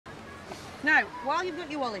Now, while you've got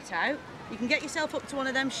your wallet out, you can get yourself up to one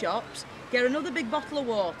of them shops, get another big bottle of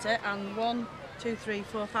water and 1, 2, 3,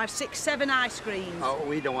 4, 5, 6, 7 ice creams. Oh,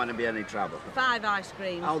 we don't want to be any trouble. 5 ice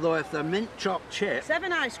creams. Although if they're mint chopped chips...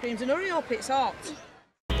 7 ice creams and hurry up, it's hot.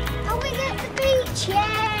 Are we at the beach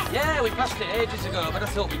yet? Yeah, we passed it ages ago, but I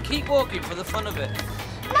thought we'd keep walking for the fun of it.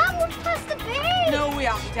 Mum, we've passed the beach! No, we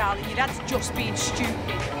haven't, darling. Your dad's just being stupid.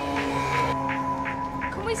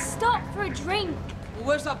 Can we stop for a drink? Well,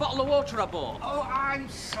 where's that bottle of water I bought? Oh, I'm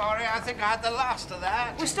sorry. I think I had the last of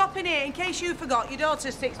that. We're stopping here in case you forgot. Your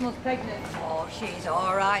daughter's 6 months pregnant. Oh, she's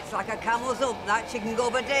all right. It's like a camel's up that. She can go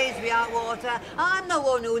for days without water. I'm the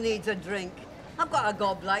one who needs a drink. I've got a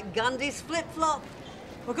gob like Gandhi's flip-flop.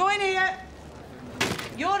 We're going here.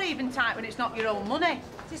 You're even tight when it's not your own money.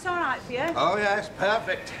 Is this all right for you? Oh, yes,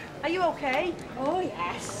 perfect. Are you OK? Oh,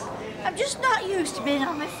 yes. I'm just not used to being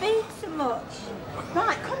on my feet so much.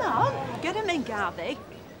 Right, come on. Get him in, Garvey.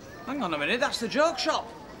 Hang on a minute, that's the joke shop.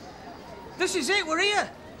 This is it, we're here.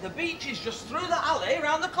 The beach is just through the alley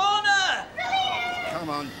round the corner. Come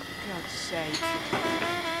on. God's sake.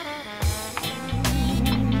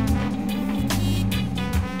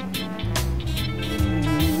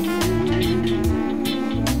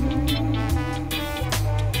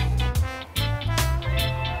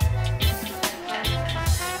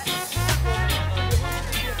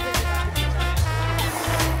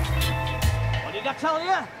 I tell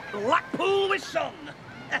you, Blackpool with sun.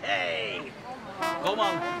 Hey! Come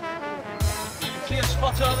on. I can see a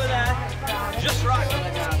spot over there. Just right.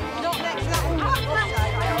 Not next to that one.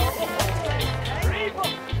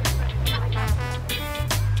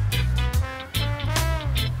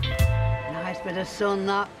 Nice bit of sun,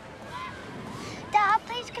 that. Dad,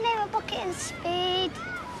 please can I have a bucket and spade?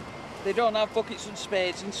 They don't have buckets and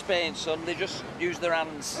spades in Spain, son. They just use their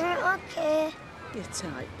hands. OK. You're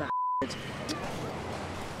tight, bastard.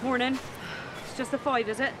 Morning. It's just a 5,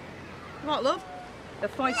 is it? What, love? The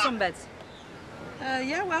 5 sunbeds.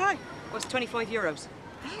 Yeah, why? What's 25 euros?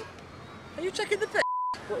 Are you checking the pic?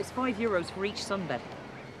 Well, it's 5 euros for each sunbed.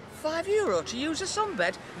 €5 to use a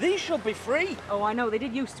sunbed? These should be free. Oh, I know, they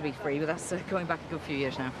did used to be free, but that's going back a good few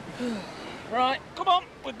years now. Right, come on.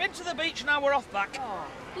 We've been to the beach, now we're off back. Oh.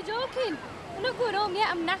 You're joking. I'm not going home yet,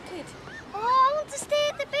 I'm knackered. Oh, I want to stay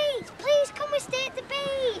at the beach. Please, can we stay at the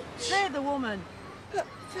beach? Pay the woman. Look,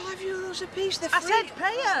 €5 a piece, they're I free. said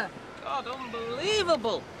pay her. God,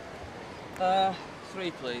 unbelievable.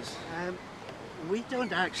 3, please. We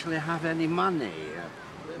don't actually have any money.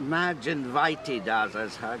 Madge invited us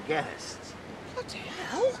as her guests. Bloody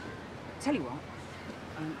hell. Tell you what,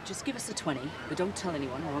 just give us the 20, but don't tell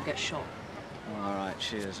anyone or I'll get shot. All right,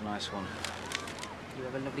 cheers, nice one. You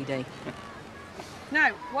have a lovely day.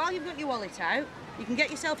 Now, while you've got your wallet out, you can get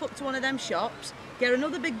yourself up to one of them shops, get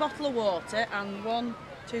another big bottle of water and 1,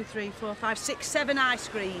 2, 3, 4, 5, 6, 7 ice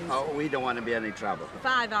creams. Oh, we don't want to be any trouble.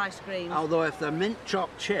 5 ice creams. Although if they're mint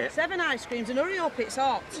chopped chips... 7 ice creams and hurry up, it's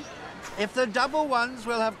hot. If they're double ones,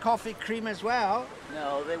 we'll have coffee cream as well.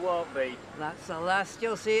 No, they won't be. That's the last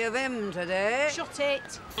you'll see of him today. Shut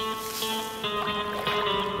it.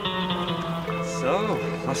 So,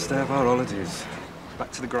 last day of our holidays.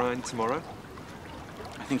 Back to the grind tomorrow.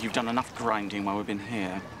 I think you've done enough grinding while we've been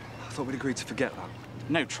here. I thought we'd agreed to forget that.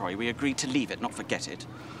 No, Troy, we agreed to leave it, not forget it.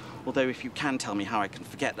 Although if you can tell me how I can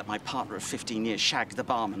forget that my partner of 15 years shagged the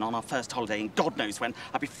barman on our first holiday in God knows when,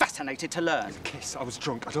 I'd be fascinated to learn. Kiss, I was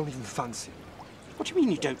drunk. I don't even fancy him. What do you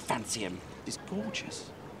mean you don't fancy him? He's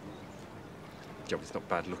gorgeous. Joe, he's not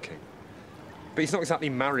bad looking. But he's not exactly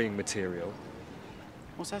marrying material.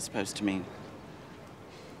 What's that supposed to mean?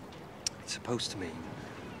 It's supposed to mean,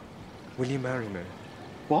 will you marry me?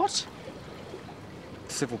 What?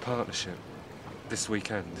 Civil partnership. This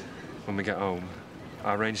weekend, when we get home.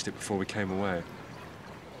 I arranged it before we came away.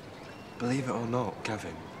 Believe it or not,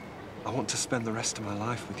 Gavin, I want to spend the rest of my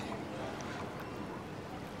life with you.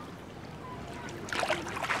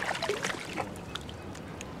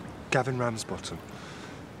 Gavin Ramsbottom,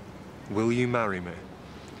 will you marry me?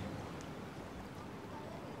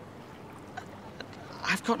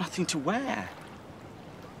 I've got nothing to wear.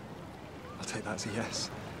 I'll take that as a yes.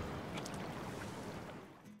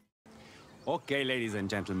 Okay, ladies and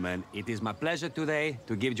gentlemen, it is my pleasure today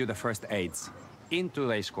to give you the first aids. In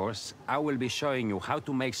today's course, I will be showing you how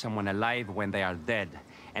to make someone alive when they are dead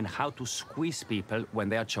and how to squeeze people when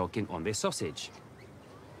they are choking on this sausage.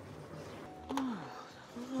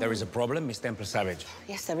 There is a problem, Miss Temple Savage.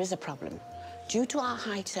 Yes, there is a problem. Due to our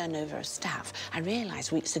high turnover of staff, I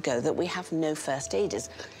realised weeks ago that we have no first aiders,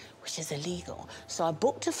 which is illegal. So I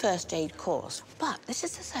booked a first aid course, but this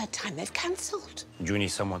is the 3rd time they've cancelled. Do you need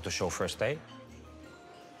someone to show first aid?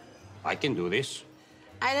 I can do this.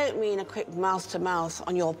 I don't mean a quick mouth-to-mouth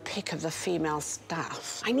on your pick of the female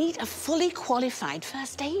staff. I need a fully qualified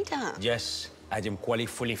first aider. Yes, I am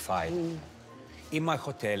qualified. In my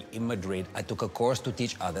hotel in Madrid, I took a course to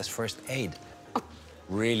teach others first aid.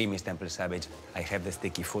 Really, Miss Temple Savage, I have the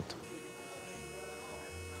sticky foot.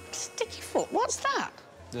 Sticky foot? What's that?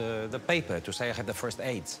 The paper to say I have the first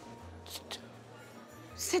aids.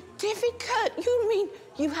 Certificate? You mean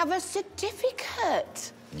you have a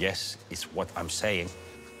certificate? Yes, it's what I'm saying.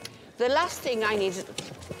 The last thing I need is...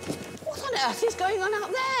 What on earth is going on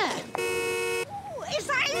out there? Is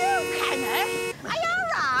that you, Kenneth? Are you all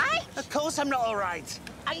right? Of course I'm not all right.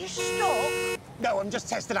 Are you stuck? No, I'm just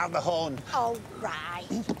testing out the horn. All right.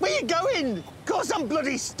 Where you going? Of course I'm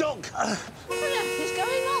bloody stuck. What on earth is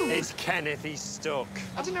going on? It's Kenneth, he's stuck.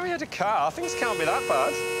 I didn't know he had a car. Things can't be that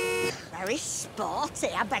bad. Very sporty.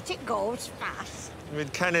 I bet it goes fast.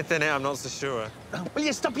 With Kenneth in it, I'm not so sure. Will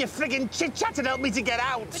you stop your frigging chit-chat and help me to get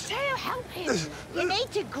out? Mateo, help him. You need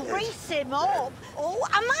to grease him up. Oh,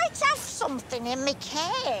 I might have something in my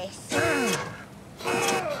case.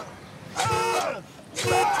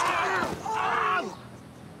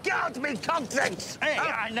 God, me contents! Hey,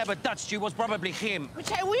 I never touched you. It was probably him.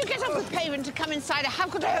 Mateo, will you get off the pavement to come inside? I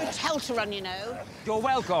have got a hotel to run, you know. You're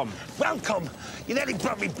welcome. Welcome. You nearly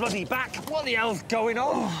brought me bloody back. What the hell's going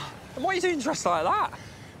on? Why are you doing dressed like that?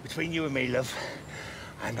 Between you and me, love,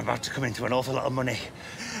 I'm about to come into an awful lot of money.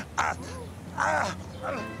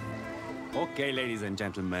 Okay, ladies and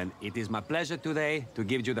gentlemen, it is my pleasure today to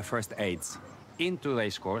give you the first aids. In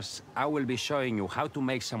today's course, I will be showing you how to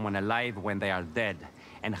make someone alive when they are dead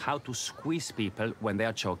and how to squeeze people when they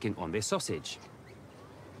are choking on their sausage.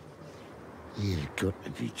 You've got to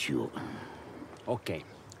be joking. Okay.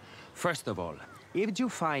 First of all, if you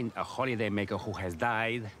find a holidaymaker who has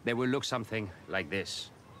died, they will look something like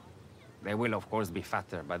this. They will, of course, be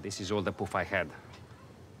fatter, but this is all the poof I had.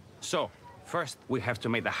 So, first, we have to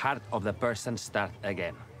make the heart of the person start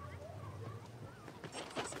again.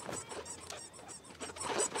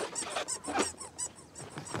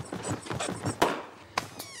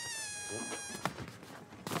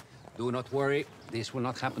 Do not worry, this will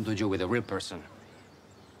not happen to you with a real person.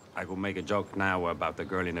 I could make a joke now about the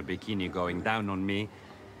girl in a bikini going down on me.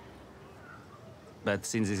 But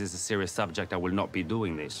since this is a serious subject, I will not be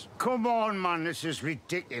doing this. Come on, man, this is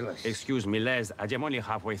ridiculous. Excuse me, Les, I am only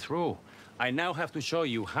halfway through. I now have to show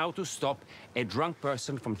you how to stop a drunk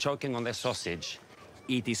person from choking on their sausage.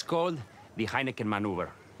 It is called the Heineken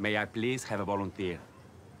maneuver. May I please have a volunteer?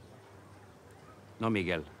 No,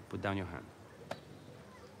 Miguel, put down your hand.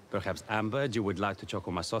 Perhaps, Amber, you would like to choke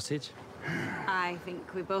on my sausage? I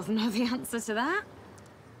think we both know the answer to that.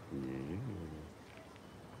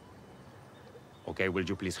 Okay, will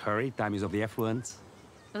you please hurry? Time is of the effluence.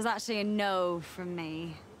 It was actually a no from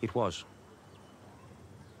me. It was.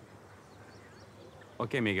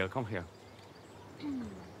 Okay, Miguel, come here.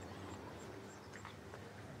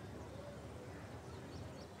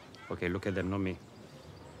 Okay, look at them, not me.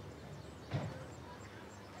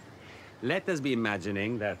 Let us be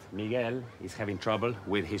imagining that Miguel is having trouble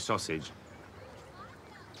with his sausage.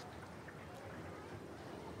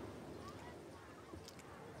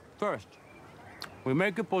 First, we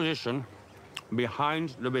make a position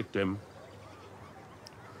behind the victim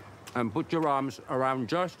and put your arms around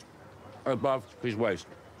just above his waist.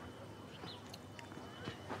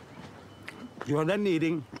 You are then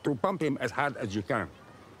needing to pump him as hard as you can.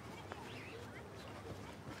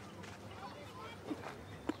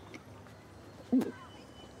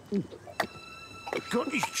 God,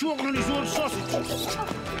 he's choking on his own sausage.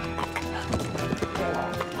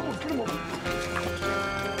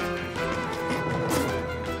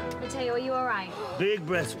 Mateo, are you all right? Big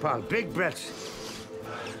breaths, pal, big breaths.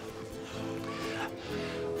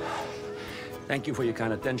 Thank you for your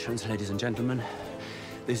kind attentions, ladies and gentlemen.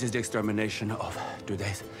 This is the extermination of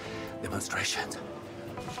today's demonstration.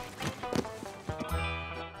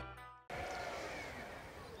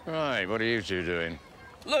 Right, what are you two doing?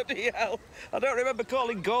 Bloody hell. I don't remember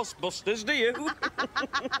calling Ghostbusters, do you?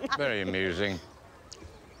 Very amusing.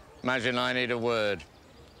 Imagine I need a word.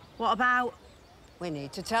 What about? We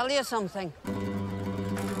need to tell you something.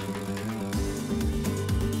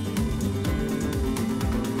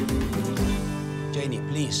 Janie,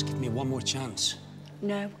 please, give me one more chance.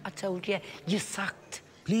 No, I told you, you're sacked.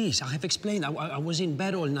 Please, I have explained. I was in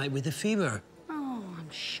bed all night with a fever. Oh,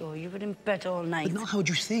 I'm sure you were in bed all night. But not how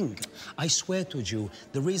you think. I swear to you,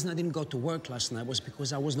 the reason I didn't go to work last night was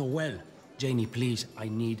because I was not well. Janie, please, I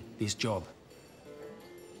need this job.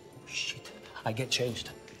 Oh, shit, I get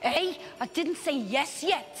changed. Hey, I didn't say yes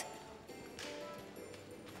yet.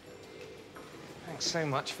 Thanks so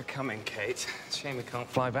much for coming, Kate. Shame we can't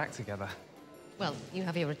fly back together. Well, you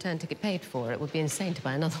have your return ticket paid for. It would be insane to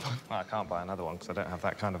buy another one. Well, I can't buy another one because I don't have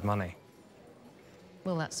that kind of money.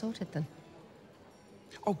 Well, that's sorted then.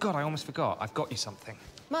 Oh, God, I almost forgot. I've got you something.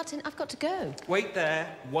 Martin, I've got to go. Wait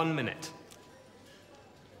there 1 minute.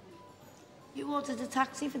 You ordered a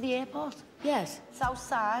taxi for the airport? Yes. South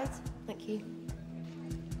side. Thank you.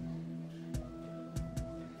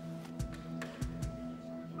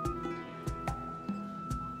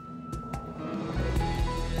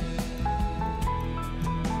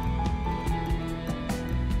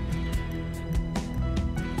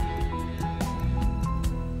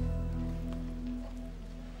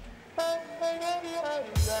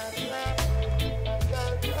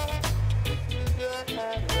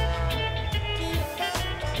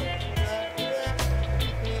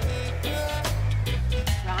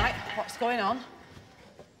 Going on?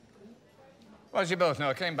 Well, as you both know,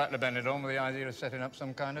 I came back to Benidorm with the idea of setting up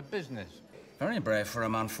some kind of business. Very brave for a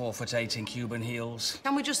man 4'8" in Cuban heels.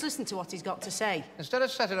 Can we just listen to what he's got to say? Instead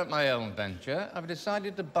of setting up my own venture, I've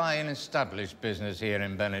decided to buy an established business here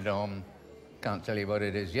in Benidorm. Can't tell you what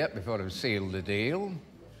it is yet before I've sealed the deal.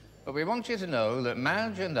 But we want you to know that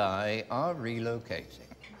Marge and I are relocating.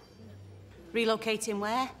 Relocating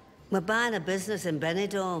where? We're buying a business in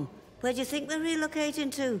Benidorm. Where do you think we're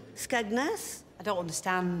relocating to? Skegness? I don't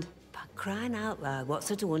understand. But crying out loud, what's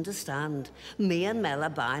there to understand? Me and Mel are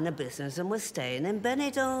buying a business and we're staying in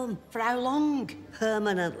Benidorm. For how long?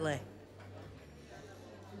 Permanently.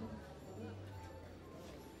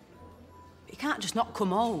 You can't just not come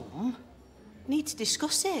home. We need to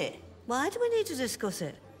discuss it. Why do we need to discuss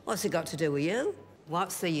it? What's it got to do with you?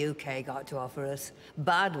 What's the UK got to offer us?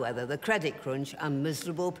 Bad weather, the credit crunch, and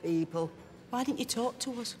miserable people. Why didn't you talk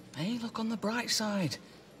to us? Hey, look on the bright side.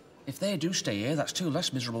 If they do stay here, that's 2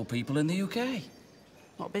 less miserable people in the UK.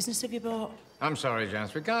 What business have you bought? I'm sorry,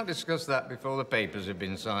 Jans, we can't discuss that before the papers have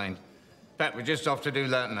been signed. In fact, we're just off to do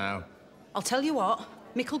that now. I'll tell you what.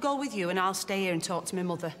 Mick will go with you and I'll stay here and talk to my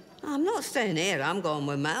mother. I'm not staying here, I'm going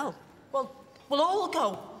with Mel. Well, we'll all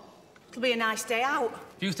go. It'll be a nice day out.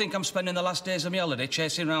 If you think I'm spending the last days of my holiday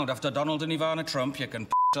chasing round after Donald and Ivana Trump, you can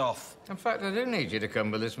off. In fact, I do need you to come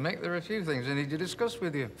with us, Mick. There are a few things I need to discuss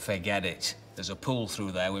with you. Forget it. There's a pool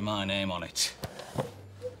through there with my name on it.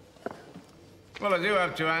 Well, I do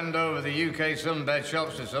have to hand over the UK sunbed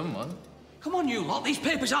shops to someone. Come on, you lot. These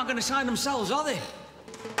papers aren't going to sign themselves, are they?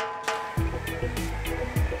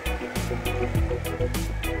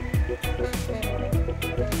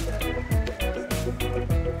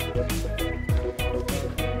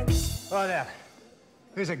 Oh, there.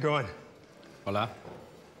 Who's it going? Hola.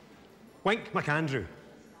 Wink McAndrew.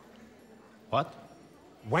 What?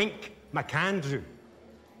 Wink McAndrew.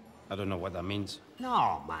 I don't know what that means.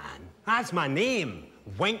 No, man. That's my name.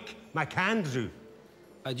 Wink McAndrew.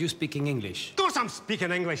 Are you speaking English? Of course I'm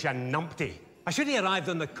speaking English, you numpty. I should have arrived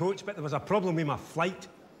on the coach, but there was a problem with my flight.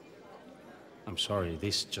 I'm sorry,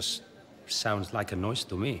 this just sounds like a noise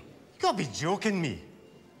to me. You gotta be joking me.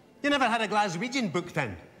 You never had a Glaswegian booked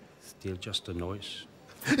in? Still just a noise.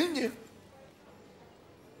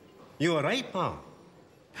 You all right, pal?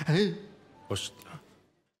 Hostia.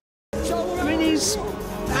 I mean, he's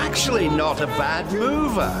actually not a bad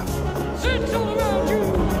mover.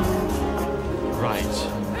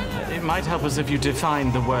 Right. It might help us if you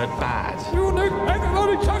define the word bad.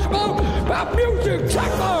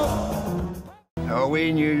 Oh,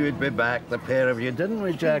 we knew you'd be back, the pair of you, didn't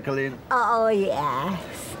we, Jacqueline? Oh, yes.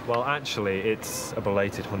 Well, actually, it's a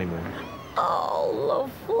belated honeymoon. Oh,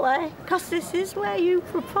 lovely. Because this is where you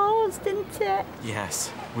proposed, isn't it? Yes.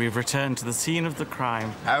 We've returned to the scene of the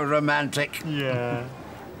crime. How romantic. Yeah.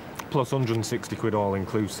 Plus 160 quid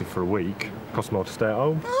all-inclusive for a week. Costs more to stay at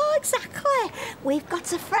home. Oh, exactly. We've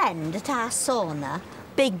got a friend at our sauna,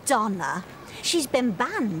 Big Donna. She's been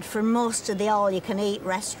banned from most of the all-you-can-eat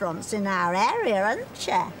restaurants in our area, hasn't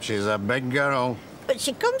she? She's a big girl. But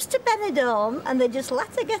she comes to Benidorm and they just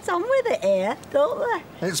let her get on with it here, don't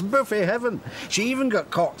they? It's buffet heaven. She even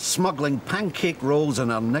got caught smuggling pancake rolls in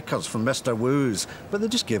her knickers from Mr. Woo's, but they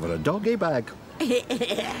just gave her a doggy bag.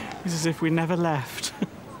 It's as if we never left.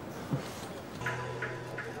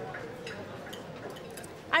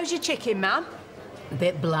 How's your chicken, ma'am? A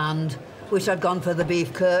bit bland. Wish I'd gone for the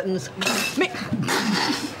beef curtains.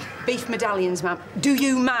 Beef medallions, ma'am. Do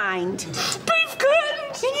you mind? Beef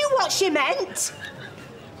curtains! You knew what she meant.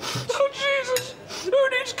 Oh, Jesus! Who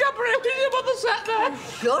needs comprehensive on the set there?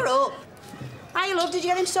 Shut up. Hi, love. Did you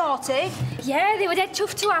get him sorted? Yeah, they were dead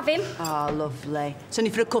tough to have him. Oh, lovely. It's only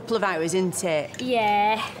for a couple of hours, isn't it?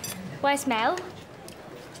 Yeah. Where's Mel?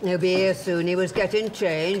 He'll be here soon. He was getting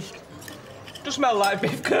changed. Just smell like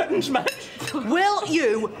beef curtains, man. Will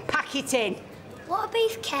you pack it in? What are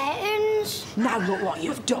these curtains? Now look what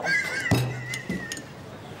you've done.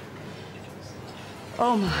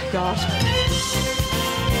 Oh, my God.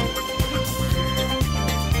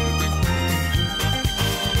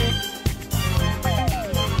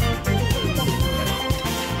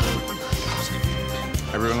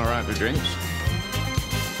 Everyone all right for drinks?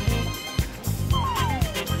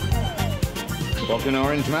 Want an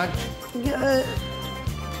orange, Matt?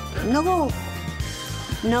 No.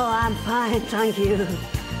 No, I'm fine, thank you.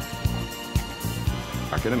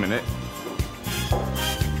 Back in a minute.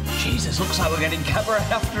 Jesus, looks like we're getting cabaret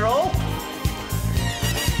after all.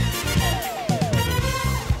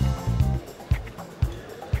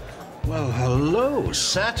 Well, hello,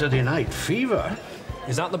 Saturday Night Fever.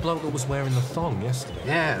 Is that the bloke that was wearing the thong yesterday?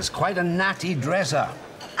 Yes, quite a natty dresser.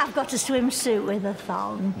 I've got a swimsuit with a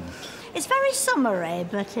thong. It's very summery,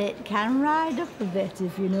 but it can ride up a bit,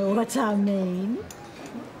 if you know what I mean.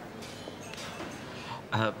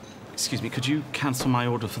 Excuse me, could you cancel my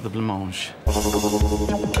order for the blancmange?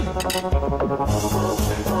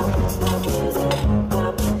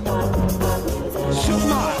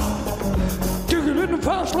 Superman, digging in the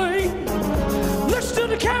fast lane. Listen to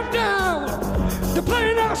the countdown. They're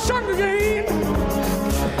playing our song again.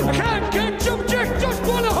 I can't get subject, just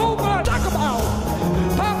wanna hold my talk about.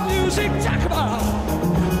 Pop music, talk about.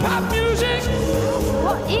 Pop music.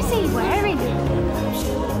 What is he wearing?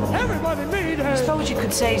 Everybody made it. I suppose you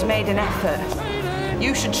could say he's made an effort.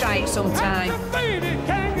 You should try it sometime.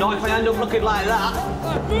 Not if I end up looking like that.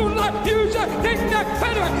 Moonlight music, knick-knack,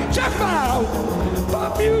 paddywhack, talk about.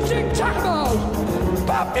 Pop music, talk about.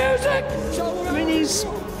 Pop music. I mean, he's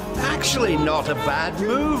actually not a bad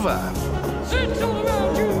mover. It's all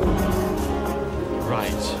around you.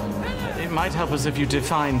 Right. It might help us if you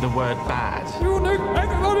define the word bad.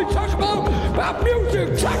 Everybody talk about pop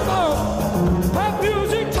music, talk about pop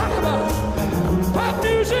music, talk about pop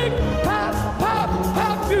music,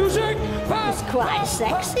 pop music, pop. It's quite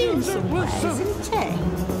sexy in some ways, isn't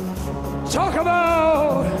it? Talk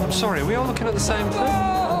about. I'm sorry, are we all looking at the same thing?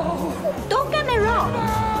 Don't get me wrong,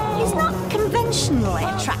 he's not conventionally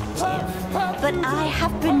attractive, but I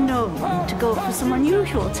have been known to go for some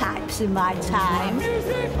unusual types in my time.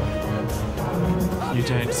 You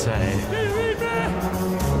don't say.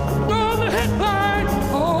 On the headline.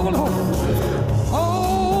 Oh no.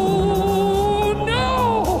 Oh no.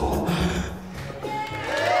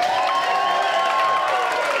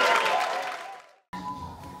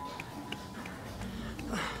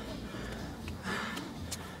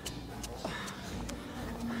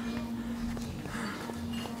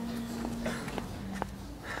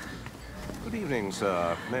 Good evening,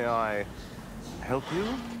 sir. May I help you?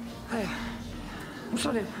 Hey, I'm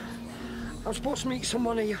sorry. I'm supposed to meet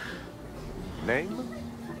someone here. Name?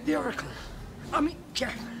 The Oracle. I mean,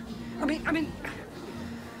 Jeff. I mean,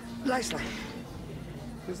 Leslie.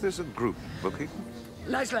 Is this a group booking?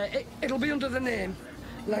 Leslie, it'll be under the name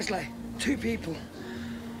Leslie. 2 people.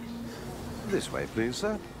 This way, please,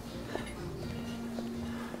 sir.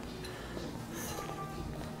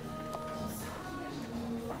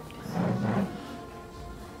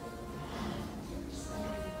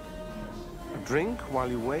 A drink while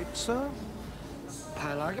you wait, sir?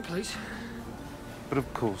 Pie lager, please. But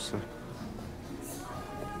of course, sir.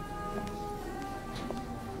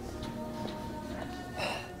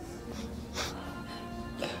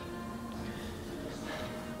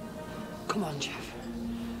 Come on, Jeff.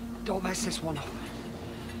 Don't mess this one up.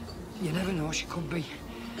 You never know, she could be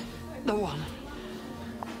the one.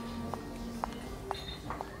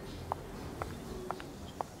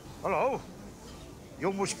 Hello.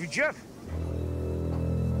 You must be Jeff.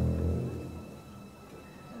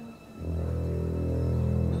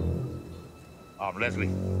 I'm Leslie.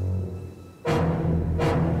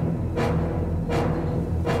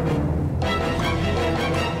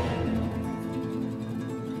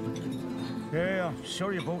 Yeah, I'm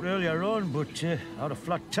sorry about earlier on, but I had a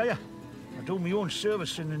flat tyre. I do my own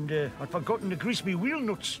servicing and I'd forgotten to grease me wheel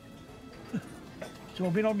nuts. So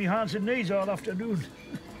I've been on my hands and knees all afternoon.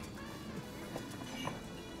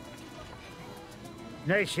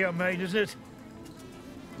 Nice here, mate, isn't it?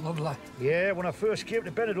 Lovely. Yeah, when I first came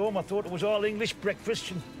to Benidorm, I thought it was all English breakfast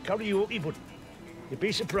and karaoke, but you'd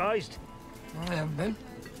be surprised. I have been.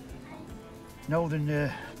 Now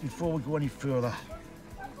then, before we go any further,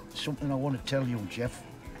 something I want to tell you, Jeff.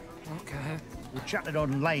 Okay. We chatted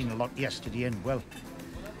online a lot yesterday, and, well,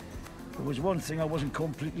 there was one thing I wasn't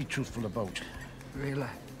completely truthful about. Really?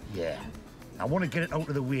 Yeah. I want to get it out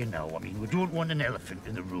of the way now. I mean, we don't want an elephant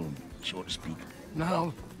in the room, so to speak.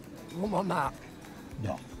 No, won't want that.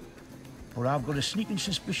 No. But I've got a sneaking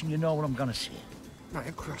suspicion you know what I'm gonna say. Might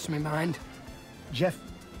have crossed my mind. Jeff,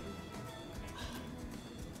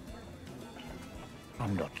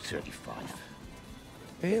 I'm not 35.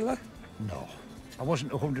 Really? No. I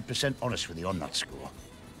wasn't 100% honest with you on that score.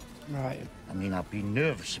 Right. I mean, I've been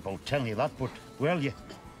nervous about telling you that, but, well, you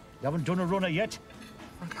haven't done a runner yet.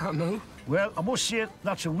 I can't move. Well, I must say,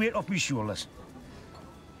 that's a weight off my shoulders.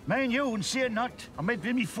 Mind you, in saying that, I might be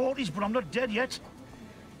in my 40s, but I'm not dead yet.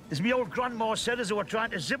 As my old grandma said as I were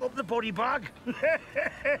trying to zip up the body bag.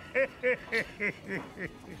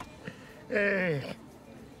 Do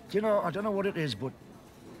you know, I don't know what it is, but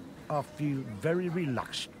I feel very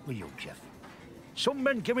relaxed with you, Jeff. Some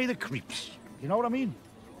men give me the creeps, you know what I mean?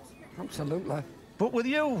 Absolutely. But with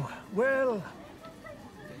you, well,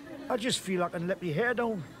 I just feel I can let my hair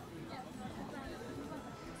down.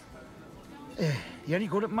 You any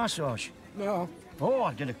good at massage? No. Oh,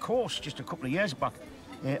 I did a course just a couple of years back.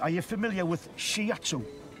 Are you familiar with shiatsu?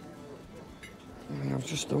 I've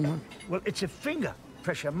just done one. Well, it's a finger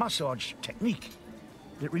pressure massage technique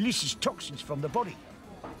that releases toxins from the body.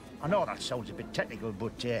 I know that sounds a bit technical,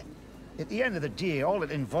 but at the end of the day, all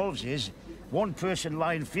it involves is one person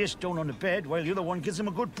lying face down on the bed while the other one gives them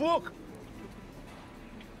a good poke.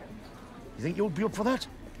 You think you'll be up for that?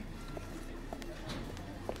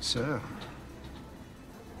 Sir.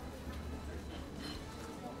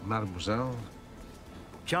 Mademoiselle.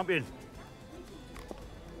 Champion.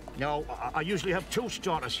 No, I usually have 2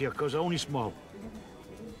 starters here because I'm only small.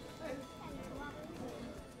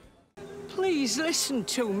 Please listen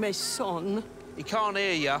to me, son. He can't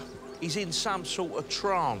hear you. He's in some sort of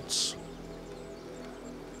trance.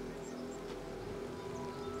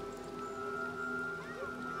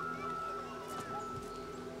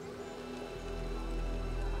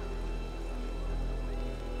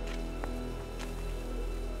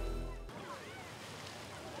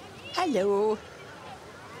 Hello.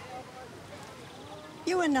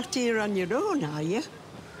 You are not here on your own, are you?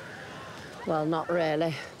 Well, not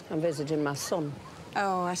really. I'm visiting my son.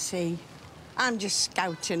 Oh, I see. I'm just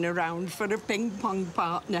scouting around for a ping-pong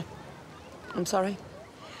partner. I'm sorry?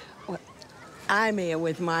 Well, I'm here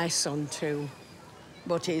with my son, too.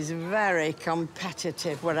 But he's very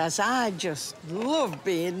competitive, whereas I just love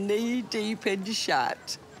being knee-deep in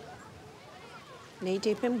chat.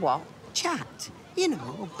 Knee-deep in what? Chat. You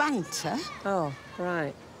know, banter. Oh,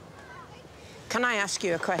 right. Can I ask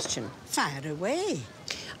you a question? Fire away.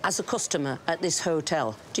 As a customer at this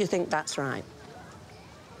hotel, do you think that's right?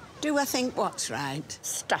 Do I think what's right?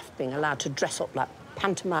 Staff being allowed to dress up like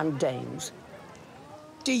pantomime dames.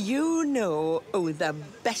 Do you know who the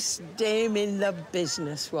best dame in the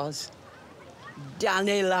business was?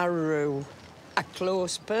 Danny LaRue, a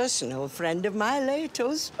close personal friend of my late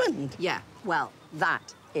husband. Yeah, well,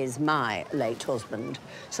 that is my late husband.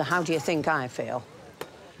 So how do you think I feel?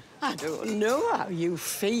 I don't know how you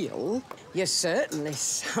feel. You certainly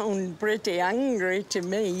sound pretty angry to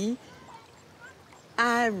me.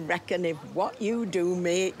 I reckon if what you do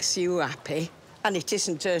makes you happy, and it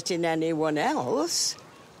isn't hurting anyone else,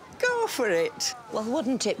 go for it. Well,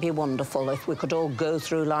 wouldn't it be wonderful if we could all go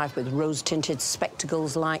through life with rose-tinted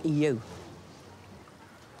spectacles like you?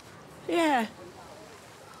 Yeah.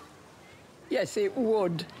 Yes, it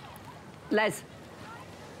would. Les,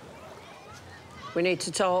 we need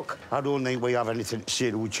to talk. I don't think we have anything to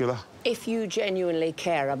say to each other. If you genuinely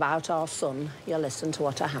care about our son, you'll listen to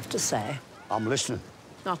what I have to say. I'm listening.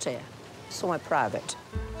 Not here. Somewhere private.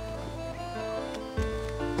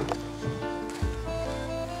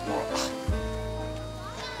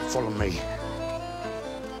 Follow me.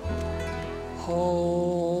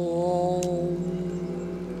 Home.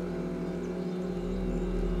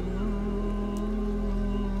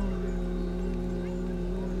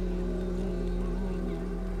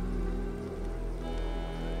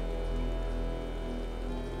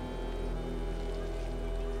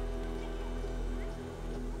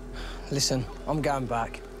 Listen, I'm going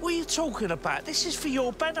back. What are you talking about? This is for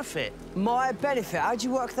your benefit. My benefit? How'd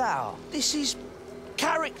you work that out? This is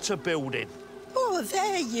character building. Oh,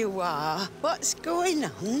 there you are. What's going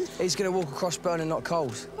on? He's going to walk across burning, not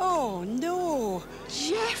cold. Oh, no.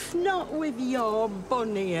 Jeff, not with your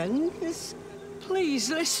bunions. Please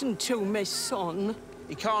listen to me, son.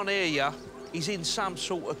 He can't hear you. He's in some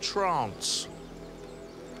sort of trance.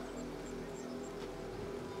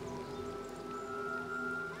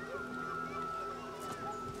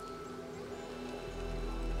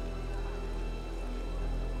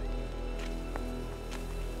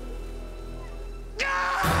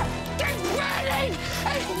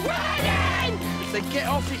 Then get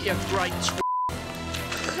off it, you great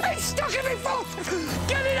It's stuck in my foot!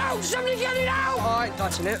 Get it out! Somebody get it out! All right,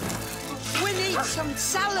 touching it. We need some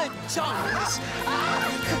salad tongs.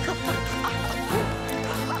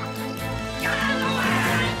 Get out of the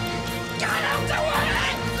way! Get out of the way!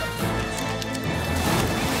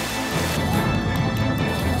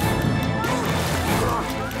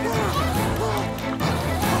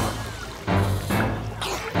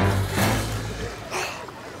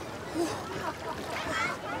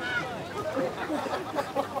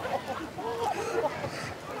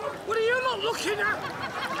 What are you not looking at?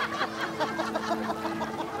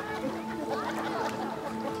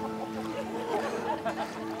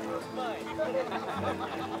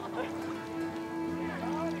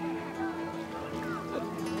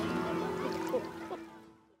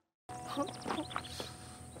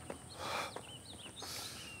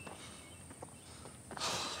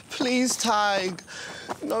 Please, Tag.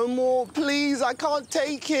 No more, please. I can't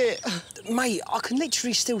take it. Mate, I can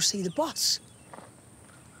literally still see the bus.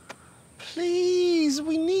 Please,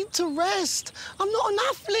 we need to rest. I'm not an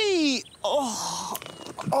athlete. Oh.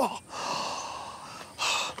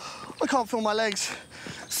 I can't feel my legs.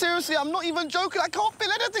 Seriously, I'm not even joking. I can't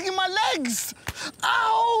feel anything in my legs.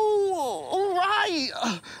 Ow! All right.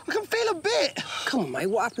 I can feel a bit. Come on, mate.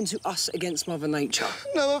 What happened to us against Mother Nature?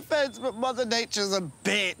 No offence, but Mother Nature's a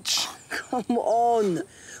bitch. Come on.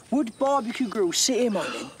 Would barbecue grill sit here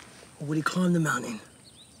moaning, or would he climb the mountain?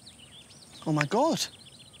 Oh, my God.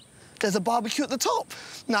 There's a barbecue at the top.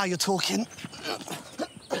 Now you're talking.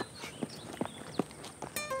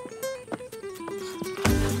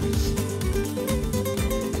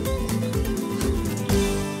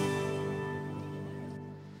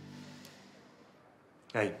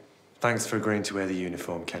 Hey, thanks for agreeing to wear the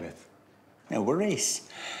uniform, Kenneth. No worries.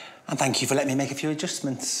 And thank you for letting me make a few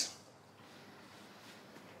adjustments.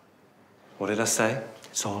 What did I say?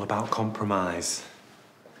 It's all about compromise.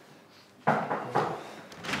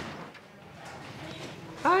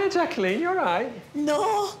 Hi, Jacqueline, you all right?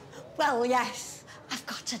 No. Well, yes. I've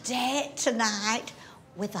got a date tonight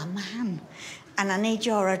with a man, and I need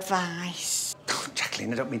your advice. Oh,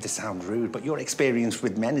 Jacqueline, I don't mean to sound rude, but your experience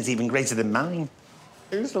with men is even greater than mine.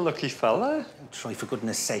 Who's the lucky fella? Troy, for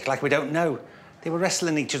goodness sake, like we don't know. They were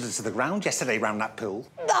wrestling each other to the ground yesterday round that pool.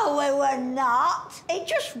 No, we were not. He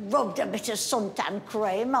just rubbed a bit of suntan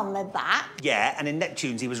cream on my back. Yeah, and in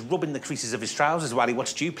Neptune's, he was rubbing the creases of his trousers while he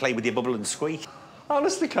watched you play with your bubble and squeak. I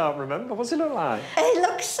honestly can't remember. What's he look like? He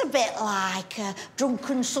looks a bit like a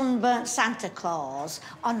drunken, sunburnt Santa Claus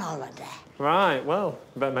on holiday. Right, well,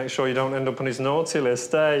 better make sure you don't end up on his naughty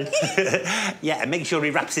list, eh? Yeah, and make sure he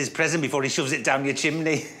wraps his present before he shoves it down your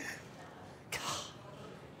chimney.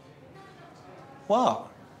 What?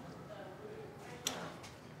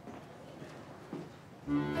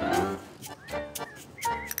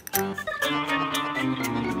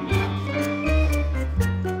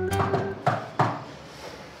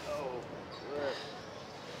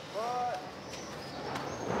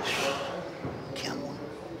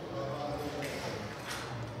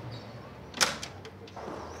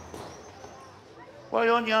 Why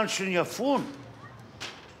aren't you answering your phone?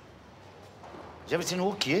 Is everything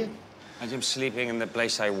okay? I'm sleeping in the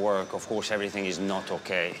place I work. Of course, everything is not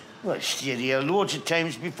okay. Well, I stayed here loads of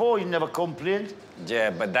times before. You never complained.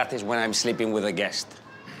 Yeah, but that is when I'm sleeping with a guest.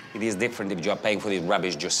 It is different if you are paying for this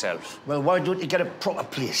rubbish yourself. Well, why don't you get a proper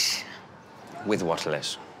place? With what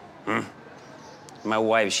less? My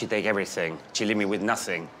wife, she take everything. She leave me with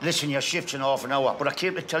nothing. Listen, your shift's in half an hour, but I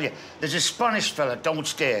came to tell you, there's a Spanish fella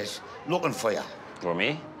downstairs looking for you. For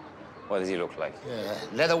me? What does he look like?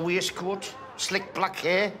 Leather waistcoat, slick black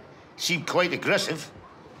hair. Seemed quite aggressive.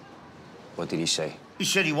 What did he say? He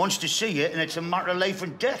said he wants to see you, and it's a matter of life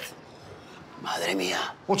and death. Madre mia.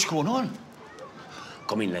 What's going on?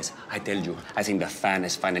 Come in, Les. I tell you, I think the fan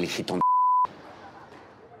has finally hit on.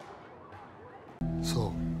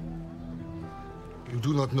 So, you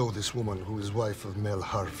do not know this woman who is wife of Mel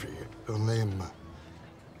Harvey. Her name,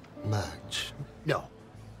 Madge. No.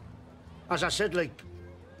 As I said, like,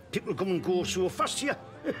 people come and go so fast here.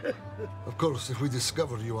 Of course, if we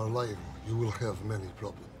discover you are lying, you will have many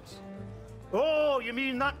problems. Oh, you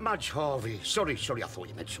mean that Madge Harvey? Sorry, I thought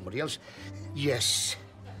you meant somebody else. Yes,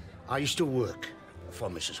 I used to work for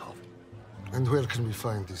Mrs. Harvey. And where can we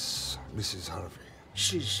find this Mrs. Harvey?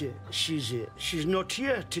 She's not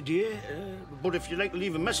here today, but if you'd like to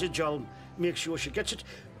leave a message, I'll make sure she gets it.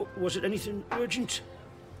 Was it anything urgent?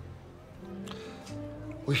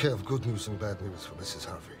 We have good news and bad news for Mrs.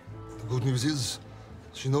 Harvey. The good news is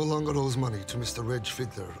she no longer owes money to Mr. Reg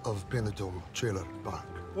Fiddler of Benidorm Trailer Park.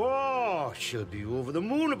 Oh, she'll be over the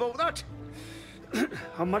moon about that.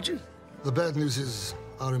 I imagine. The bad news is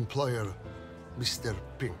our employer, Mr.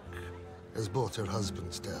 Pink, has bought her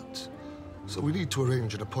husband's debt. So we need to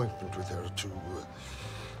arrange an appointment with her to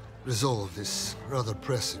resolve this rather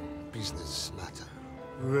pressing business matter.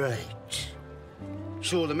 Right.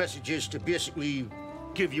 So the message is to basically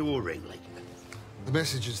give you a ring, like? The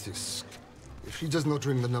message is this. If she does not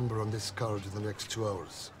ring the number on this card in the next 2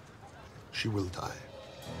 hours, she will die.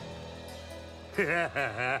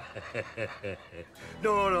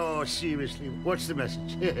 No, seriously, what's the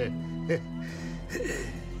message?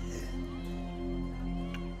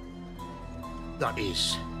 That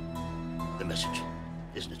is the message,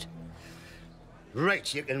 isn't it?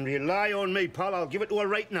 Right, you can rely on me, pal. I'll give it to her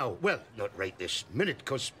right now. Well, not right this minute,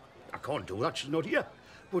 because I can't do that. She's not here.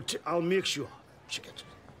 But I'll make sure she gets it.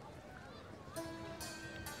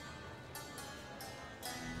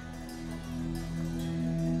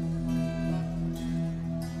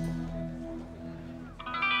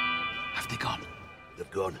 Have they gone?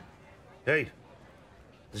 They've gone. Hey, if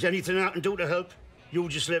there's anything I can do to help, you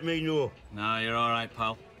just let me know. No, you're all right,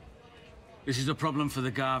 pal. This is a problem for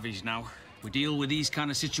the Garveys now. We deal with these kind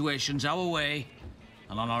of situations our way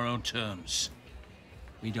and on our own terms.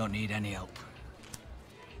 We don't need any help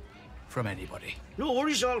from anybody. No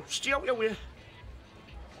worries, I'll stay out your way.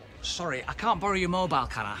 Sorry, I can't borrow your mobile,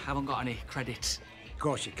 can I? I haven't got any credits. Of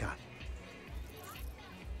course you can.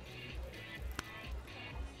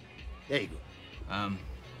 There you go.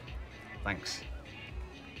 Thanks.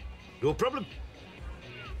 No problem.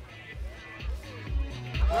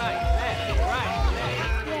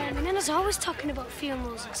 Yeah, my Nana's always talking about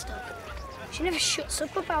funerals and stuff. She never shuts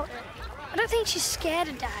up about it. I don't think she's scared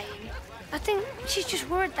of dying. I think she's just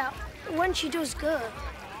worried that when she does go,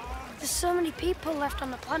 there's so many people left on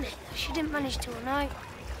the planet that she didn't manage to annoy.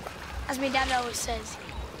 As my dad always says,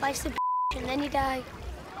 life's a and then you die.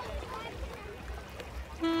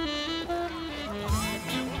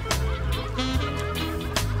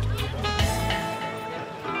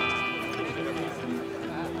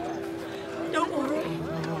 Don't worry.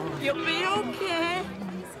 You'll be okay.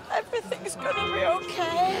 Everything's gonna be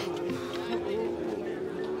okay.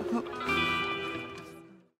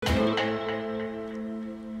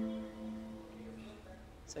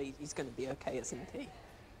 So he's going to be okay, isn't he?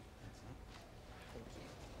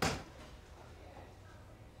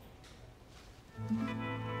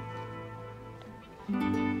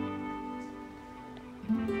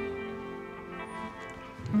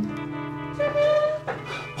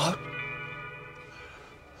 What?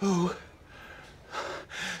 Who?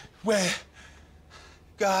 Where?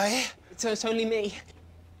 Guy? It's only me.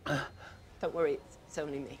 Don't worry, it's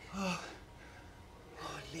only me. Oh,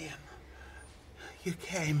 Liam. You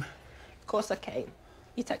came. Of course I came.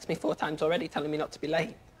 You texted me 4 times already telling me not to be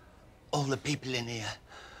late. All the people in here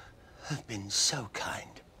have been so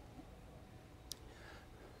kind.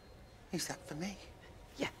 Is that for me?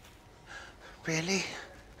 Yeah. Really?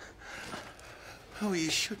 Oh,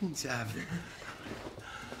 you shouldn't have.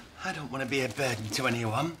 I don't want to be a burden to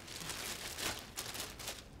anyone.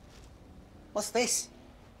 What's this?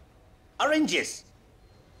 Oranges?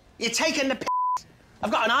 You're taking the piss.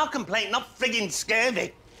 I've got an eye complaint, not friggin'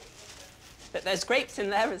 scurvy. But there's grapes in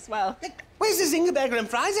there as well. Where's the zinger burger and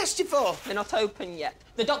fries asked you for? They're not open yet.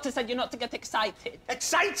 The doctor said you're not to get excited.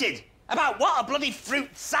 Excited? About what? A bloody fruit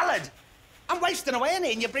salad? I'm wasting away in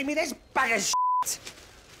here and you bring me this bag of shit.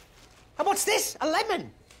 And what's this? A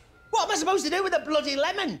lemon? What am I supposed to do with a bloody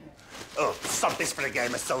lemon? Oh, sod this for a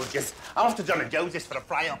game of soldiers. I'm off to John and Joseph's for a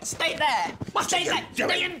fry-up. Stay there. Stay there.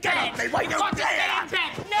 Stay in bed. You've got to stay in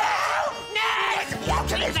bed. No! Get me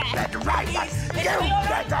out of this bed right now. You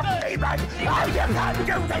get off me, man. Oh, you can't do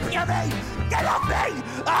this to me. Get off me.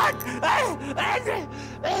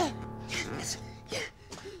 Listen,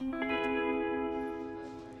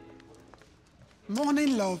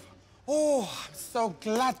 Morning, love. Oh, I'm so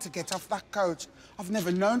glad to get off that coach. I've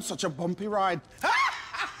never known such a bumpy ride.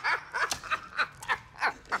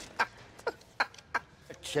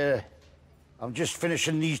 I'm just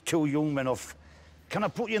finishing these 2 young men off. Can I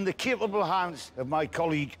put you in the capable hands of my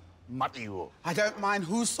colleague, Matteo? I don't mind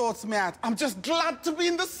who sorts me out. I'm just glad to be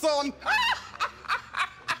in the sun.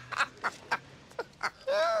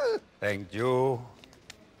 Thank you.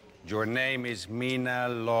 Your name is Mina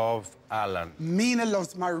Love Allen. Mina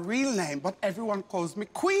Love's my real name, but everyone calls me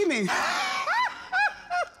Queenie.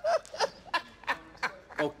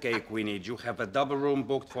 Okay, Queenie, you have a double room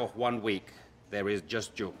booked for 1 week. There is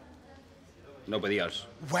just you. Nobody else.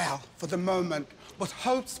 Well, for the moment, but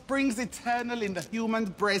hope springs eternal in the human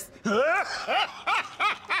breast.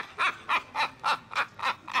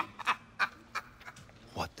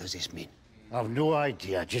 What does this mean? I've no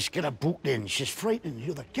idea. Just get her booked in. She's frightening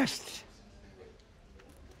the other guests.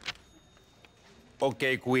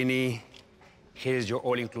 Okay, Queenie. Here is your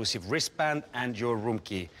all-inclusive wristband and your room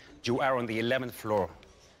key. You are on the 11th floor.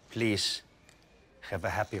 Please, have a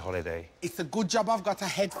happy holiday. It's a good job I've got a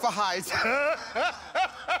head for height.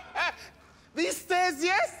 These stairs,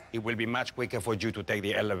 yes? It will be much quicker for you to take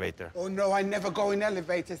the elevator. Oh, no, I never go in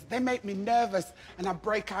elevators. They make me nervous, and I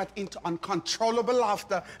break out into uncontrollable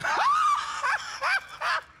laughter.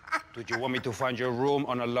 Do you want me to find your room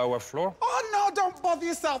on a lower floor? Oh, no, don't bother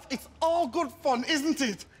yourself. It's all good fun, isn't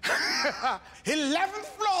it? 11th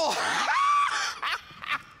floor.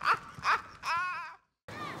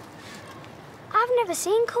 I've never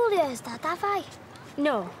seen Coolio's dad, have I?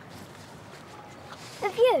 No.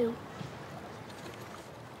 Have you?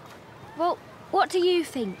 Well, what do you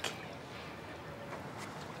think?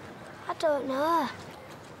 I don't know.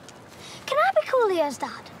 Can I be Coolio's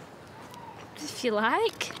dad? If you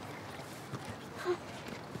like.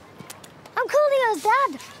 I'm Coolio's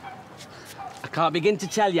dad. I can't begin to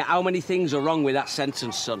tell you how many things are wrong with that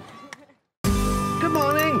sentence, son. Good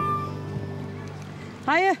morning.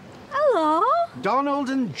 Hiya. Hello. Donald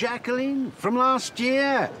and Jacqueline from last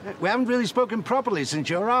year. We haven't really spoken properly since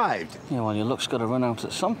you arrived. Yeah, well, your luck's got to run out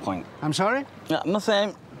at some point. I'm sorry? Yeah,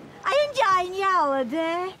 nothing. Are you enjoying your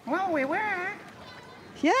holiday? Well, we were.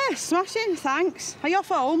 Yeah, smashing, thanks. Are you off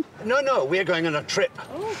home? No, we're going on a trip.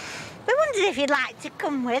 Oh. We wondered if you'd like to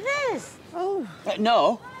come with us. Oh.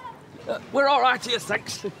 No. We're all right here,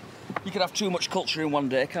 thanks. You can have too much culture in one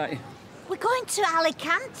day, can't you? We're going to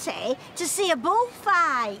Alicante to see a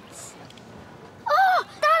bullfight. Oh,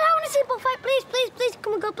 Dad, I want to see a bullfight. Please, please, please,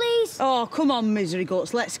 come and go, please. Oh, come on, misery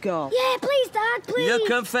guts, let's go. Yeah, please, Dad, please. You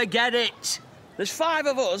can forget it. There's 5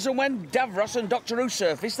 of us, and when Davros and Doctor Who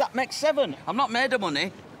surface, that makes 7. I'm not made of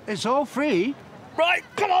money. It's all free. Right,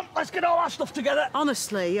 come on, let's get all our stuff together.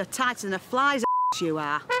 Honestly, you're tighter than a fly's you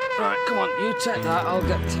are. Right, come on, you take that, I'll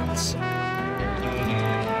get Tats.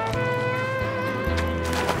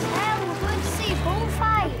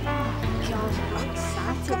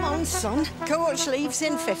 Come on, son. Coach leaves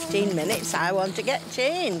in 15 minutes. I want to get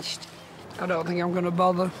changed. I don't think I'm going to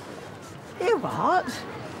bother. You what?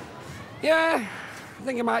 Yeah, I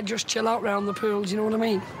think I might just chill out round the pool, do you know what I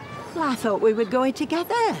mean? Well, I thought we were going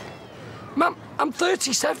together. Mum, I'm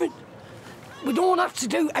 37. We don't have to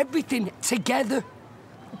do everything together.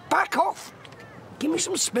 Back off. Give me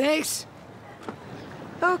some space.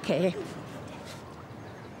 OK.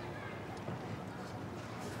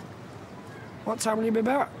 What time will you be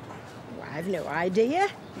back? Well, I've no idea.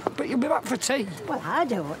 But you'll be back for tea. Well, I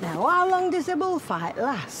don't know. How long does a bullfight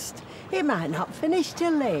last? It might not finish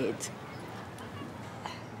till late.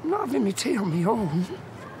 I'm not having my tea on my own.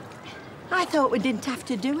 I thought we didn't have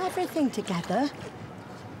to do everything together.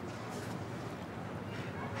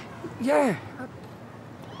 Yeah.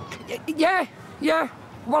 Yeah.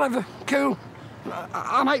 Whatever. Cool.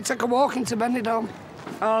 I might take a walk into Benidorm.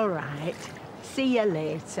 All right. See you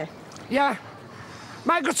later. Yeah.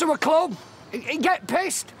 Might go to a club. Get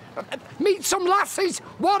pissed. Meet some lassies.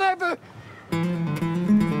 Whatever.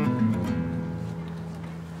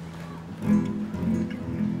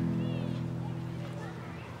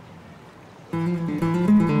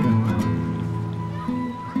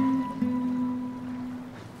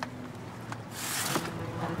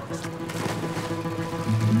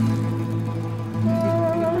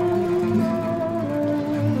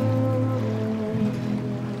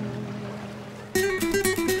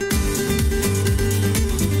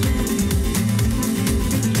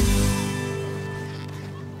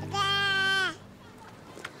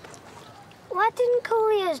 Why didn't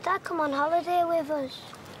Coolio's dad come on holiday with us?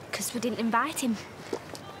 Because we didn't invite him.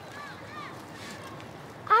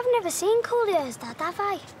 I've never seen Coolio's dad, have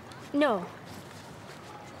I? No.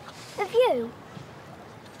 Have you?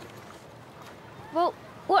 Well,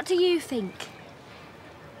 what do you think?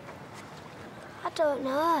 I don't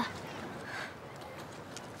know.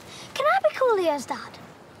 Can I be Coolio's dad?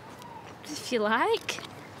 If you like.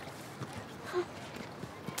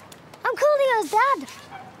 I'm Coolio's dad.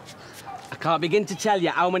 I can't begin to tell you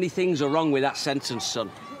how many things are wrong with that sentence, son.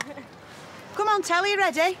 Come on, Telly, you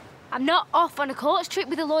ready? I'm not off on a coach trip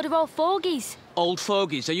with a load of old fogies. Old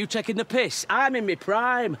fogies, are you taking the piss? I'm in my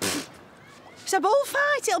prime. It's a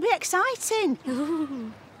bullfight, it'll be exciting.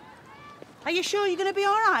 Are you sure you're going to be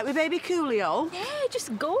all right with baby Coolio? Yeah,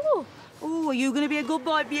 just go. Oh, are you going to be a good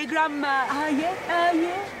boy for your grandma?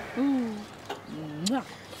 Yeah. Ooh.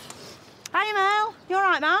 Hi, Mel. You all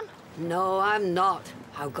right, Mum? No, I'm not.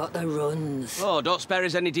 I've got the runs. Oh, don't spare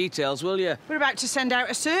us any details, will you? We're about to send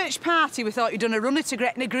out a search party. We thought you'd done a runner to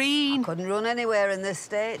Gretna Green. I couldn't run anywhere in this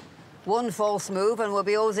state. One false move and we'll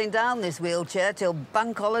be hosing down this wheelchair till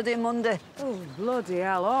bank holiday Monday. Oh, bloody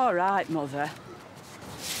hell. All right, Mother.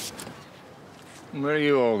 Where are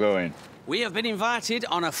you all going? We have been invited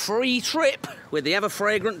on a free trip with the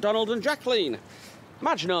ever-fragrant Donald and Jacqueline.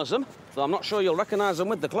 Madge knows them, though I'm not sure you'll recognise them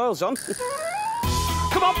with the clothes on.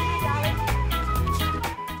 Come on!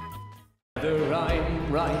 Whether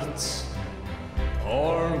I'm right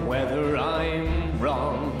or whether I'm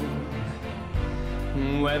wrong,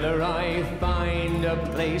 whether I find a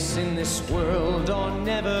place in this world or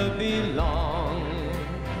never belong,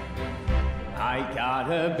 I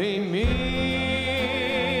gotta be me,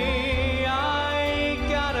 I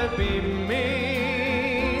gotta be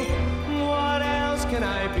me. What else can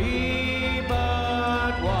I be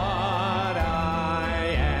but what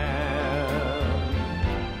I am?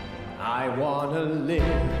 I wanna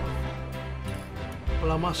live.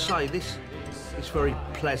 Well, I must say, this is very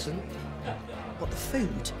pleasant. What, the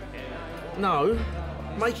food? No,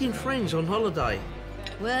 making friends on holiday.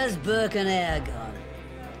 Where's Burke and Eyre gone?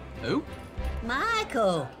 Who?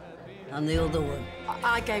 Michael. And the other one.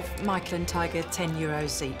 I gave Michael and Tiger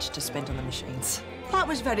 €10 each to spend on the machines. That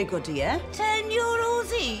was very good of you.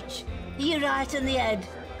 €10 each? You're right in the head.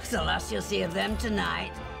 The last you'll see of them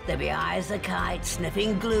tonight, they'll be high as a kite,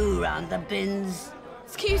 sniffing glue round the bins.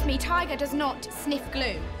 Excuse me, Tiger does not sniff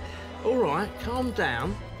glue. All right, calm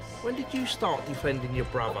down. When did you start defending your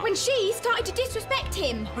brother? When she started to disrespect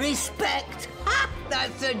him. Respect? Ha!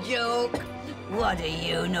 That's a joke. What do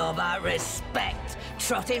you know about respect?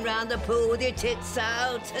 Trotting round the pool with your tits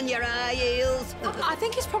out and your high heels? I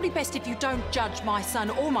think it's probably best if you don't judge my son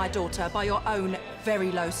or my daughter by your own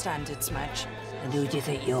very low standards, Madge. And who do you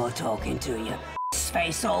think you're talking to, you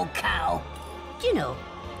face old cow? Do you know,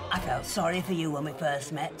 I felt sorry for you when we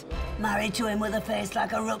first met. Married to him with a face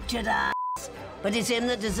like a ruptured ass. But it's him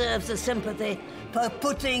that deserves the sympathy for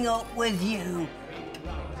putting up with you.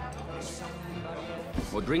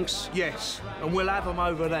 More drinks? Yes, and we'll have them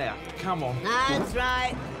over there. Come on. That's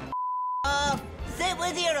right. Off. Sit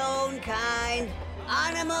with your own kind.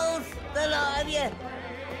 Animals, the lot of you.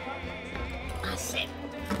 That's it.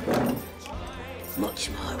 Much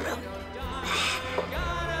more room.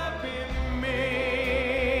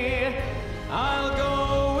 I'll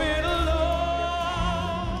go it alone.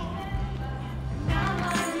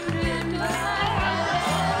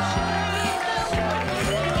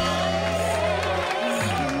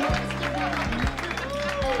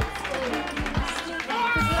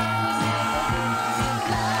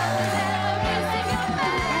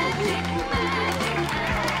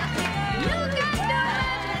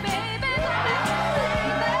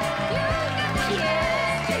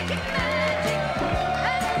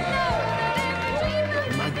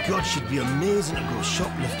 God, she'd be amazing to go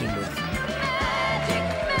shoplifting with.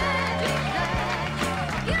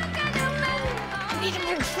 Need to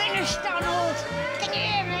be finished, Donald. Can you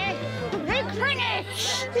hear me? Big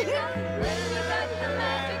finish.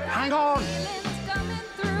 Hang on.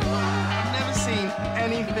 I've never seen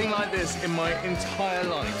anything like this in my entire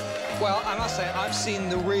life. Well, I must say, I've seen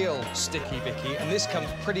the real Sticky Vicky, and this comes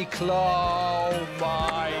pretty close. Oh,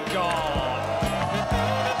 my God.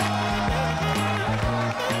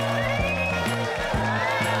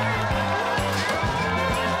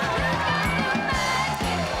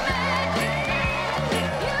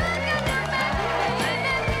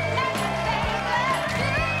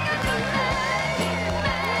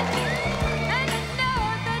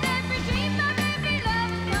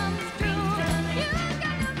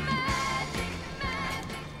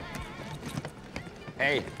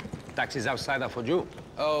 Hey, taxi's outside for you.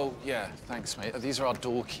 Oh, yeah, thanks, mate. These are our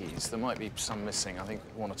door keys. There might be some missing. I think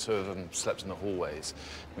one or two of them slept in the hallways.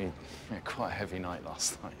 We had quite a heavy night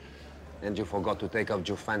last night. And you forgot to take off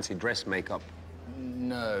your fancy dress makeup.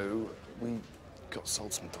 No, we got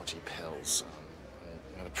sold some dodgy pills.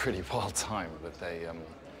 We had a pretty wild time, but they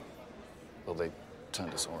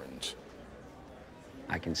turned us orange.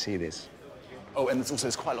 I can see this. Oh, and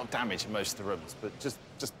there's quite a lot of damage in most of the rooms, but just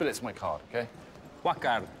bill it to my card, okay? What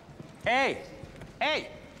card? Hey! Hey!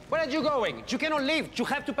 Where are you going? You cannot leave. You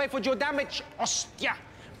have to pay for your damage. Hostia!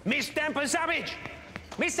 Miss Temple Savage!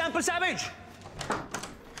 Miss Temple Savage!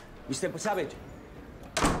 Miss Temple Savage!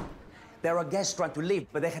 There are guests trying to leave,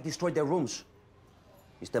 but they have destroyed their rooms.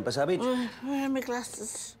 Miss Temple Savage? Where are my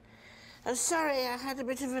glasses? I'm sorry, I had a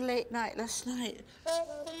bit of a late night last night.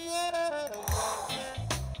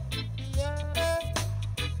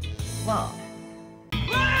 What?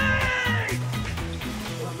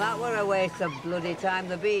 Well, that were a waste of bloody time,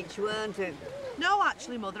 the beach, weren't it? No,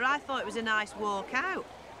 actually, Mother, I thought it was a nice walk out.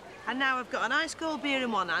 And now I've got an ice cold beer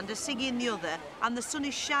in one hand, a ciggy in the other, and the sun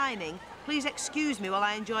is shining. Please excuse me while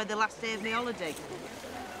I enjoy the last day of my holiday.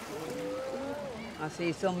 I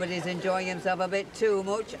see somebody's enjoying himself a bit too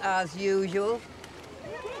much, as usual.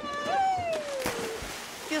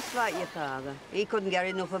 Just like your father. He couldn't get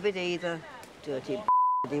enough of it either. Dirty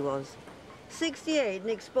he was. 68 and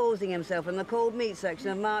exposing himself in the cold meat section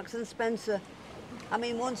of Marks and Spencer. I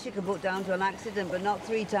mean, once you could put down to an accident, but not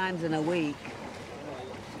 3 times in a week.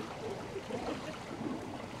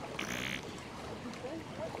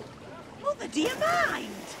 Mother, do you mind?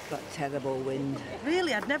 Got terrible wind.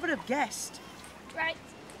 Really, I'd never have guessed. Right.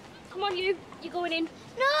 Come on, you. You're going in.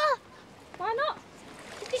 No! Why not?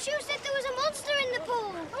 Because you said there was a monster in the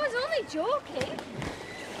pool. I was only joking.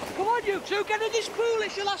 Come on, you two, get in this pool.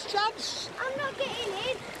 It's your last chance. I'm not getting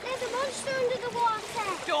in. There's a monster under the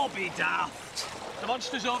water. Don't be daft. The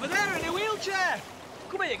monster's over there in a wheelchair.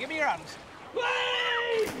 Come here, give me your hand.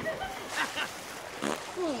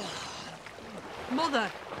 Mother,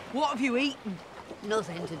 what have you eaten?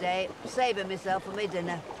 Nothing today. Saving myself for my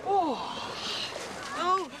dinner. Oh,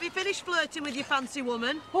 have you finished flirting with your fancy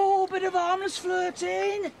woman? Oh, bit of harmless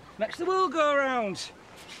flirting. Makes the world go round.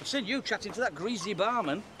 I've seen you chatting to that greasy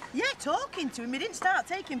barman. Yeah, talking to him. He didn't start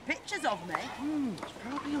taking pictures of me. There's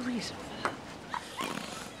probably a reason for that.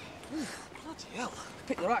 Bloody hell.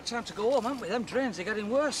 Picked the right time to go home, haven't we? Them drains are getting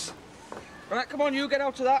worse. Right, come on, you get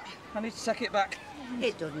out of that. I need to take it back.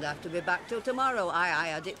 It doesn't have to be back till tomorrow. I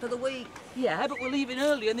had it for the week. Yeah, but we're leaving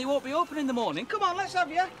early and they won't be open in the morning. Come on, let's have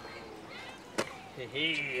you.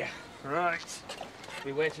 Hee. Right.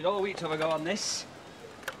 We waited all week to have a go on this.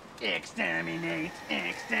 Exterminate,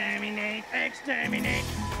 exterminate, exterminate.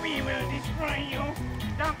 We will destroy you.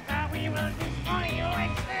 Doctor, we will destroy you.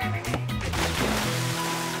 Exterminate.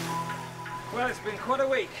 Well, it's been quite a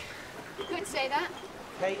week. You could say that.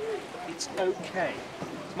 Kate, it's okay.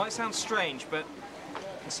 It might sound strange, but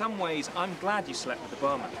in some ways, I'm glad you slept with the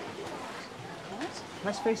barman. What?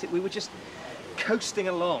 Let's face it, we were just coasting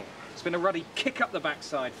along. It's been a ruddy kick up the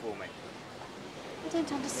backside for me. I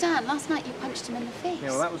don't understand. Last night you punched him in the face.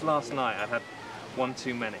 Yeah, well, that was last night. I'd had one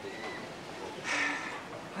too many.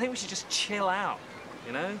 I think we should just chill out,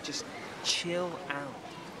 you know? Just chill out.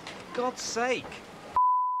 For God's sake.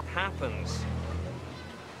 Happens.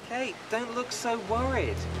 Kate, don't look so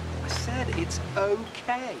worried. I said it's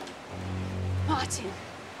okay. Martin.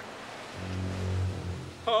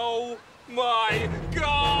 Oh my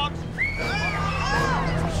God!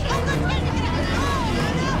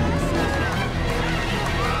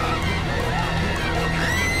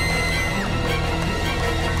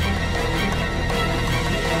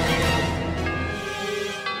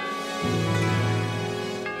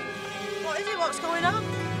 What is it? What's going on?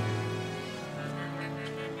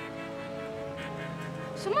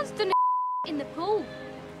 Someone's done in the pool.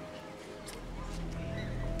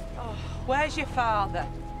 Oh, where's your father?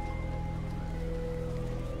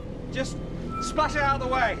 Just splash it out of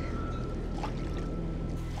the way.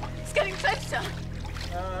 It's getting closer.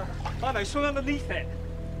 I know, swim underneath it.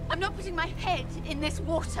 I'm not putting my head in this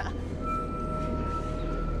water.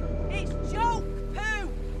 It's joke poo!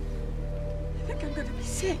 I think I'm going to be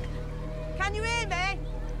sick. Can you hear me?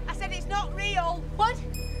 I said it's not real. What?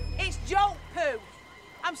 It's joke poo.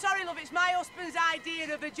 I'm sorry, love, it's my husband's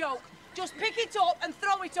idea of a joke. Just pick it up and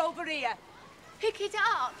throw it over here. Pick it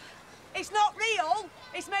up? It's not real.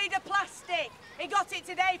 It's made of plastic. He got it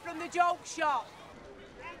today from the joke shop.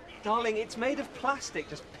 Darling, it's made of plastic.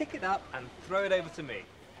 Just pick it up and throw it over to me.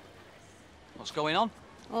 What's going on?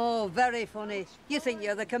 Oh, very funny. You think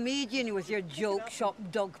you're the comedian with your joke shop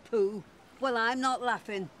dog poo. Well, I'm not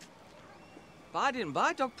laughing. But I didn't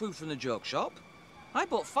buy dog poo from the joke shop. I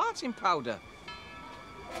bought farting powder.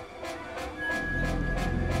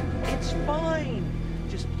 It's fine.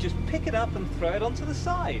 Just pick it up and throw it onto the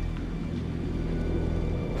side.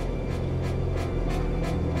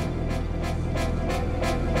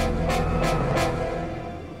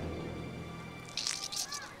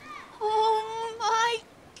 Oh my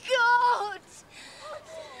God!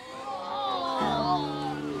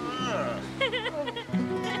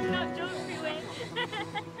 Not joking,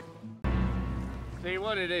 See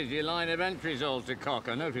what it is, your line of entry's all to cock.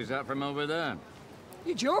 I noticed that from over there.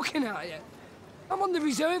 You're joking, are you? I'm on the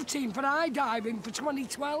reserve team for high diving for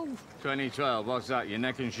 2012. 2012, what's that, your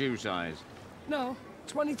neck and shoe size? No,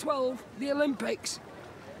 2012, the Olympics.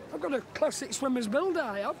 I've got a classic swimmer's build,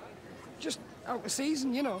 I have. Just out of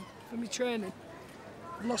season, you know, for me training.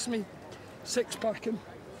 I've lost me six-pack and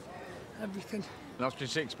everything. Lost your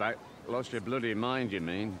six-pack? Lost your bloody mind, you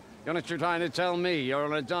mean? You're not trying to tell me you're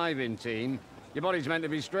on a diving team? Your body's meant to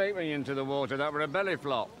be straight when you're into the water. That were a belly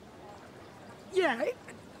flop. Yeah,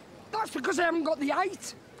 that's because I haven't got the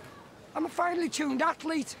height. I'm a finely tuned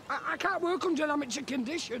athlete. I can't work under amateur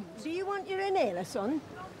conditions. Do you want your inhaler, son?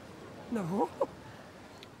 No.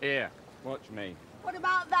 Here, watch me. What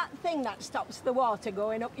about that thing that stops the water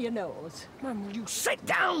going up your nose? Mum, will you sit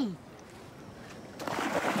down?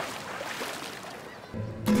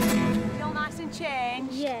 You all nice and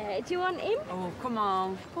changed? Yeah, do you want him? Oh, come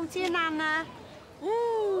on. Come to your nana.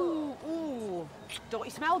 Ooh, ooh. Don't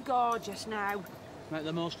you smell gorgeous now? Make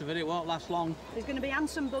the most of it, it won't last long. He's going to be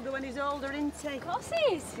handsome bugger when he's older, isn't he? Of course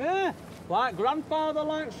he is. Yeah, like grandfather,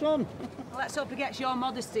 like son. Well, let's hope he gets your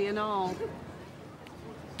modesty and all.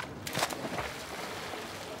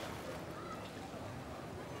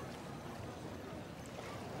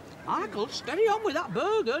 Michael, steady on with that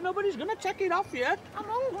burger. Nobody's going to take it off you. I'm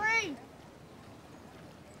hungry.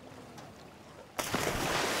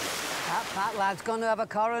 That fat lad's going to have a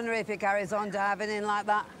coronary if he carries on diving in like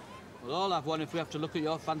that. We'll all have one if we have to look at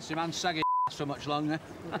your fancy man sagging so much longer.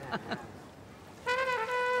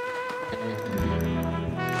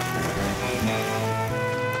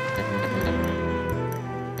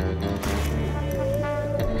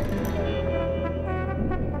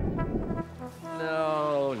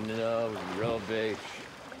 No, rubbish.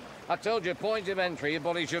 I told you, point of entry, your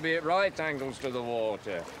body should be at right angles to the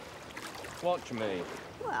water. Watch me.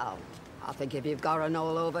 Well, I think if you've got an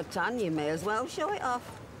all-over tan, you may as well show it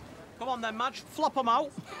off. Come on then, Madge, flop 'em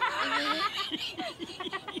out.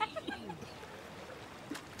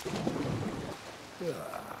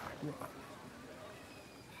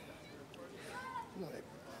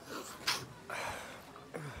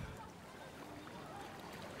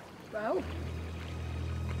 Well?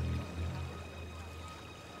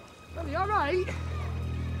 Well, you all right?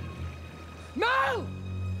 Mel!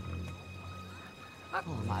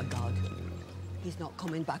 Oh, my God. He's not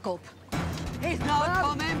coming back up. He's not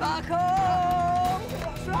coming back home!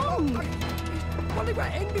 What's wrong? Well, he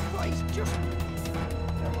went in before he's just...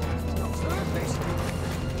 He's not surface.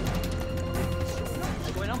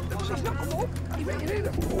 What's going on? He's not come up. He went in.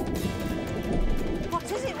 What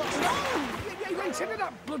is it? What's wrong? He went into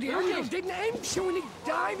that bloody hanging, didn't he? Showing his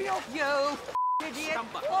diving off. You idiot!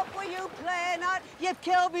 What were you playing at? You've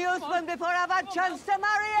killed my husband before I've had a chance to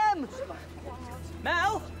marry him!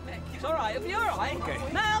 Mel? It's all right, it'll be all right. Okay.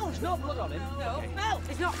 Mel, there's no blood on him. No. Okay. Mel!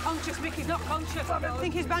 He's not conscious, Mick, he's not conscious. I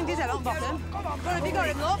think he's banged his head on bottom. Where have you got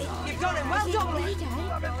him, love? You've got him. Well done.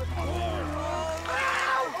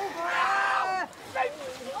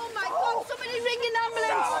 Oh, my God, somebody ring an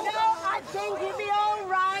ambulance. No, I think he'll be all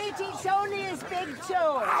right. It's only his big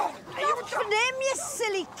toe. What's the name, you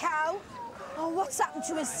silly cow? Oh, what's happened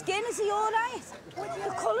to his skin? Is he all right?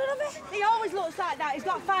 The colour of it? He always looks like that. He's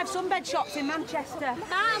got 5 sunbed shops in Manchester.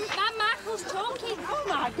 Mum, Michael's talking. Oh,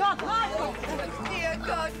 my God, Michael! Dear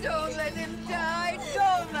God, don't let him die.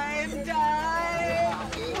 Don't let him die.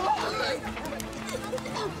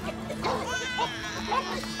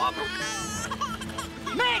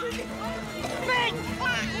 Mick! Mick!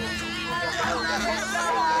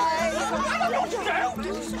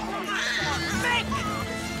 Mick!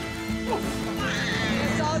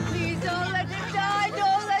 God, please don't let him die.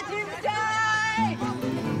 Don't let him die.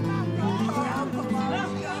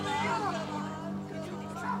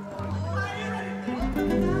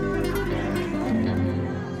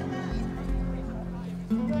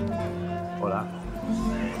 Hola.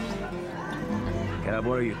 Can I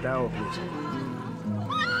borrow your towel, please?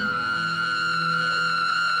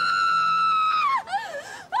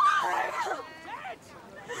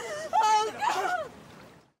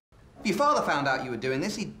 If your father found out you were doing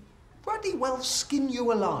this, he'd bloody well skin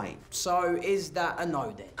you alive. So, is that a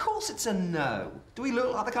no, then? Of course it's a no. Do we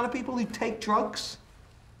look like the kind of people who take drugs?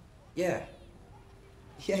 Yeah.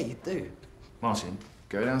 Yeah, you do. Martin,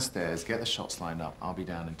 go downstairs, get the shots lined up. I'll be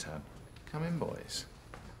down in turn. Come in, boys.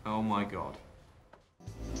 Oh, my God.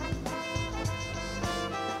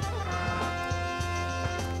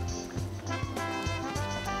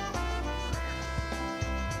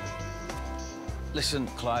 Listen,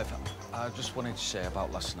 Clive, I just wanted to say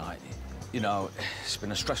about last night. You know, it's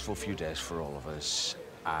been a stressful few days for all of us,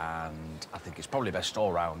 and I think it's probably best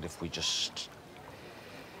all round if we just...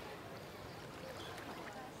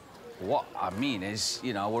 What I mean is,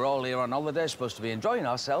 you know, we're all here on holiday, supposed to be enjoying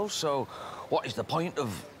ourselves, so what is the point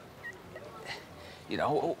of... You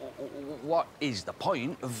know, what is the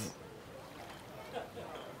point of...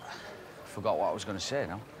 Forgot what I was going to say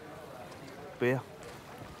now. Beer?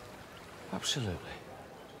 Absolutely.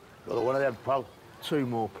 Got one of them, pal. 2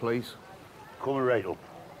 more, please. Coming right up.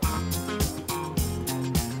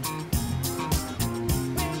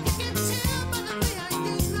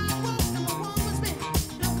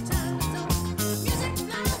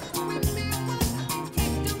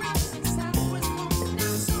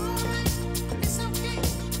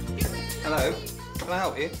 Hello, can I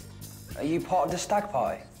help you? Are you part of the stag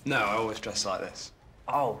party? No, I always dress like this.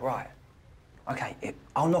 Oh, right. OK,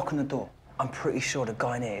 I'll knock on the door. I'm pretty sure the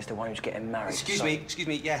guy in here is the one who's getting married. Excuse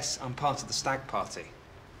me, yes, I'm part of the stag party.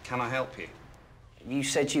 Can I help you? You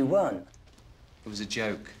said you weren't. It was a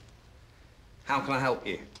joke. How can I help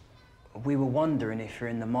you? We were wondering if you're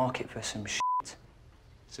in the market for some shit.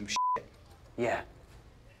 Some shit? Yeah.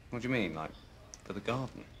 What do you mean, like, for the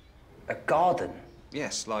garden? A garden?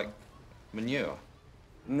 Yes, like manure.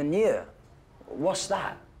 Manure? What's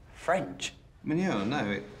that? French? Manure,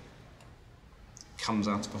 no, it comes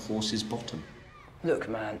out of a horse's bottom. Look,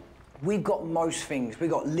 man, we've got most things.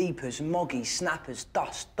 We've got leapers, moggies, snappers,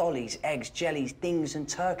 dust, dollies, eggs, jellies, dings and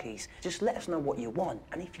turkeys. Just let us know what you want,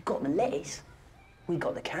 and if you've got the lettuce, we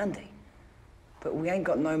got the candy. But we ain't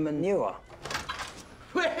got no manure.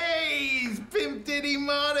 Hey, Pimp Diddy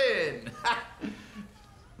Martin!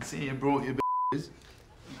 See, you brought your b****s.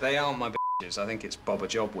 They aren't my b****s. I think it's Bob a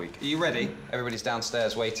Job week. Are you ready? Everybody's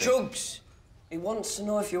downstairs waiting. Drugs! He wants to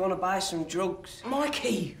know if you want to buy some drugs.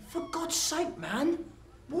 Mikey, for God's sake, man.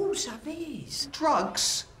 Walls have ears.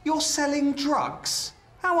 Drugs? You're selling drugs?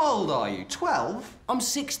 How old are you, 12? I'm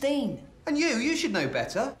 16. And you should know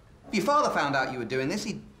better. If your father found out you were doing this,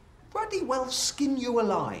 he'd bloody well skin you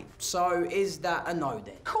alive. So is that a no,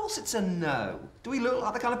 then? Of course it's a no. Do we look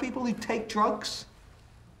like the kind of people who take drugs?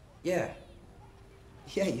 Yeah.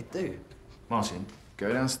 Yeah, you do. Martin,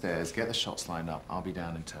 go downstairs, get the shots lined up. I'll be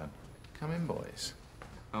down in turn. Come in, boys.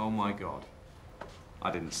 Oh, my God.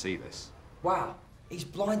 I didn't see this. Wow, he's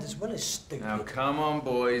blind as well as stupid. Now, come on,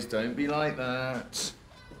 boys. Don't be like that.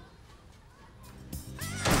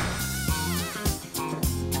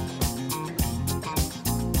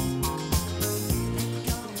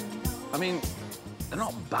 I mean, they're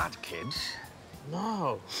not bad kids.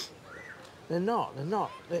 No, they're not. They're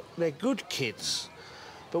not. They're good kids.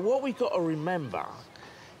 But what we've got to remember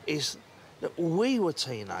is that we were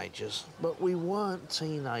teenagers, but we weren't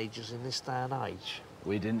teenagers in this day and age.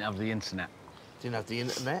 We didn't have the internet. Didn't have the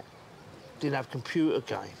internet. Didn't have computer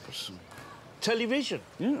games. Television.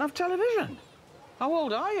 You didn't have television? How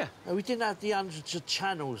old are you? No, we didn't have the hundreds of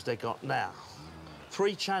channels they got now.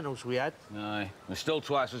 3 channels we had. Aye. There's still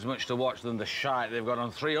twice as much to watch than the shite they've got on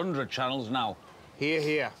 300 channels now. Here,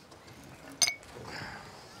 here.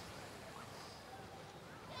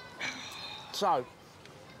 So,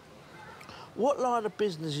 what line of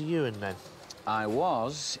business are you in, then? I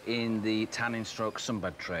was in the tanning stroke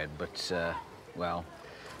sunbed trade, but, well,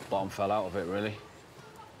 bottom fell out of it, really.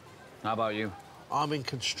 How about you? I'm in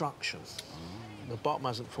construction. The bottom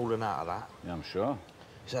hasn't fallen out of that. Yeah, I'm sure.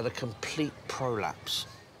 It's had a complete prolapse.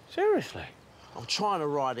 Seriously? I'm trying to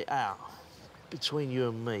ride it out. Between you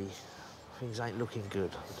and me, things ain't looking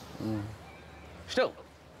good. Still,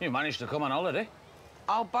 you managed to come on holiday.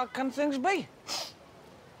 How bad can things be?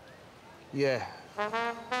 Yeah.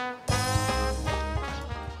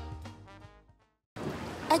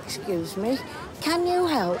 Excuse me, can you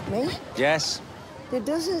help me? Yes. There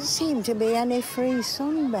doesn't seem to be any free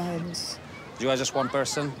sunbeds. You are just one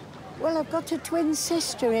person? Well, I've got a twin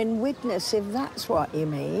sister in Widnes, if that's what you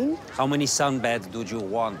mean. How many sunbeds do you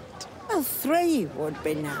want? Well, 3 would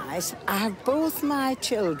be nice. I have both my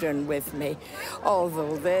children with me,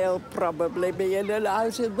 although they'll probably be in and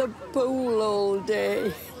out of the pool all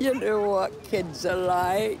day. You know what kids are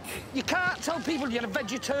like. You can't tell people you're a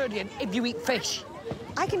vegetarian if you eat fish.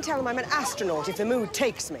 I can tell them I'm an astronaut if the mood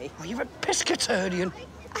takes me. Oh, you're a pescatarian.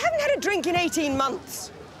 I haven't had a drink in 18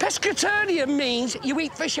 months. Pescatarian means you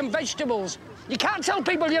eat fish and vegetables. You can't tell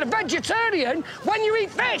people you're a vegetarian when you eat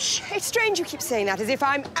fish. It's strange you keep saying that, as if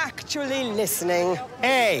I'm actually listening.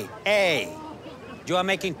 Hey, hey! You are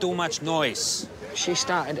making too much noise. She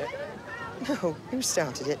started it. No, you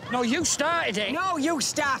started it. No, you started it. No, you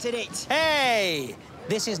started it. Hey!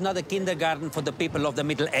 This is not a kindergarten for the people of the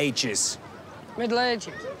Middle Ages. Middle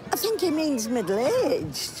Ages? I think he means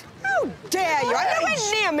middle-aged. How dare you? I'm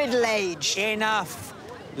nowhere near middle-aged. Enough.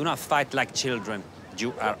 Do not fight like children.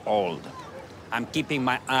 You are old. I'm keeping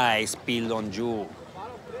my eyes peeled on you.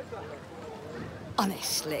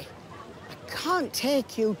 Honestly, I can't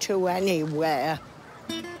take you to anywhere.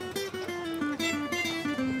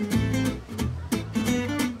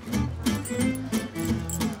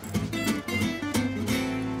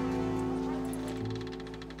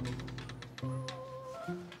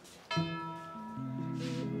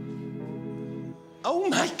 Oh,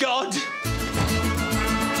 my God!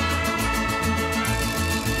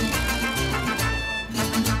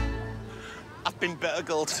 I've been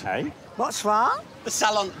burgled. Hey? What's wrong? The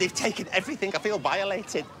salon, they've taken everything. I feel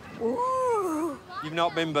violated. Ooh. You've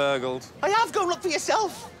not been burgled. I have. Go look for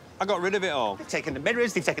yourself. I got rid of it all. They've taken the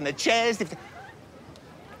mirrors, they've taken the chairs,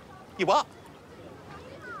 You what?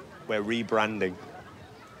 We're rebranding.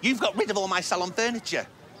 You've got rid of all my salon furniture.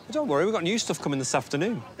 Don't worry, we've got new stuff coming this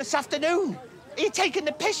afternoon. This afternoon? Are you taking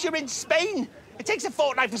the piss? You're in Spain. It takes a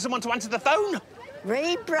fortnight for someone to answer the phone.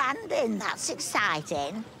 Rebranding, that's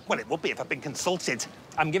exciting. Well, it would be if I'd been consulted.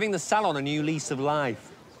 I'm giving the salon a new lease of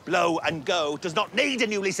life. Blow and Go does not need a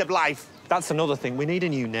new lease of life. That's another thing. We need a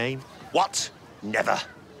new name. What? Never.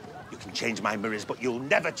 You can change my mirrors, but you'll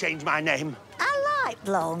never change my name. I like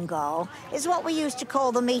Blow and Go. It's what we used to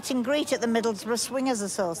call the meet and greet at the Middlesbrough Swingers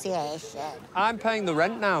Association. I'm paying the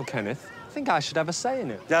rent now, Kenneth. I think I should have a say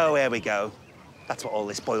in it. Oh, here we go. That's what all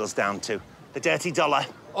this boils down to. The dirty dollar.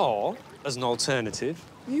 Or, as an alternative,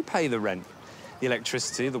 you pay the rent. The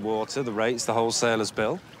electricity, the water, the rates, the wholesaler's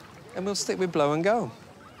bill. And we'll stick with Blow and Go.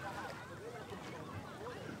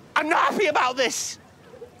 I'm not happy about this!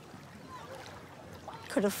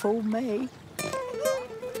 Could have fooled me.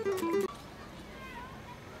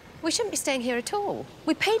 We shouldn't be staying here at all.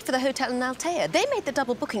 We paid for the hotel in Altea. They made the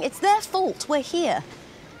double booking. It's their fault we're here.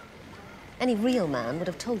 Any real man would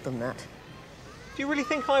have told them that. Do you really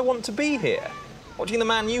think I want to be here? Watching the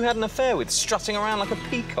man you had an affair with strutting around like a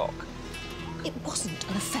peacock? It wasn't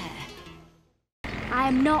an affair. I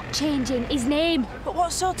am not changing his name. But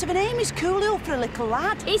what sort of a name is Coolio for a little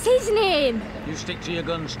lad? It's his name. You stick to your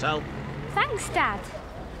guns, Tel. Thanks, Dad.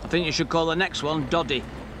 I think you should call the next one Doddy,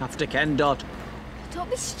 after Ken Dodd. Don't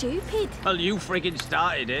be stupid. Well, you friggin'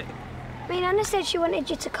 started it. Me and Anna said she wanted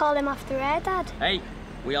you to call him after her dad. Hey,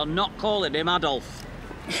 we are not calling him Adolf.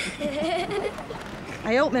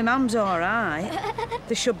 I hope my mum's all right.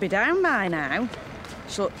 They should be down by now.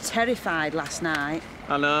 She looked terrified last night.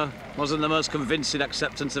 I know. Wasn't the most convincing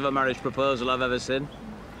acceptance of a marriage proposal I've ever seen.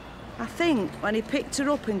 I think when he picked her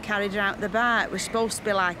up and carried her out the bar, it was supposed to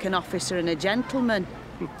be like an officer and a gentleman.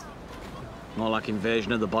 More like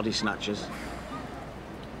Invasion of the Body Snatchers.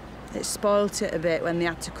 It spoilt it a bit when they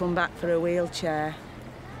had to come back for a wheelchair.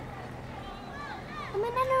 Are my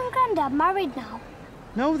Nana and Grandad married now?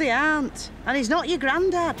 No, they aren't. And he's not your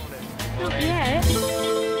granddad. Not yet.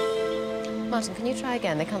 Martin, can you try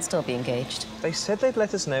again? They can't still be engaged. They said they'd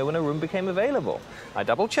let us know when a room became available. I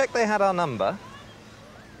double-checked they had our number.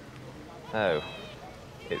 Oh,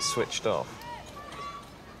 it's switched off.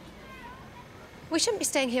 We shouldn't be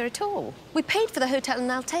staying here at all. We paid for the hotel in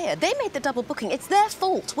Altea. They made the double booking. It's their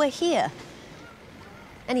fault we're here.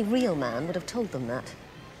 Any real man would have told them that.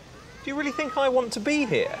 Do you really think I want to be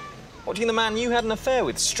here? Watching the man you had an affair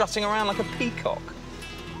with strutting around like a peacock?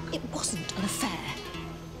 It wasn't an affair.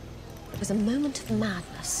 It was a moment of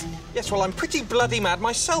madness. Yes, well, I'm pretty bloody mad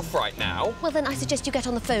myself right now. Well, then I suggest you get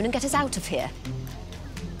on the phone and get us out of here.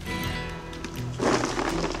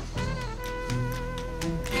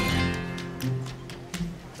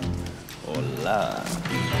 Hola.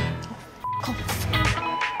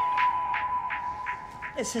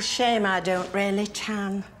 It's a shame I don't really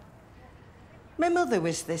tan. My mother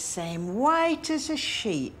was the same, white as a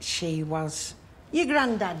sheet she was. Your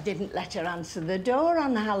granddad didn't let her answer the door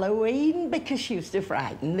on Halloween because she used to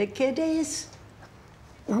frighten the kiddies.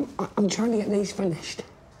 I'm trying to get these finished.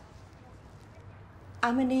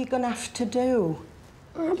 How many are you going to have to do?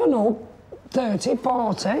 I don't know, 30,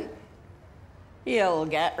 40. You'll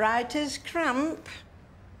get writer's cramp.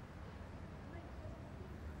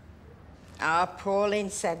 Oh, Pauline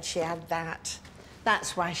said she had that.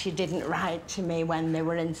 That's why she didn't write to me when they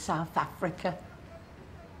were in South Africa.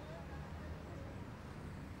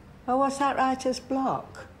 Oh, what's that writer's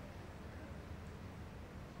block?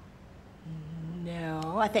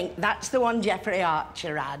 No, I think that's the one Jeffrey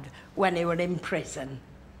Archer had when he were in prison.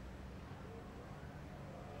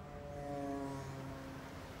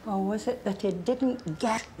 Or was it that he didn't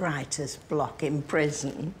get writer's block in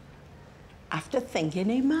prison after thinking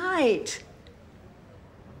he might?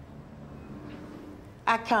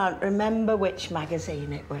 I can't remember which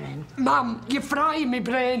magazine it were in. Mum, you're frying me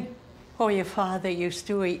brain. Oh, your father used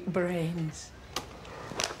to eat brains.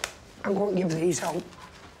 I won't give these out.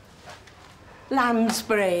 Lamb's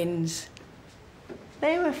brains.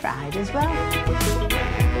 They were fried as well.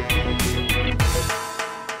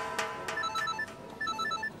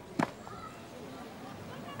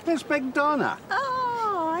 Miss Big Donna.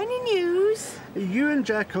 Oh, any news? You and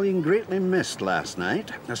Jacqueline greatly missed last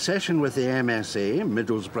night. A session with the MSA,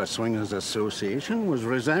 Middlesbrough Swingers Association, was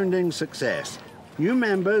resounding success. New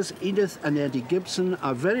members, Edith and Eddie Gibson,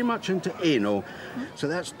 are very much into anal, so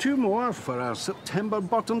that's 2 more for our September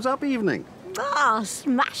bottoms-up evening. Oh,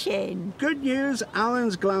 smashing. Good news,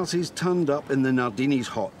 Alan's glasses turned up in the Nardini's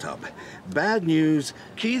hot tub. Bad news,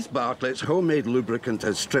 Keith Bartlett's homemade lubricant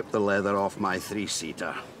has stripped the leather off my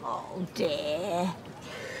 3-seater. Oh, dear.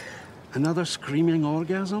 Another screaming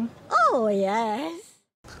orgasm? Oh, yes.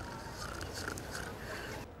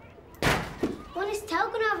 is Tel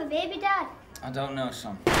going to have a baby, Dad? I don't know,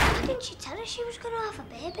 son. Why didn't you tell us she was going to have a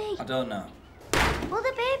baby? I don't know. Will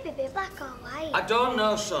the baby be black or white? I don't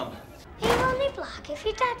know, son. Are you only black if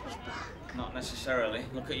your dad was black? Not necessarily.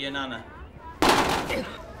 Look at your nana.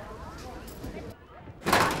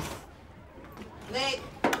 Nick,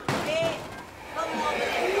 come over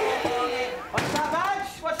there. What's that,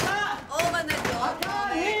 Badge? What's that? Open the door. I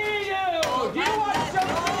can't hear you. Do you want some?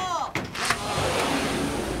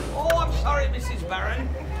 Oh, I'm sorry, Mrs. Barron.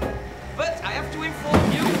 But I have to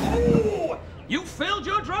inform you. Oh, you failed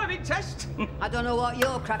your driving test. I don't know what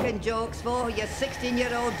you're cracking jokes for. Your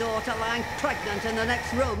 16-year-old daughter lying pregnant in the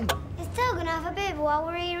next room. Is Tel going to have a baby while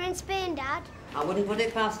we're here in Spain, Dad? I wouldn't put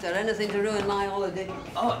it past her. Anything to ruin my holiday.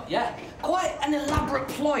 Oh, yeah. Quite an elaborate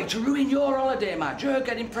ploy to ruin your holiday, Madge. Her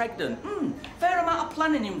getting pregnant. Fair amount of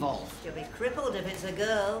planning involved. She'll be crippled if it's a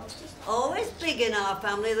girl. Always big in our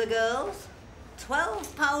family, the girls.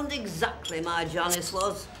 £12 exactly, my Janice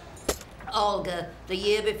was. Olga, the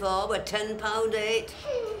year before, were £10.8.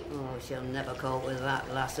 Oh, she'll never cope with that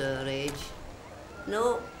lass her age.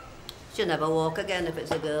 No, she'll never walk again if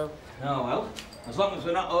it's a girl. Oh, well, as long as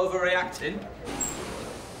we're not overreacting.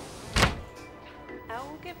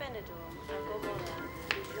 All Benidorm agomona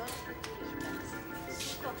millones de turistas.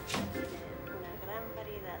 Su costa tiene una gran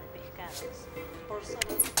variedad de pescados por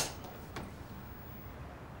solo...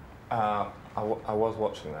 I was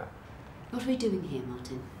watching that. What are we doing here,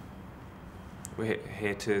 Martin? We're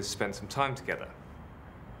here to spend some time together.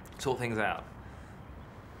 Sort things out.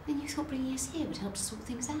 Then you thought bringing us here would help to sort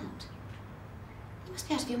things out? You must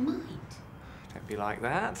be out of your mind. Don't be like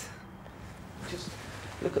that. Just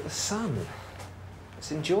look at the sun.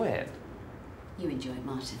 Let's enjoy it. You enjoy it,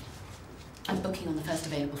 Martin. I'm booking on the first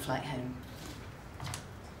available flight home.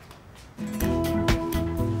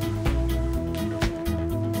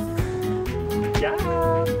 Yeah.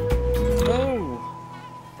 Oh!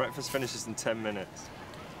 Breakfast finishes in 10 minutes.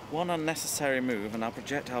 One unnecessary move and I'll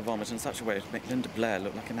projectile vomit in such a way as to make Linda Blair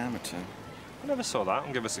look like an amateur. I never saw that,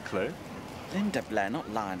 and give us a clue. Linda Blair, not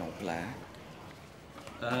Lionel Blair.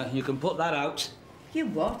 You can put that out. You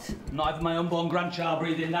what? Not having my unborn grandchild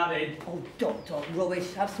breathing that in. Oh, don't talk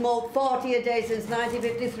rubbish. I've smoked 40 a day since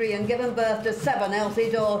 1953 and given birth to 7 healthy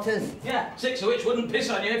daughters. Yeah, 6 of which wouldn't piss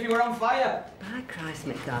on you if you were on fire. By Christ,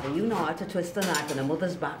 McGarvey, you know how to twist the knife in a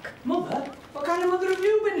mother's back. Mother? What kind of mother have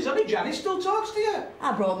you been? Is only Janice still talks to you?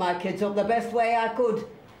 I brought my kids up the best way I could.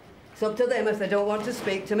 It's up to them if they don't want to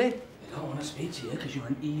speak to me. They don't want to speak to you because you're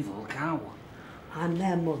an evil cow. I'm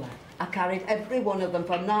their mother. I carried every one of them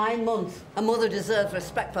for 9 months. A mother deserves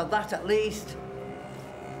respect for that, at least.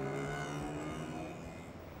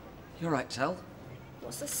 You're right, Tel.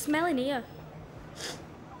 What's the smell in here?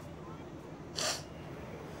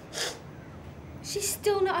 She's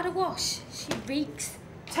still not had a wash. She reeks.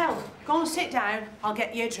 Tel, go and sit down. I'll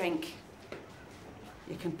get you a drink.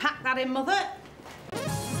 You can pack that in, Mother.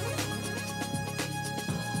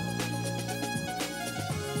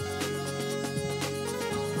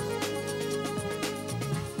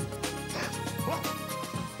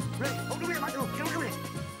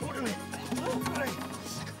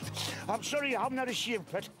 I'm sorry, I haven't had a shave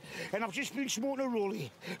pet, and I've just been smoking a rollie,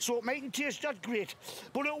 so it mightn't taste that great,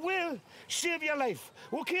 but it will save your life,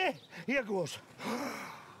 OK? Here goes.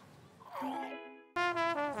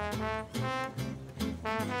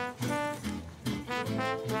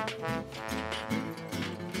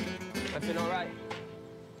 Everything all right?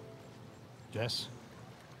 Yes.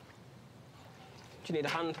 Do you need a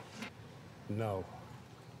hand? No.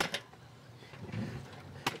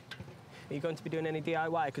 Are you going to be doing any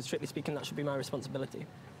DIY? Because strictly speaking, that should be my responsibility.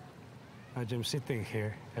 I'm sitting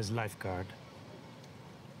here as lifeguard.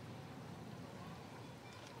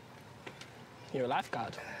 You're a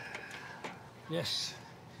lifeguard? Yes.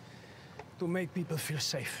 To make people feel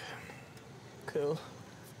safe. Cool.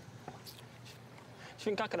 Do you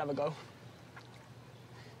think I could have a go?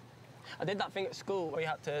 I did that thing at school where you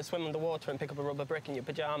had to swim underwater and pick up a rubber brick in your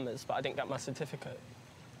pyjamas, but I didn't get my certificate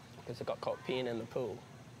because I got caught peeing in the pool.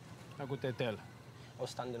 How could they tell? I was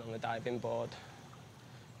standing on the diving board.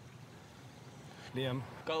 Liam.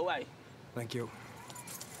 Go away. Thank you.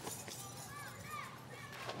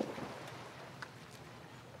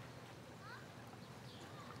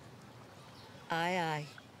 Aye, aye.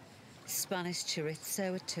 Spanish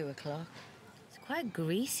chorizo at 2 o'clock. It's quite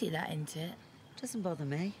greasy, that, isn't it? Doesn't bother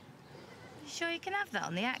me. You sure you can have that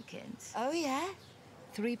on the Atkins? Oh, yeah.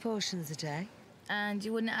 3 portions a day. And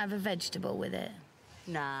you wouldn't have a vegetable with it?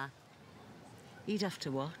 Nah. You'd have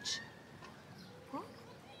to watch. What?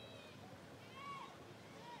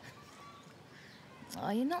 Oh,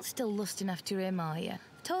 you're not still lusting after him, are you?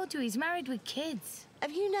 Told you he's married with kids.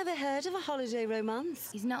 Have you never heard of a holiday romance?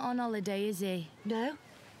 He's not on holiday, is he? No,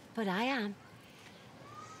 but I am.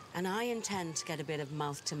 And I intend to get a bit of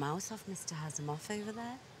mouth-to-mouth off Mr. Hasimoff over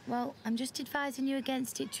there. Well, I'm just advising you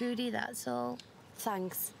against it, Trudy, that's all.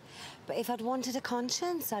 Thanks. But if I'd wanted a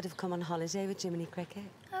conscience, I'd have come on holiday with Jiminy Cricket.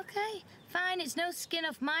 OK, fine, it's no skin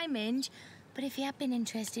off my minge. But if he had been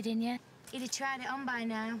interested in you, he'd have tried it on by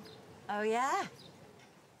now. Oh, yeah?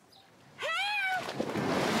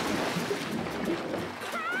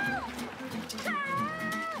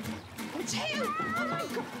 Mateo! Oh, my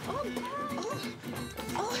God!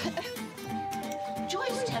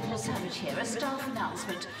 Joyce Temple Savage here, a staff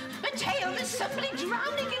announcement. Mateo, there's somebody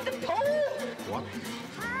drowning in the pool! What?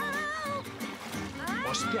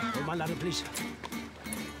 Hostia, hold my ladder, please.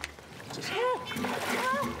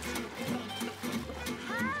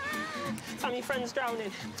 Sam, your friend's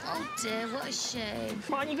drowning. Oh, dear, what a shame.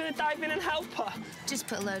 Aren't you going to dive in and help her? Just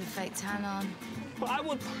put a load of fake tan on. Well, I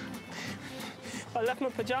would. I left my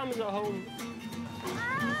pyjamas at home.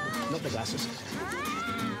 Not the glasses.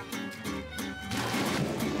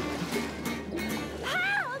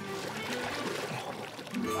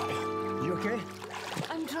 You okay?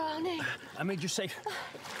 I'm drowning. I made you safe.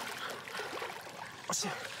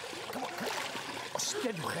 Come on.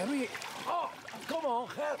 Hostia, du Harry. Oh, come on,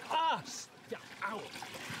 Harry. Ah, yeah, ow.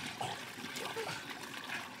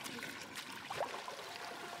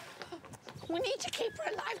 We need to keep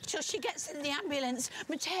her alive till she gets in the ambulance.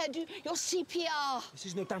 Mateo, do your CPR. This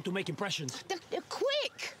is no time to make impressions.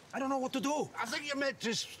 Quick! I don't know what to do. I think you meant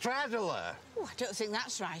to straddle her. Oh, I don't think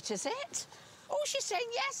that's right, is it? Oh, she's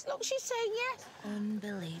saying yes. Look, she's saying yes.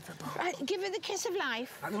 Unbelievable. Right, give her the kiss of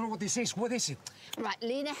life. I don't know what this is. What is it? Right,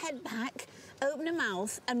 lean her head back, open her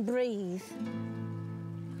mouth and breathe.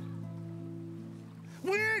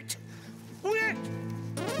 Wait! Wait!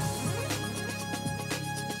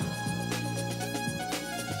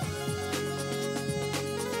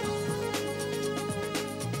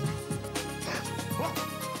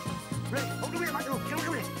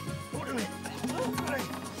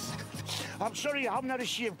 I'm sorry, I haven't had a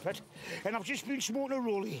shave pit, and I've just been smoking a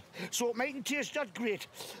rollie, so it mightn't taste that great,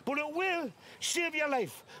 but it will save your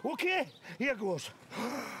life, OK? Here goes.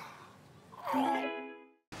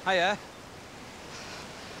 Hiya.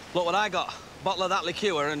 Look what I got. A bottle of that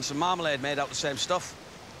liqueur and some marmalade made out of the same stuff.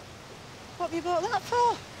 What have you bought that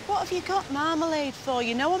for? What have you got marmalade for?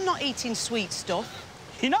 You know I'm not eating sweet stuff.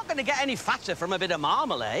 You're not going to get any fatter from a bit of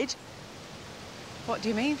marmalade. What do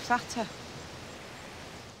you mean, fatter?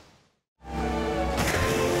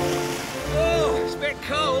 Oh, it's a bit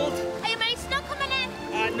cold. Are your mates not coming in?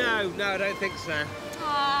 No, I don't think so.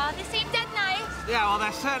 Aw, they seem dead nice. Yeah, well,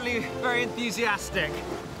 they're certainly very enthusiastic.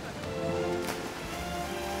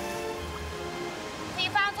 So you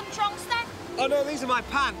found some trunks then? Oh, no, these are my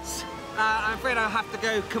pants. I'm afraid I'll have to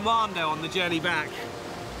go commando on the journey back.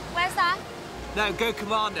 Where's that? No, go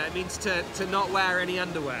commando. It means to not wear any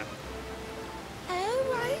underwear. Oh,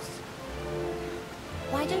 right.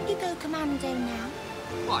 Why don't you go commando now?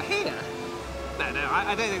 What, here? No,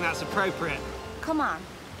 I don't think that's appropriate. Come on.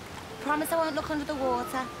 Promise I won't look under the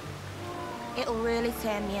water. It'll really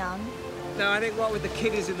turn me on. No, I think what with the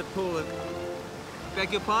kiddies in the pool...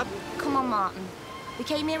 Beg your pardon? Come on, Martin. We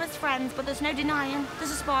came here as friends, but there's no denying there's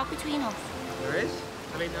a spark between us. There is?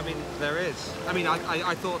 I mean, there is.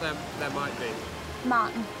 I thought there might be.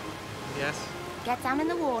 Martin. Yes? Get down in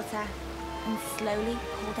the water and slowly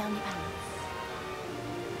pull down your pants.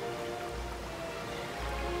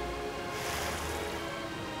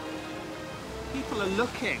 People are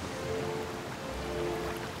looking.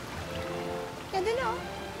 Yeah, they're not.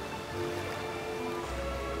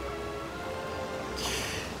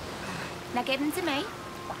 Now give them to me.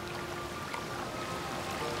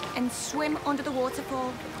 And swim under the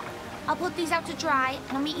waterfall. I'll put these out to dry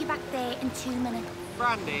and I'll meet you back there in 2 minutes.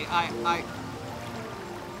 Brandy, 2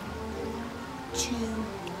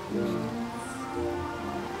 minutes.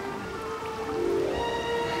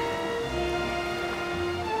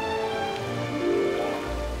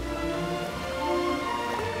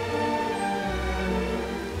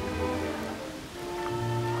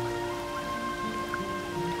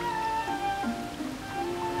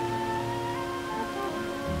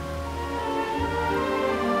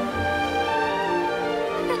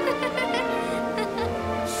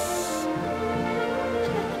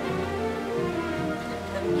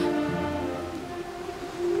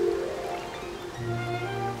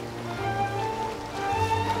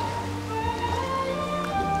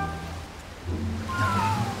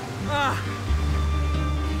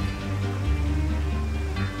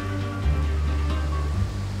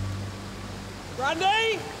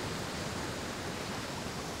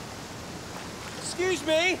 Excuse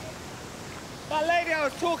me? That lady I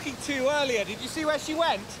was talking to earlier, did you see where she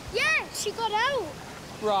went? Yeah, she got out.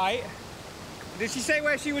 Right. Did she say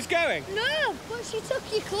where she was going? No, but she took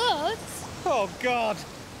your clothes. Oh, God.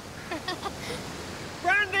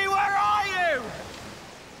 Brandy, where are you?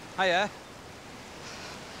 Hiya.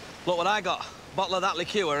 Look what I got. A bottle of that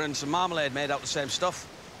liqueur and some marmalade made out of the same stuff.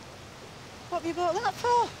 What have you bought that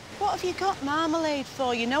for? What have you got marmalade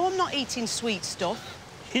for? You know I'm not eating sweet stuff.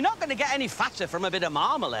 You're not going to get any fatter from a bit of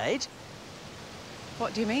marmalade.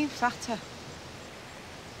 What do you mean, fatter?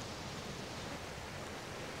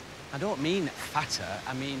 I don't mean fatter,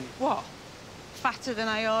 I mean... What? Fatter than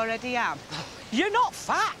I already am? You're not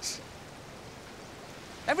fat.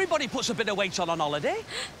 Everybody puts a bit of weight on holiday.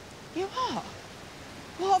 You are?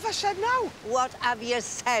 What have I said now? What have you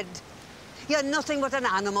said? You're nothing but an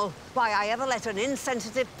animal. Why I ever let an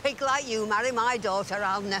insensitive pig like you marry my daughter,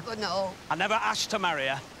 I'll never know. I never asked to marry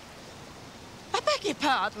her. I beg your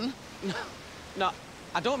pardon? No,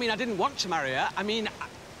 I don't mean I didn't want to marry her. I mean...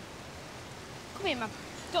 Come here, Mum.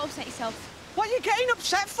 Don't upset yourself. What are you getting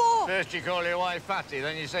upset for? First you call your wife fatty,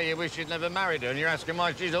 then you say you wish you'd never married her, and you're asking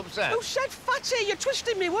why she's upset. Who said fatty? You're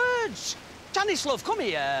twisting me words. Janice, love, come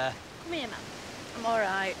here. Come here, Mum. I'm all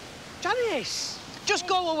right. Janice, just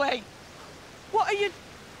go away. What are you...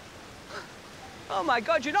 Oh, my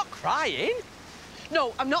God, you're not crying.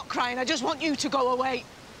 No, I'm not crying. I just want you to go away.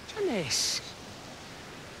 Janice.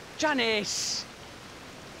 Janice.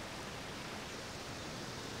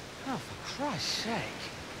 Oh, for Christ's sake.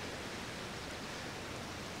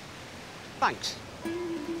 Thanks.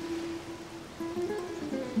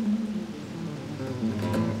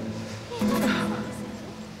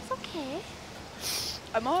 It's okay.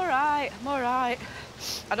 I'm all right. I'm all right.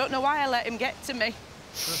 I don't know why I let him get to me.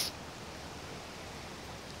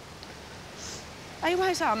 Hey,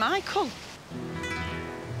 where's our Michael?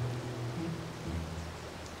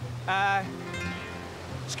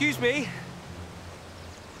 Excuse me.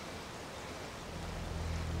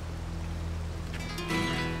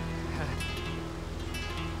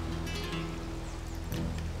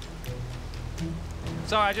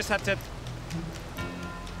 Sorry, I just had to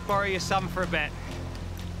borrow your son for a bit.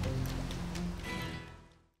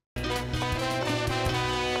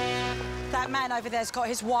 That man over there's got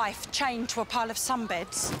his wife chained to a pile of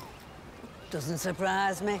sunbeds. Doesn't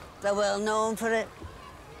surprise me. They're well known for it.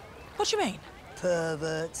 What do you mean?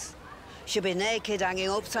 Perverts. She'll be naked, hanging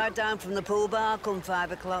upside down from the pool bar come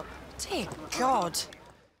 5 o'clock. Dear God.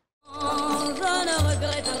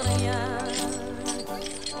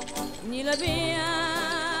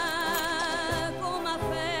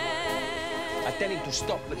 I tell him to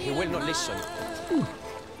stop, but he will not listen.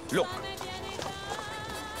 Look.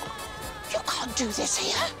 You can't do this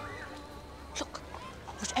here. Look,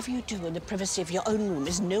 whatever you do in the privacy of your own room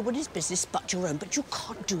is nobody's business but your own, but you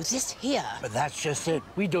can't do this here. But that's just it.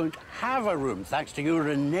 We don't have a room, thanks to you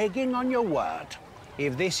reneging on your word.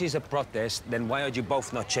 If this is a protest, then why are you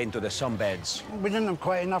both not chained to the sunbeds? We didn't have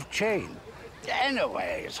quite enough chain.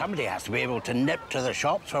 Anyway, somebody has to be able to nip to the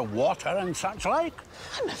shops for water and such like.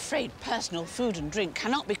 I'm afraid personal food and drink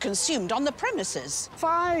cannot be consumed on the premises.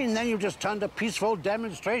 Fine, then you've just turned a peaceful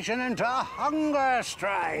demonstration into a hunger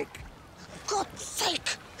strike. God's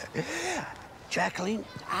sake! Jacqueline,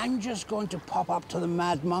 I'm just going to pop up to the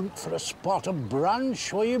Mad Monk for a spot of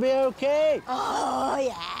brunch. Will you be okay? Oh,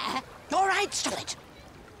 yeah. All right, stop it.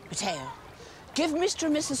 Mateo, give Mr.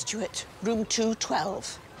 and Mrs. Stewart room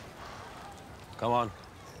 212. Come on.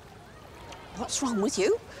 What's wrong with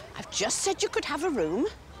you? I've just said you could have a room.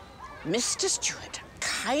 Mr. Stewart,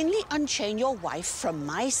 kindly unchain your wife from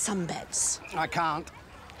my sunbeds. I can't.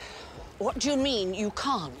 What do you mean you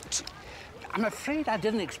can't? I'm afraid I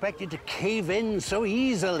didn't expect you to cave in so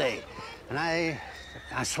easily. And I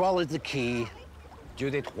swallowed the key. You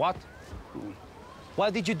did what? Why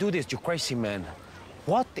did you do this, you crazy man?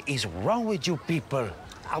 What is wrong with you people?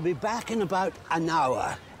 I'll be back in about an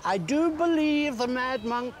hour. I do believe the Mad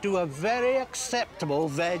Monk do a very acceptable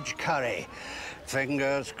veg curry.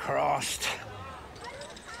 Fingers crossed.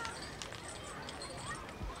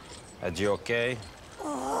 Are you okay?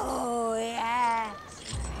 Oh, yeah.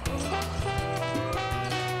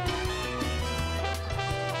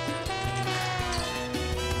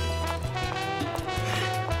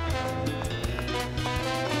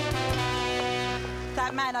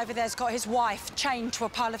 That man over there's got his wife chained to a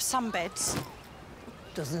pile of sunbeds.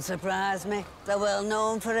 Doesn't surprise me. They're well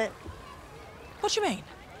known for it. What do you mean?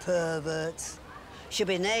 Perverts. She'll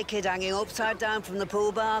be naked, hanging upside down from the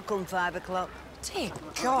pool bar come 5 o'clock. Dear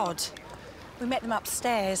God. We met them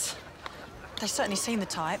upstairs. They've certainly seen the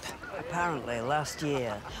type. Apparently, last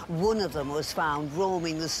year, one of them was found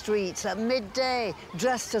roaming the streets at midday,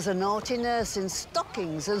 dressed as a naughty nurse in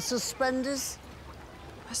stockings and suspenders.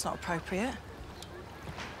 That's not appropriate.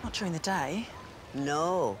 Not during the day.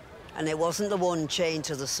 No, and it wasn't the one chained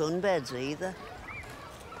to the sunbeds either.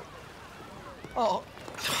 Oh.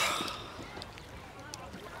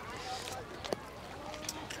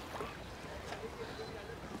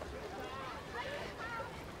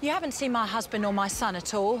 You haven't seen my husband or my son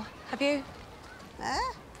at all, have you?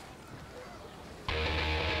 Huh?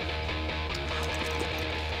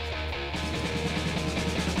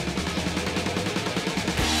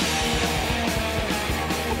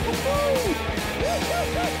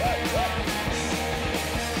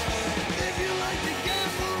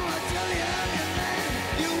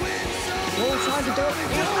 All time to do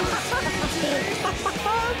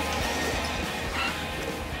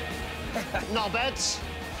it. No beds.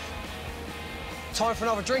 Time for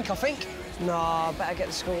another drink, I think. Nah, better get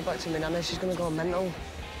the school back to me, Nana. She's gonna go mental.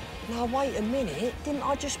 Now, wait a minute. Didn't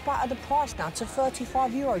I just batter the price now to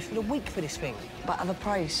 €35 for the week for this thing? Batter the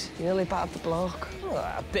price? You nearly battered the block. Well,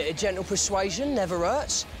 a bit of gentle persuasion never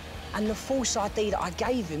hurts. And the false ID that I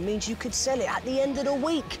gave him means you could sell it at the end of the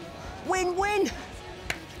week. Win-win.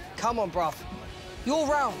 Come on, bruv. You're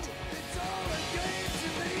round.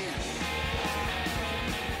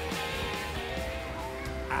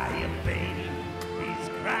 Are you baby? He's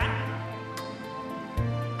crying.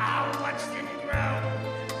 I watched it grow.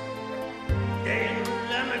 Then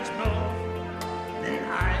lemons more than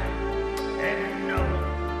I ever know.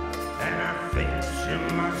 And I think to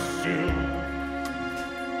myself,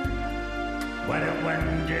 what a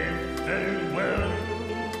wonderful world.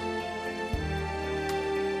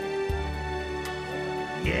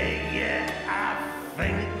 Yeah, I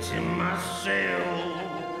think to myself,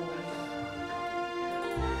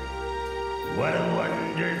 what a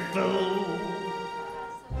wonderful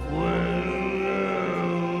world.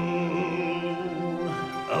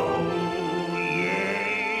 Oh, yeah.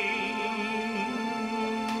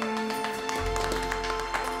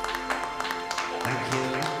 Thank you.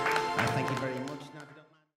 Thank you very much.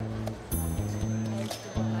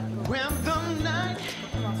 When the night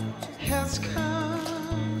has come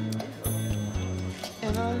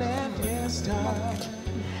and I left your star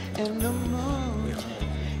and the moon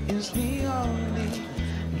is the only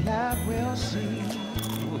light we'll see.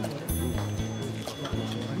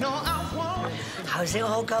 No, I won't. How's it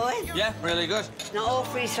all going? Yeah, really good. Not all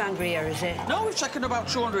free sangria, is it? No, we've taken about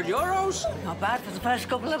 €200. Not bad for the first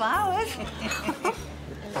couple of hours.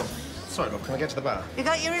 Sorry, love, can I get to the bar? You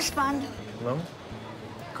got your wristband? No?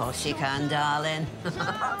 Of course you can, darling.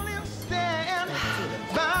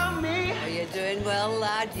 By me. Are you doing well,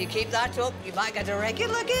 lad? You keep that up, you might get a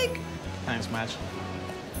regular gig. Thanks, Madge.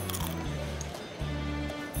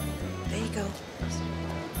 There you go.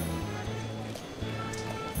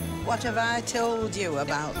 What have I told you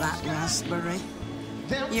about that raspberry?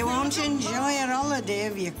 You won't enjoy your holiday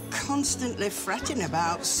if you're constantly fretting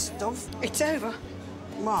about stuff. It's over.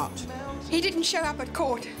 What? He didn't show up at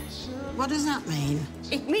court. What does that mean?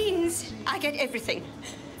 It means I get everything.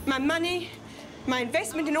 My money, my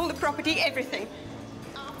investment in all the property, everything.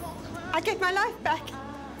 I get my life back.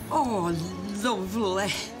 Oh,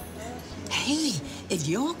 lovely. Hey, if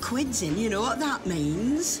your quid's in, you know what that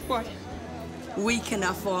means? What? We can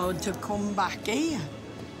afford to come back here.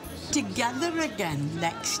 Together again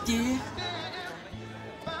next year.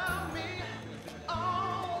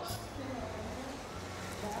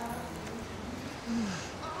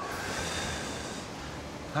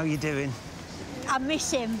 How you doing? I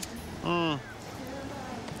miss him.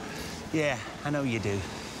 Yeah, I know you do. Do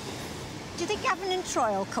you think Gavin and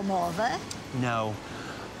Troy will come over? No,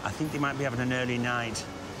 I think they might be having an early night.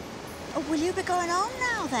 Oh, will you be going home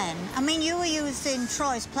now, then? I mean, you were using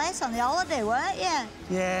Troy's place on the holiday, weren't you?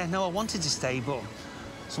 Yeah, no, I wanted to stay, but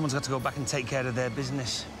someone's got to go back and take care of their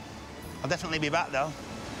business. I'll definitely be back, though.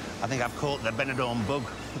 I think I've caught the Benidorm bug.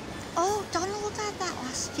 Oh, Donald had that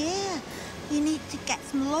last year. You need to get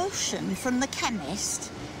some lotion from the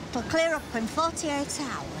chemist. It'll clear up in 48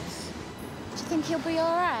 hours. Do you think he'll be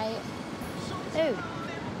all right? Who?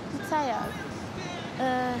 Mateo.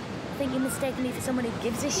 I think you're mistaking me for someone who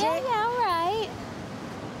gives a shit. Yeah, all right.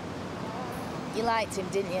 You liked him,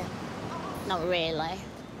 didn't you? Not really.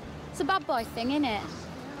 It's a bad boy thing, isn't it?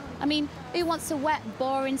 I mean, who wants a wet,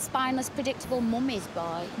 boring, spineless, predictable mummy's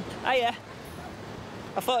boy? Hiya.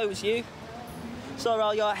 I thought it was you. Saw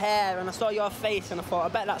all your hair and I saw your face and I thought, I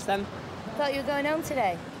bet that's them. Thought you were going home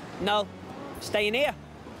today? No, staying here.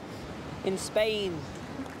 In Spain,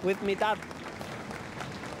 with me dad.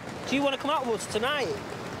 Do you want to come out with us tonight?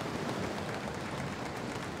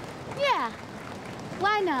 Yeah.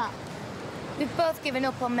 Why not? We've both given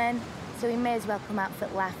up on men, so we may as well come out for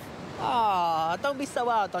the laugh. Ah, don't be so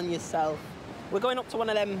hard on yourself. We're going up to one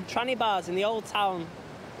of them tranny bars in the old town.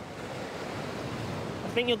 I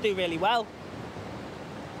think you'll do really well.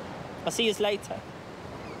 I'll see you later.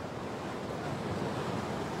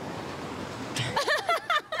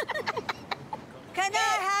 Can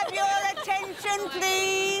I have your attention,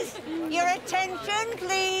 please? Your attention,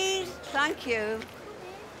 please. Thank you.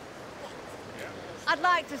 I'd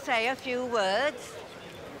like to say a few words.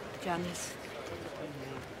 Janice.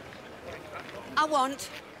 I want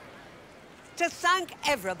to thank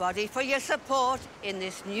everybody for your support in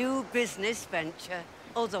this new business venture,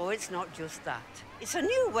 although it's not just that. It's a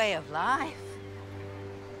new way of life.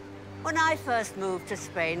 When I first moved to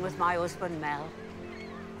Spain with my husband, Mel,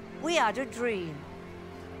 we had a dream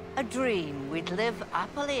we'd live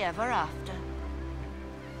happily ever after.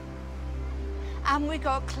 And we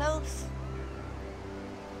got close.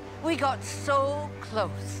 We got so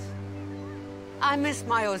close. I miss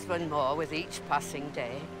my husband more with each passing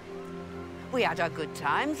day. We had our good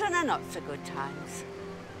times and our not-so-good times.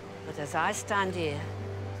 But as I stand here,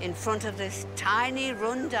 in front of this tiny,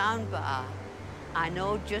 run-down bar, I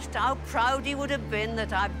know just how proud he would have been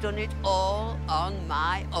that I've done it all on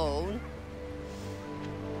my own.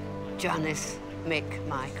 Janice, Mick,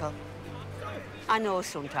 Michael, I know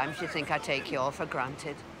sometimes you think I take you all for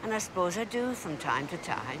granted, and I suppose I do from time to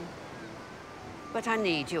time. But I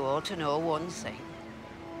need you all to know one thing.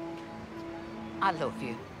 I love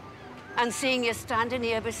you. And seeing you standing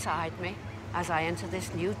here beside me as I enter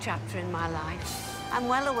this new chapter in my life, I'm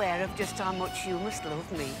well aware of just how much you must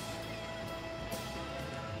love me.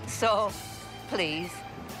 So, please,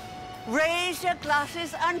 raise your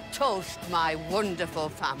glasses and toast my wonderful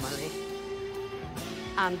family.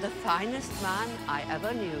 And the finest man I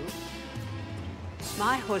ever knew,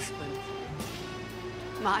 my husband,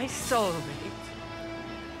 my soulmate,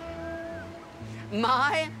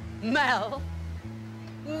 my Mel.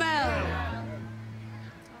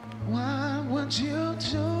 What would you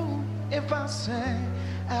do if I sang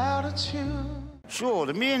out of tune? So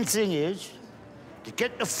the main thing is to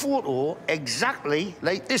get the photo exactly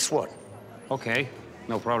like this one. Okay,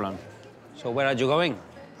 no problem. So where are you going?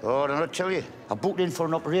 Oh, I'll not tell you. I booked in for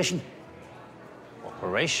an operation.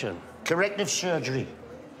 Operation? Corrective surgery.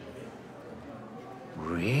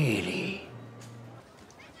 Really?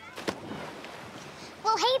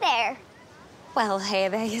 Well, hey there. Well, hey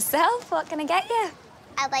there yourself. What can I get you?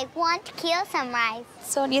 I'd like one tequila sunrise.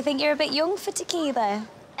 So don't you think you're a bit young for tequila?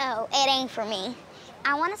 Oh, it ain't for me.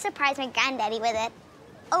 I want to surprise my granddaddy with it.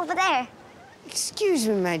 Over there. Excuse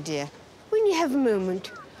me, my dear. When you have a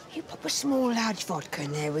moment, you pop a small, large vodka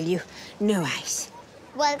in there, will you? No ice.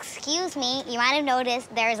 Well, excuse me. You might have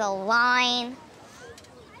noticed there's a line.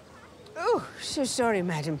 Oh, so sorry,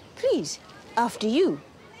 madam. Please, after you.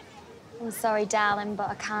 I'm sorry, darling, but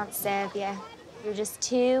I can't serve you. You're just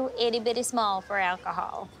too itty-bitty small for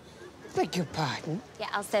alcohol. Beg your pardon? Yeah,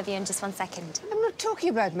 I'll serve you in just 1 second. I'm not talking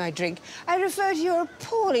about my drink. I refer to your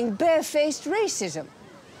appalling, barefaced racism.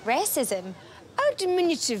 Racism? Our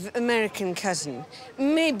diminutive American cousin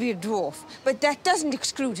may be a dwarf, but that doesn't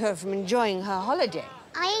exclude her from enjoying her holiday.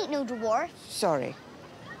 I ain't no dwarf. Sorry.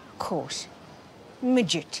 Of course.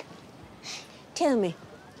 Midget. Tell me,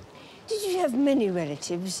 did you have many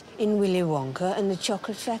relatives in Willy Wonka and the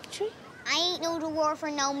Chocolate Factory? I ain't no dwarf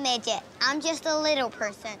or no midget. I'm just a little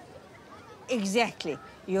person. Exactly.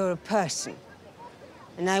 You're a person.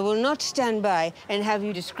 And I will not stand by and have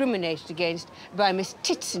you discriminated against by Miss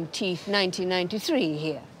Tits and Teeth 1993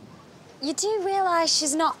 here. You do realise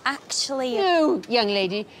she's not actually a... No, young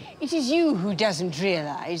lady. It is you who doesn't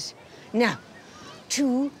realise. Now,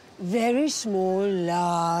 2 very small,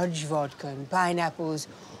 large vodka and pineapples,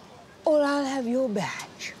 or I'll have your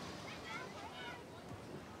badge.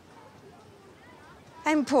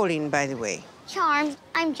 I'm Pauline, by the way. Charmed.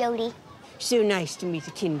 I'm Jody. So nice to meet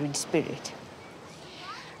a kindred spirit.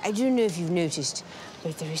 I don't know if you've noticed,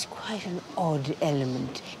 but there is quite an odd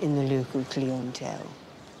element in the local clientele.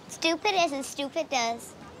 Stupid isn't stupid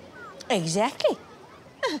does. Exactly.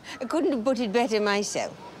 I couldn't have put it better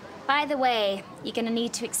myself. By the way, you're going to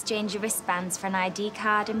need to exchange your wristbands for an ID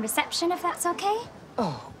card in reception, if that's OK?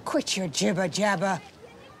 Oh, quit your jibber-jabber.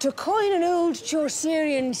 To coin an old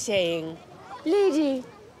Chaucerian saying, lady,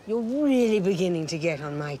 you're really beginning to get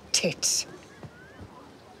on my tits.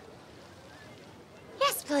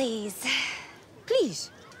 Yes, please.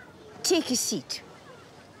 Please, take a seat.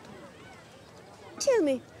 Tell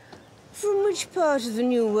me, from which part of the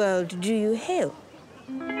New World do you hail?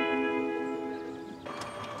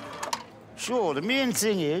 So the main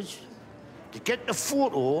thing is to get the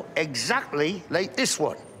photo exactly like this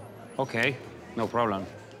one. Okay, no problem.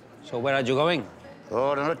 So where are you going?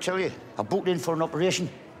 Oh, I'll not tell you. I booked in for an operation.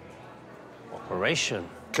 Operation?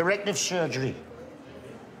 Corrective surgery.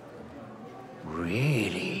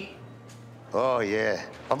 Really? Oh, yeah.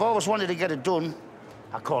 I've always wanted to get it done.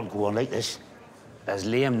 I can't go on like this. Does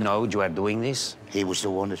Liam know you are doing this? He was the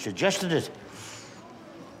one that suggested it.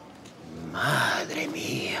 Madre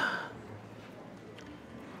mía.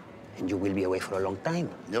 And you will be away for a long time?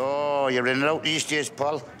 No, you're in and out these days,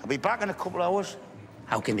 pal. I'll be back in a couple of hours.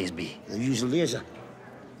 How can this be? They'll use a laser.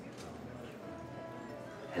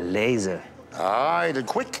 A laser? Aye, they're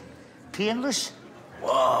quick, painless.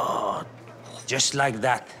 What? Just like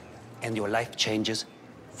that, and your life changes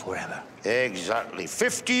forever. Exactly.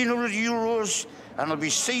 1,500 euros, and I'll be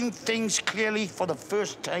seeing things clearly for the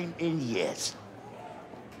first time in years.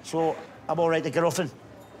 So, I'm all right to get off in?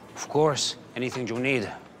 Of course. Anything you need,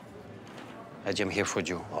 I am here for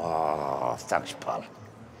you. Oh, thanks, pal.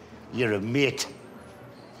 You're a mate.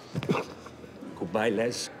 Goodbye,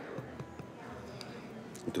 Les.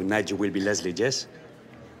 Tonight you will be Leslie, yes?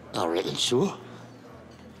 I reckon so.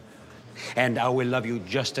 And I will love you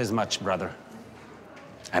just as much, brother.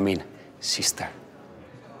 I mean, sister.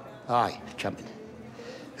 Aye, champion.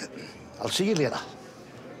 I'll see you later.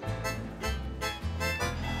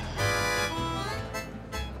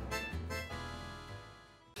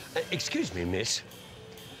 Excuse me, miss.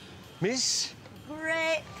 Miss?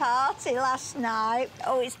 Great party last night.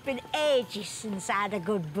 Oh, it's been ages since I had a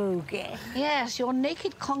good boogie. Yes, your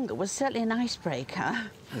naked conga was certainly an icebreaker.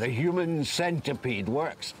 The human centipede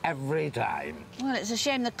works every time. Well, it's a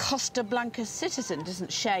shame the Costa Blanca citizen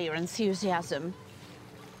doesn't share your enthusiasm.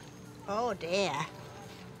 Oh, dear.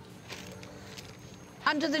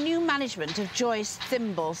 Under the new management of Joyce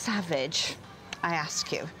Thimble Savage, I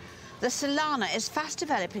ask you, the Solana is fast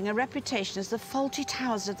developing a reputation as the faulty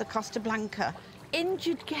towers of the Costa Blanca.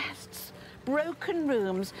 Injured guests, broken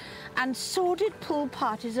rooms, and sordid pool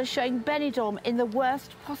parties are showing Benidorm in the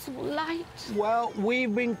worst possible light. Well,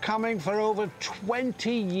 we've been coming for over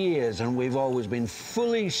 20 years, and we've always been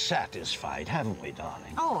fully satisfied, haven't we,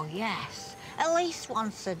 darling? Oh, yes. At least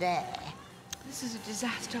once a day. This is a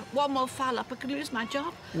disaster. One more foul up, I could lose my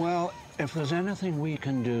job. Well, if there's anything we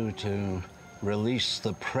can do to release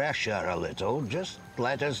the pressure a little, just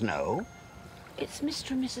let us know. It's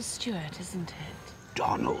Mr. and Mrs. Stewart, isn't it?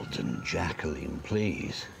 Donald and Jacqueline,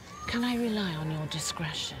 please. Can I rely on your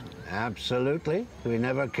discretion? Absolutely. We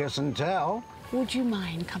never kiss and tell. Would you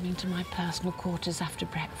mind coming to my personal quarters after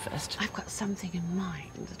breakfast? I've got something in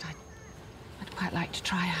mind that I'd quite like to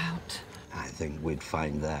try out. I think we'd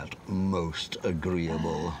find that most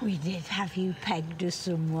agreeable. We did have you pegged to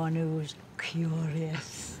someone who was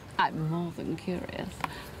curious. I'm more than curious.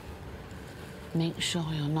 Make sure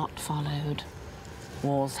you're not followed.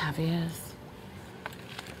 Walls have ears.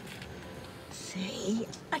 See?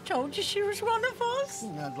 I told you she was one of us.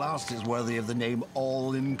 That last is worthy of the name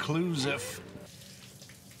all-inclusive.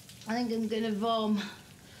 I think I'm gonna vom.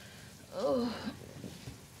 Oh.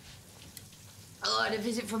 I had a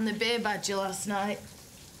visit from the beer badger last night.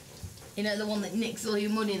 You know, the one that nicks all your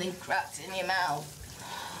money and then cracks in your mouth.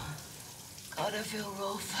 God, I feel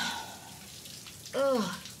rough. Ugh.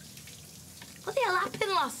 What the hell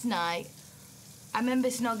happened last night? I remember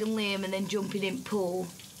snogging Liam and then jumping in pool.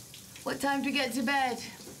 What time do we get to bed?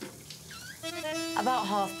 About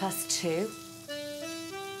 2:30.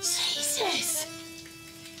 Jesus!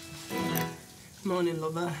 Morning,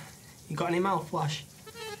 lover. You got any mouthwash?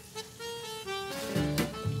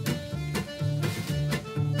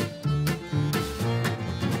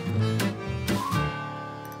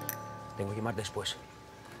 Tengo que llamar después.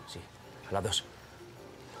 Sí, a las 2.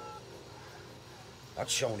 That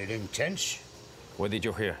sounded intense. What did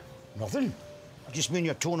you hear? Nothing. I just mean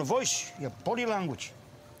your tone of voice, your body language.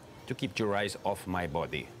 To keep your eyes off my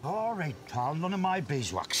body. All right, pal, none of my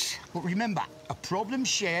beeswax. But remember, a problem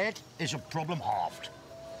shared is a problem halved.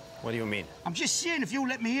 What do you mean? I'm just saying, if you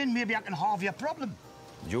let me in, maybe I can halve your problem.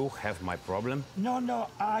 You have my problem? No,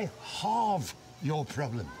 I halve your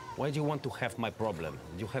problem. Why do you want to have my problem?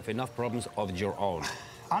 You have enough problems of your own.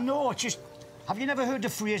 I know, it's just... Have you never heard the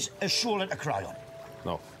phrase, a shoulder to cry on?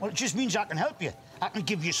 No. Well, it just means I can help you. I can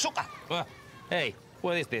give you succor. Hey,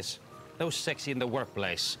 what is this? No sexy in the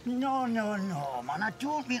workplace. No, man, I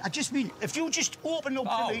don't mean... I just mean, if you just open up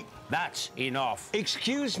to me... That's enough.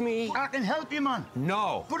 Excuse me? I can help you, man.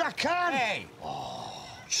 No. But I can. Hey! Oh,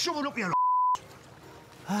 shove it up your...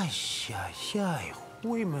 Ay,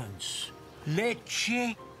 women's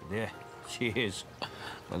leche. Yeah, she is.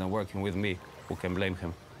 But I'm working with me. Who can blame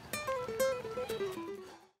him?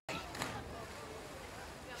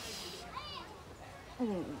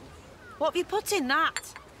 What have you put in that?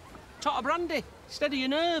 Tot of brandy. Steady your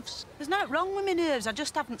nerves. There's nothing wrong with my nerves, I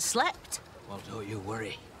just haven't slept. Well, don't you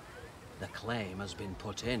worry. The claim has been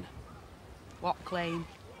put in. What claim?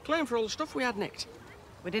 Claim for all the stuff we had nicked.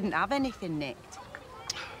 We didn't have anything nicked.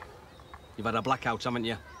 You've had a blackout, haven't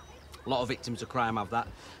you? A lot of victims of crime have that.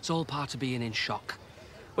 It's all part of being in shock.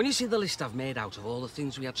 When you see the list I've made out of all the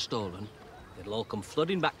things we had stolen, it'll all come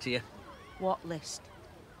flooding back to you. What list?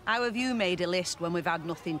 How have you made a list when we've had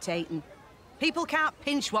nothing taken? People can't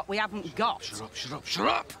pinch what we haven't got. Shut up, shut up, shut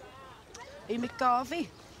up! Hey, McGarvey,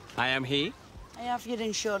 I am he. I have your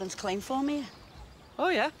insurance claim for me. Oh,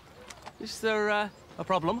 yeah? Is there a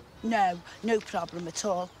problem? No, no problem at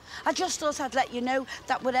all. I just thought I'd let you know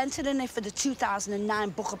that we're entering it for the 2009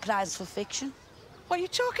 Booker Prize for Fiction. What are you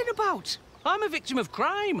talking about? I'm a victim of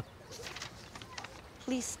crime.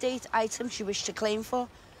 Please state items you wish to claim for.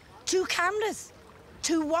 2 cameras,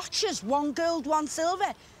 2 watches, 1 gold, 1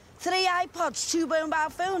 silver, 3 iPods, 2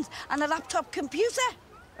 mobile phones, and a laptop computer.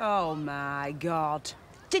 Oh, my God.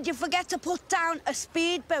 Did you forget to put down a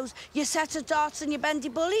speedboat, your set of darts and your bendy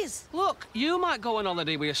bullies? Look, you might go on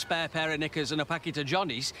holiday with a spare pair of knickers and a packet of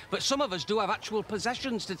Johnnies, but some of us do have actual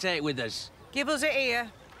possessions to take with us. Give us it here.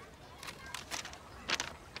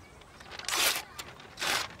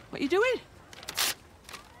 What are you doing?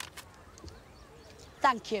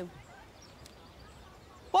 Thank you.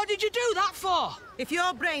 What did you do that for? If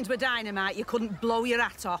your brains were dynamite, you couldn't blow your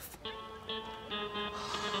hat off.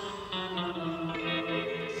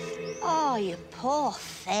 Oh, you poor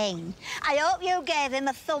thing. I hope you gave him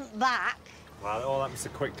a thump back. Well, it all happened so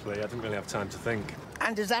quickly, I didn't really have time to think.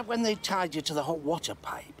 And is that when they tied you to the hot water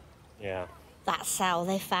pipe? Yeah. That's how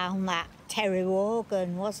they found that Terry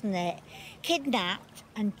Wogan, wasn't it? Kidnapped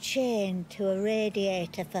and chained to a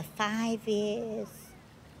radiator for 5 years.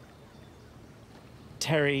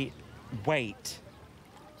 Terry, wait.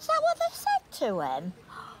 Is that what they said to him?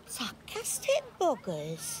 Sarcastic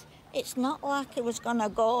buggers. It's not like it was gonna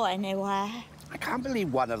go anywhere. I can't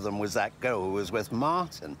believe one of them was that girl who was with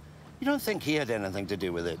Martin. You don't think he had anything to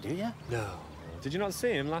do with it, do you? No. Did you not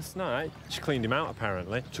see him last night? She cleaned him out,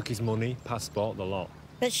 apparently. Took his money, passport, the lot.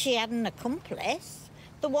 But she had an accomplice.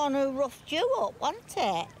 The one who roughed you up, wasn't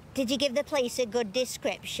it? Did you give the police a good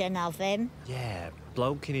description of him? Yeah,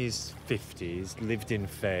 bloke in his 50s, lived in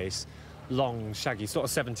face, long, shaggy, sort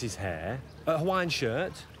of 70s hair, a Hawaiian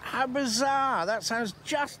shirt. How bizarre. That sounds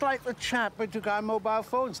just like the chap who took our mobile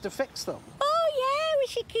phones to fix them. Oh, yeah, we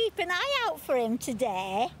should keep an eye out for him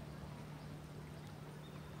today.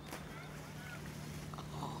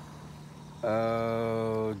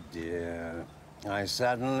 Oh, dear. I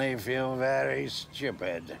suddenly feel very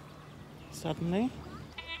stupid. Suddenly?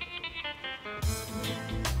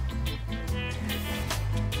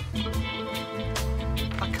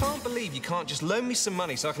 I can't believe you can't just loan me some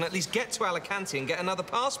money so I can at least get to Alicante and get another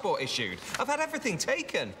passport issued. I've had everything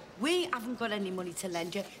taken. We haven't got any money to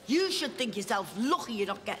lend you. You should think yourself lucky you're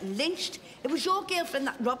not getting lynched. It was your girlfriend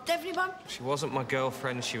that robbed everyone. She wasn't my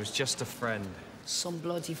girlfriend, she was just a friend. Some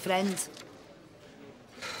bloody friend.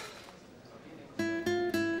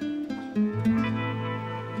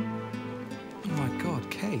 Oh, my God,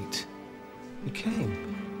 Kate. You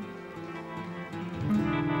came.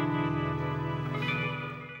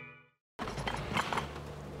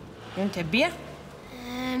 You want a beer?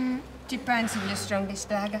 2 pints of your strongest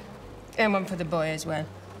lager. And one for the boy as well.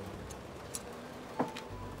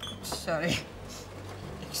 Sorry.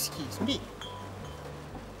 Excuse me.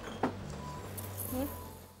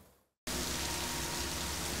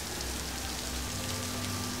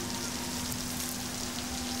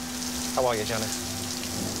 How are you, Janet?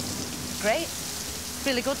 Great.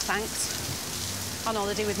 Really good, thanks. On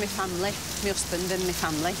holiday with my family, my husband and my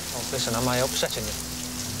family. Oh, listen, am I upsetting you?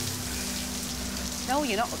 No,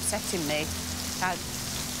 you're not upsetting me.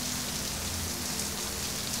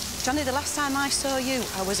 Johnny, the last time I saw you,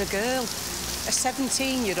 I was a girl. A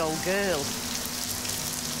 17-year-old girl.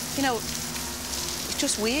 You know, it's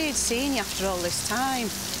just weird seeing you after all this time.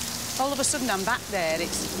 All of a sudden, I'm back there.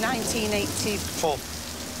 It's 1984.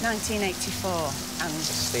 1984, and...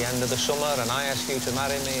 It's the end of the summer, and I ask you to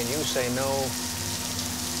marry me, and you say no,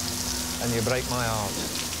 and you break my heart.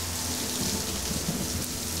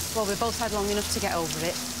 Well, we both had long enough to get over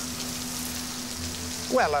it.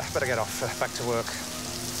 Well, I better get off, back to work.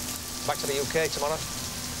 Back to the UK tomorrow.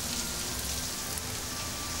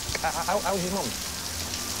 How's your mum?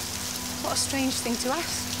 What a strange thing to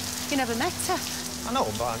ask. You never met her. I know,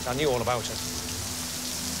 but I knew all about her.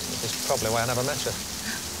 This is probably why I never met her.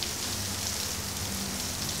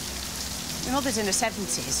 My mother's in her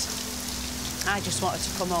 70s. I just wanted to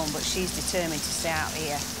come home, but she's determined to stay out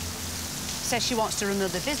here. says she wants to run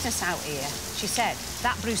another business out here. She said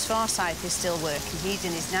that Bruce Forsyth is still working. He's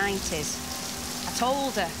in his 90s. I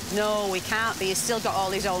told her, no, he can't be. He's still got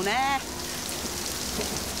all his own hair.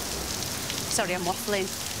 Sorry, I'm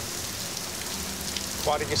waffling.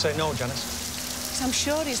 Why did you say no, Janice? Because I'm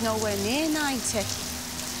sure he's nowhere near 90.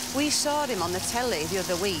 We saw him on the telly the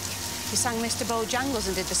other week. He sang Mr. Bojangles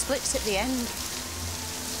and did the splits at the end.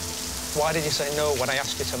 Why did you say no when I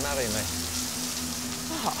asked you to marry me?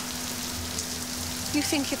 What? You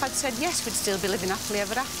think if I'd said yes, we'd still be living happily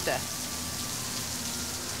ever after?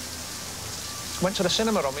 Went to the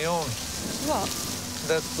cinema on my own. What?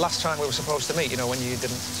 The last time we were supposed to meet, you know, when you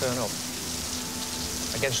didn't turn up.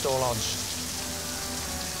 Against all odds.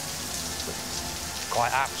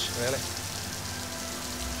 Quite apt, really.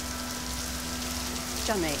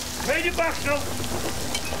 Johnny. Made it back, now.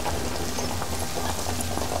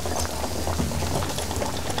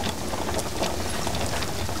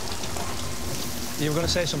 You were going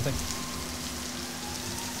to say something?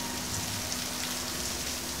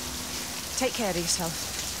 Take care of yourself.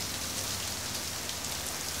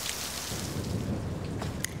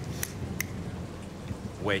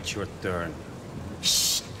 Wait your turn.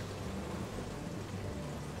 Shh.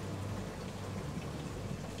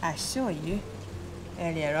 I saw you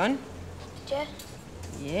earlier on. Did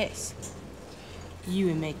you? Yes. You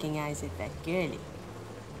were making eyes at that girlie.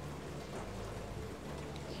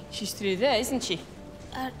 She's through there, isn't she?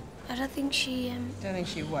 I don't think she, Don't think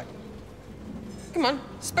she what? Come on,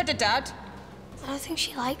 spit it, Dad. I don't think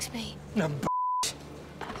she likes me. No,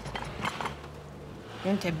 You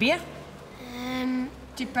want a beer?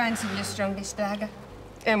 2 pints of your strongest lager.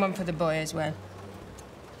 And one for the boy as well.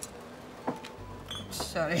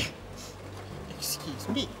 Sorry. Excuse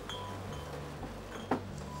me.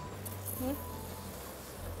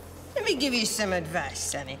 Let me give you some advice,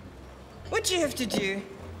 Sonny. What you have to do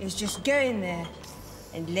is just go in there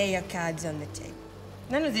and lay your cards on the table.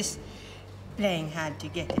 None of this playing hard to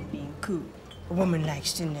get and being cool. A woman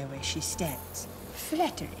likes to know where she stands.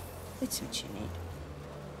 Flattery, that's what you need.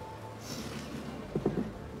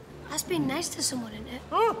 That's being nice to someone, isn't it?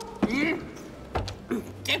 Oh!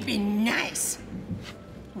 Don't be nice.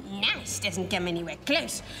 Nice doesn't come anywhere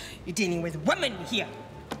close. You're dealing with a woman here.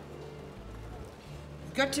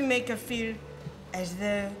 You've got to make her feel as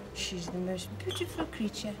though she's the most beautiful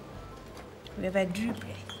creature who ever drew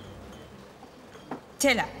breath.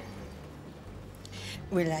 Tell her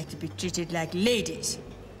we like to be treated like ladies,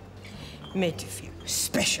 made to feel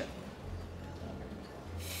special.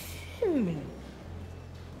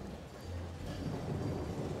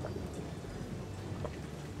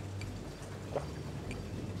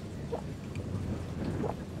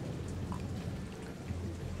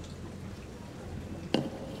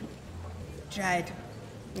 Try it.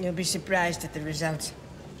 You'll be surprised at the results.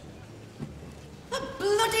 What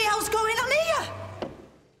bloody hell's going on here?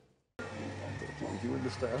 You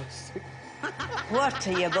understand? What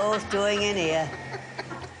are you both doing in here?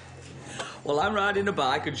 Well, I'm riding a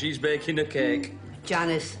bike and she's baking a cake.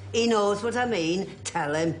 Janice, he knows what I mean.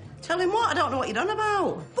 Tell him. Tell him what? I don't know what you're on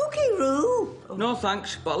about. Bookie-roo. No,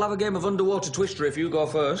 thanks, but I'll have a game of underwater twister if you go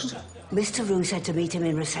first. Mr. Roo said to meet him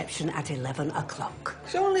in reception at 11 o'clock.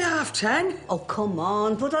 It's only 10:30. Oh, come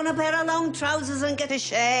on. Put on a pair of long trousers and get a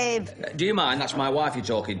shave. Do you mind? That's my wife you're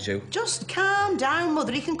talking to. Just calm down,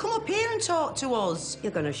 Mother. He can come up here and talk to us.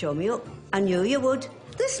 You're going to show me up. I knew you would.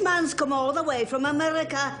 This man's come all the way from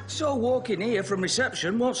America. So walking here from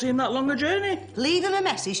reception won't seem that long a journey. Leave him a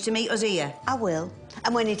message to meet us here. I will.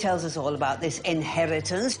 And when he tells us all about this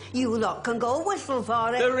inheritance, you lot can go whistle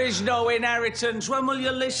for it. There is no inheritance. When will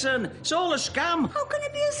you listen? It's all a scam. How can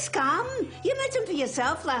it be a scam? You met him for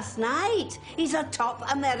yourself last night. He's a top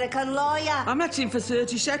American lawyer. I met him for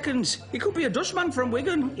 30 seconds. He could be a dustman from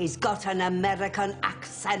Wigan. He's got an American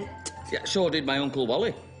accent. Yeah, so did my Uncle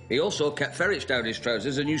Wally. He also kept ferrets down his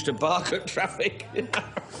trousers and used to bark at traffic.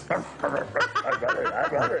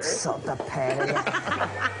 Sod the pair of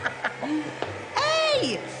you.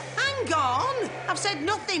 Hey! Hang on! I've said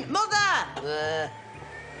nothing. Mother!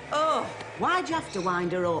 Oh, why'd you have to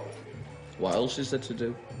wind her up? What else is there to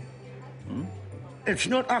do? It's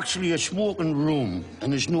not actually a smoking room,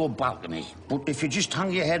 and there's no balcony. But if you just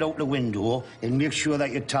hang your head out the window and make sure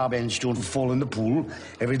that your tab ends don't fall in the pool,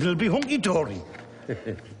 everything'll be hunky-dory.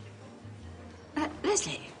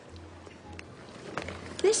 Leslie,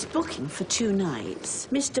 this booking for 2 nights,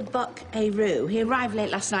 Mr. Buck A. Roo, he arrived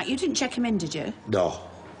late last night. You didn't check him in, did you? No.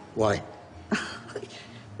 Why?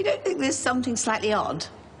 You don't think there's something slightly odd?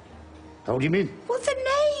 How do you mean? Well, the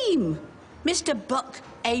name. Mr. Buck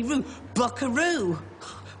A. Roo. Buckaroo.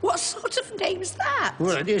 What sort of name's that?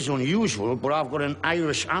 Well, it is unusual, but I've got an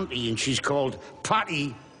Irish auntie and she's called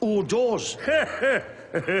Patty O'Dawes. I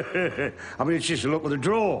mean, it's just a look of the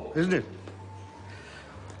draw, isn't it?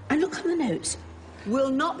 And look on the notes. Will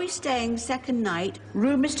not be staying second night.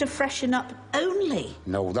 Room is to freshen up only.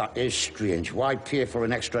 No, that is strange. Why pay for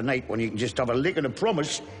an extra night when you can just have a lick and a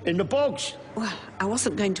promise in the bogs? Well, I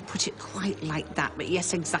wasn't going to put it quite like that, but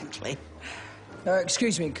yes, exactly.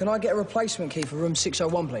 Excuse me, can I get a replacement key for room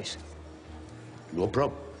 601, please? No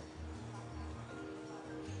problem.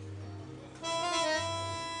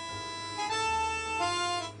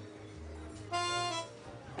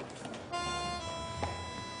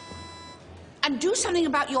 And do something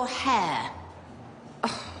about your hair.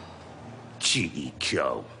 Cheeky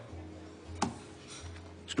cow.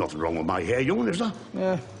 There's nothing wrong with my hair, young, is there?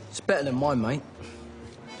 Yeah, it's better than mine, mate.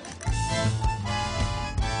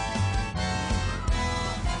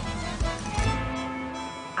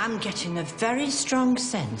 I'm getting a very strong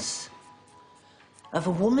sense of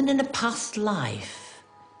a woman in a past life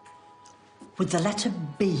with the letter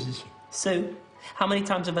B. Sue, how many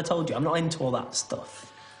times have I told you I'm not into all that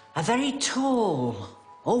stuff? A very tall,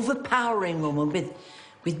 overpowering woman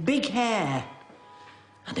with big hair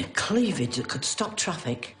and a cleavage that could stop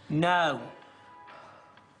traffic. No.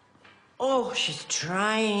 Oh, she's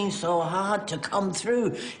trying so hard to come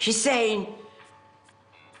through. She's saying,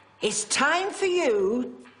 it's time for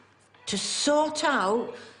you to sort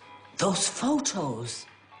out those photos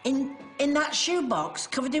in that shoebox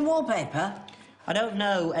covered in wallpaper. I don't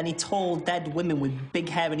know any tall, dead women with big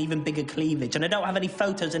hair and even bigger cleavage, and I don't have any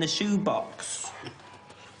photos in a shoebox.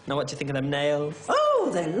 Now, what do you think of them nails? Oh,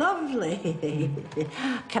 they're lovely.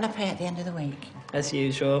 Can I pay at the end of the week? As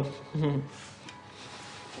usual.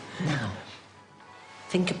 Now,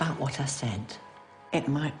 think about what I said. It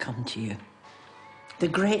might come to you. The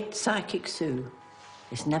great psychic Sue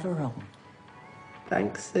is never wrong.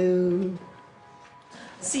 Thanks, Sue.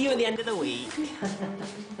 See you at the end of the week.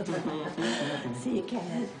 See you,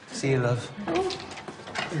 Kenneth. See you, love.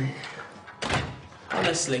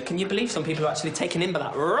 Honestly, can you believe some people are actually taken in by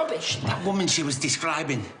that rubbish? That woman she was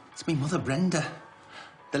describing, it's me mother, Brenda.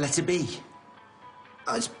 The letter B.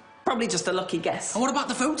 Oh, it's probably just a lucky guess. And what about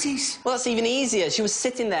the photos? Well, that's even easier. She was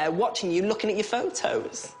sitting there watching you, looking at your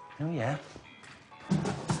photos. Oh, yeah.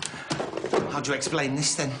 How do you explain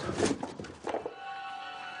this, then?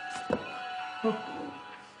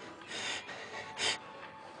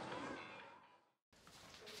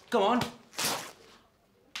 Go on.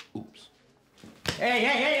 Oops. Hey!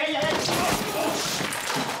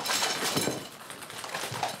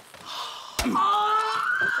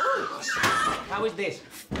 How is this?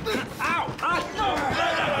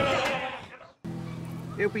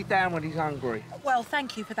 He'll be down when he's hungry. Well,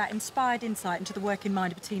 thank you for that inspired insight into the working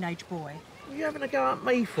mind of a teenage boy. What are you having a go at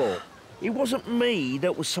me for? It wasn't me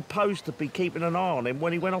that was supposed to be keeping an eye on him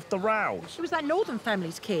when he went off the rails. It was that Northern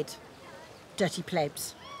family's kid. Dirty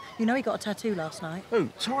plebs. You know he got a tattoo last night. Who,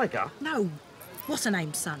 Tiger? No. What's her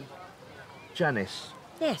name, son? Janice.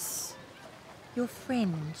 Yes. Your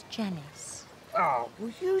friend, Janice. Oh,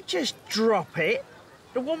 will you just drop it?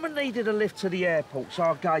 The woman needed a lift to the airport, so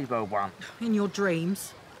I gave her one. In your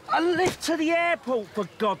dreams? A lift to the airport, for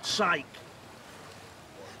God's sake!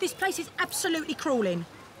 This place is absolutely crawling.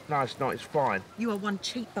 No, it's not. It's fine. You are one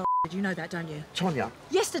cheap bastard, you know that, don't you? Tonya.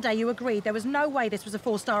 Yesterday you agreed there was no way this was a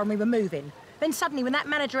 4-star and we were moving. Then suddenly, when that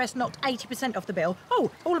manageress knocked 80% off the bill,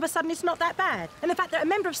 oh, all of a sudden it's not that bad. And the fact that a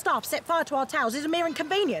member of staff set fire to our towels is a mere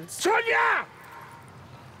inconvenience. Tonya!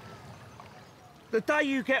 The day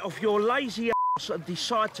you get off your lazy ass and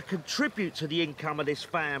decide to contribute to the income of this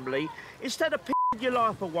family, instead of p***ing your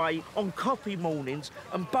life away on coffee mornings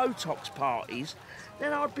and Botox parties,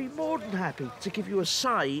 then I'd be more than happy to give you a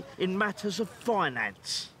say in matters of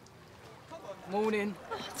finance. Morning.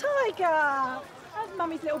 Oh, Tiger! That's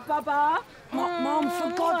Mummy's little bubba. Mum,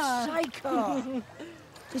 for God's sake.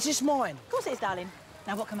 Is this mine? Of course it is, darling.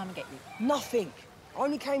 Now, what can Mum get you? Nothing. I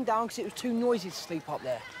only came down because it was too noisy to sleep up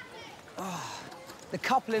there. The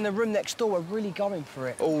couple in the room next door were really going for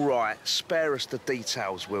it. All right, spare us the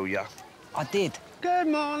details, will ya? I did. Good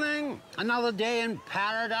morning. Another day in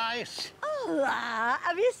paradise. Hola.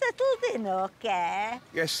 Have you settled in okay?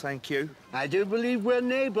 Yes, thank you. I do believe we're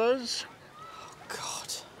neighbours.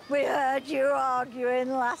 We heard you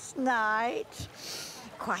arguing last night.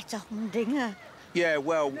 Quite a humdinger. Yeah,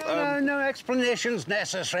 well, No explanations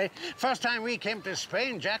necessary. First time we came to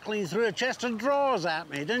Spain, Jacqueline threw a chest of drawers at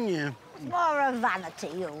me, didn't you? It's more a vanity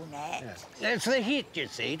unit. It's the heat, you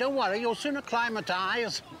see. Don't worry, you'll soon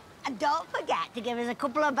acclimatise. And don't forget to give us a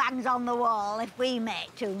couple of bangs on the wall if we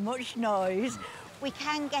make too much noise. we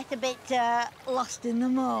can get a bit lost in the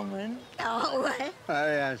moment, can't we? Oh,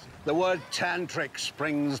 yes. The word tantric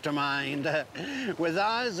springs to mind. With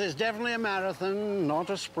us, it's definitely a marathon, not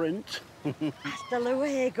a sprint. Hasta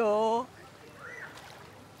luego.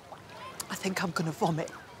 I think I'm gonna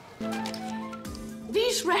vomit.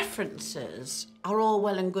 These references are all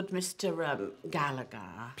well and good, Mr.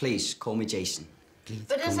 Gallagher. Please, call me Jason. Please,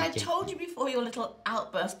 But as call I me Jason. told you before your little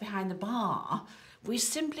outburst behind the bar, we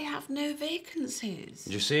simply have no vacancies.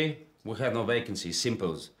 You see? We have no vacancies.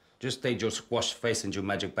 Simples. Just take your squash face and your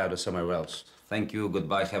magic powder somewhere else. Thank you,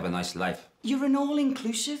 goodbye, have a nice life. You're an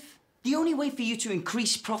all-inclusive. The only way for you to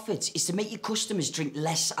increase profits is to make your customers drink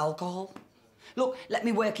less alcohol. Look, let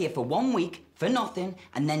me work here for 1 week, for nothing,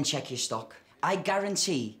 and then check your stock. I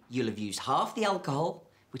guarantee you'll have used half the alcohol,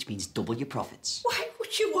 which means double your profits. Why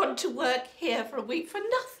would you want to work here for a week for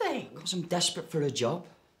nothing? Because I'm desperate for a job.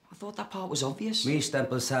 I thought that part was obvious. Miss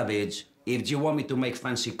Temple Savage, if you want me to make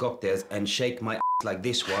fancy cocktails and shake my ass like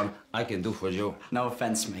this one, I can do for you. No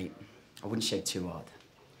offense, mate. I wouldn't shake too hard.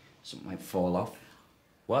 Something might fall off.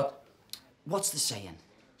 What? What's the saying?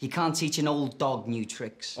 You can't teach an old dog new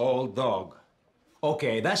tricks. Old dog.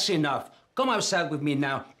 Okay, that's enough. Come outside with me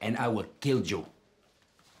now, and I will kill you.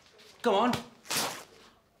 Come on.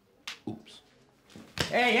 Oops.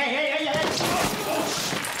 Hey!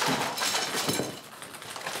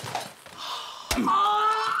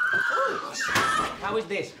 How is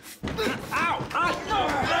this? Ow!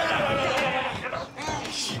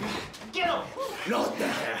 Get up! Not the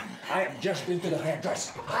hair. I have just been to the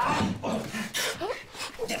hairdresser.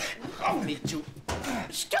 I'll meet you.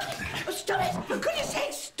 Stop it! Stop it! For goodness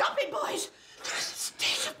sake, stop it, boys!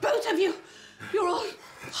 State of both of you. You're all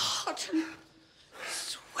hot and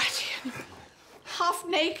sweaty and half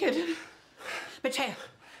naked. Mateo,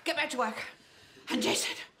 get back to work. And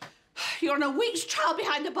Jason, you're on a week's trial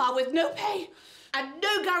behind the bar with no pay and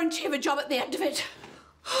no guarantee of a job at the end of it.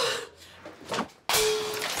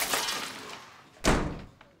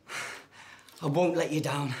 I won't let you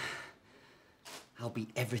down. I'll be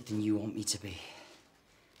everything you want me to be.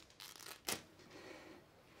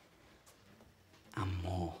 And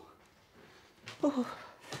more. Oh,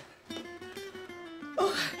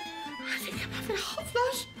 I think I'm having a hot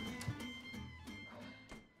flash.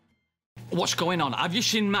 What's going on? Have you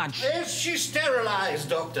seen Madge? Is she sterilised,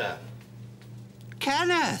 Doctor?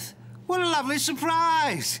 Kenneth, what a lovely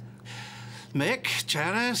surprise. Mick,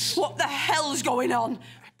 Janice. What the hell's going on?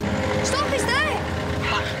 Stop, he's there!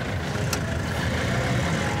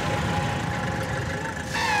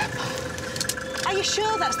 Are you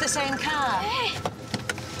sure that's the same car?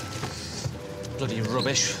 Bloody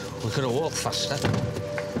rubbish. We could have walked faster.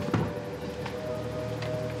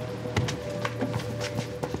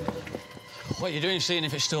 What are you doing, seeing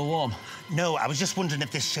if it's still warm? No, I was just wondering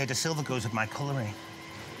if this shade of silver goes with my colouring.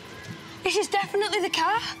 This is definitely the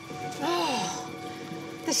car. Oh,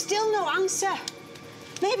 there's still no answer.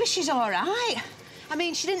 Maybe she's all right. I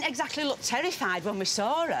mean, she didn't exactly look terrified when we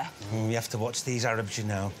saw her. You have to watch these Arabs, you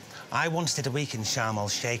know. I once did a week in Sharm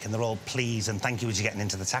el-Sheikh and they're all please and thank you as you're getting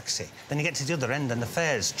into the taxi. Then you get to the other end and the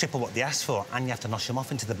fare's triple what they asked for and you have to nosh them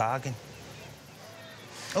off into the bargain.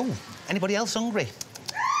 Oh, anybody else hungry?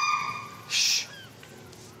 Shh.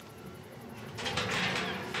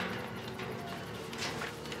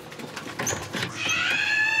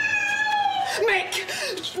 Mick!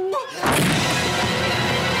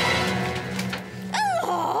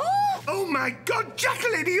 Oh, my God,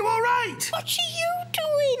 Jacqueline, are you all right? What are you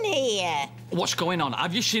doing here? What's going on?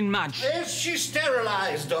 Have you seen Madge? Is she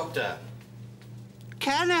sterilised, Doctor?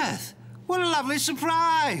 Kenneth, what a lovely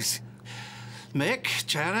surprise. Mick,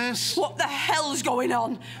 Janice. What the hell's going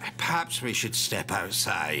on? Perhaps we should step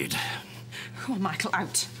outside. Come on, Michael,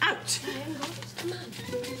 out. Out!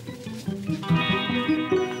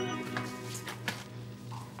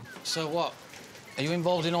 So what? Are you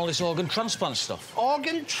involved in all this organ transplant stuff?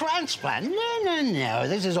 Organ transplant? No.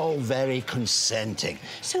 This is all very consenting.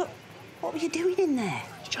 So, what were you doing in there?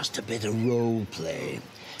 Just a bit of role play.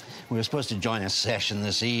 We were supposed to join a session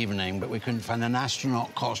this evening, but we couldn't find an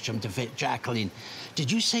astronaut costume to fit Jacqueline.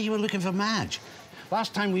 Did you say you were looking for Madge?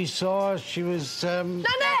 Last time we saw her, she was, Nanny!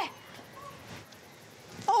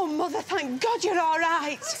 Oh, Mother, thank God you're all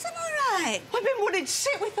right. Yes, I'm all right. We've been worried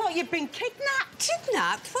sick. We thought you'd been kidnapped.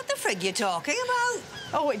 Kidnapped? What the frig you talking about?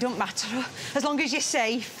 Oh, it don't matter, as long as you're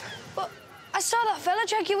safe. But I saw that fella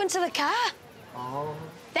drag you into the car. Oh.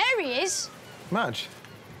 There he is. Madge,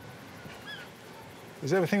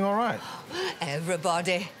 is everything all right?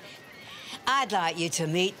 Everybody, I'd like you to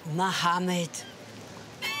meet Mohammed.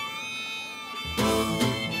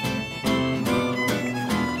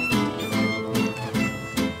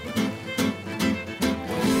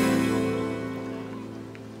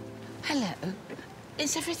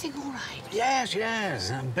 Is everything all right? Yes,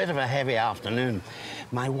 yes. A bit of a heavy afternoon.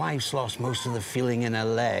 My wife's lost most of the feeling in her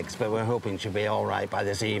legs, but we're hoping she'll be all right by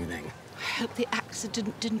this evening. I hope the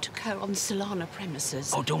accident didn't occur on the Solana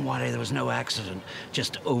premises. Oh, don't worry, there was no accident.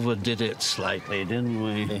 Just overdid it slightly, didn't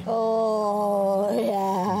we? Oh,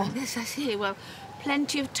 yeah. Yes, I see. Well,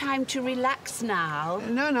 plenty of time to relax now.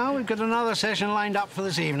 No, we've got another session lined up for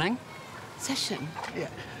this evening. Session? Yeah.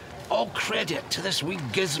 All credit to this wee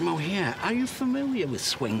gizmo here. Are you familiar with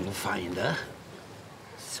Swing Finder?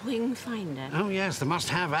 Swing Finder? Oh, yes, the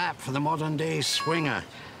must-have app for the modern-day swinger.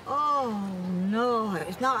 Oh, no,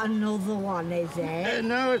 it's not another one, is it?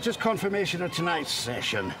 No, it's just confirmation of tonight's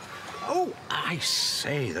session. Oh, I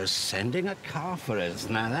say, they're sending a car for us.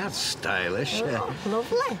 Now, that's stylish. Oh,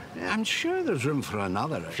 lovely. I'm sure there's room for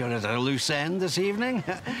another if you're at a loose end this evening.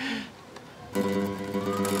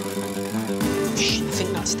 Shh, I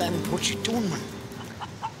think that's them. What's she doing, man?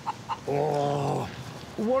 Oh,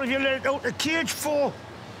 what have you let out the cage for?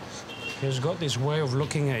 He's got this way of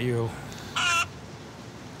looking at you.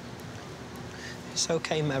 It's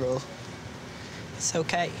okay, Meryl. It's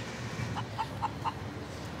okay.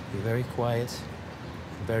 Be very quiet,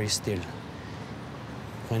 very still.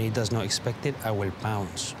 When he does not expect it, I will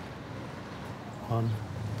pounce. 1,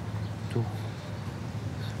 2,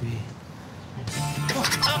 3.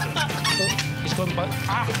 He's going back.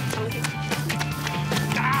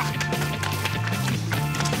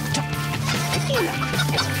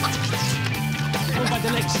 Go by the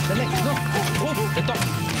legs, no. Oh, the top.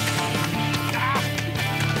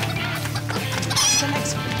 The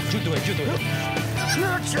legs. You do it.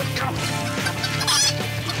 Here you come.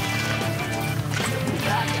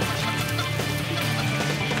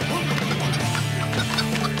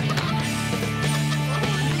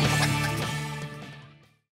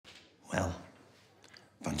 Well,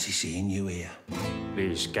 fancy seeing you here.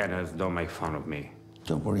 Please, Kenneth, don't make fun of me.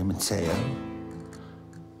 Don't worry, Mateo.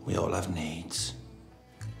 We all have needs.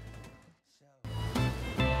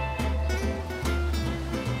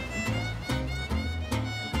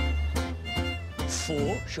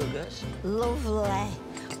 4 sugars. Lovely.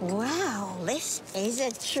 Wow, this is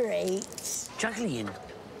a treat. Jacqueline,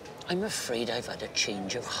 I'm afraid I've had a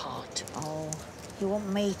change of heart. Oh, you want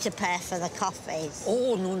me to pay for the coffees?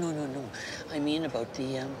 Oh, no. I mean about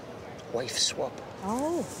the wife swap.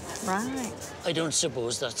 Oh, right. I don't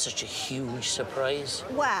suppose that's such a huge surprise.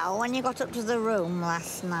 Well, when you got up to the room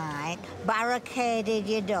last night, barricaded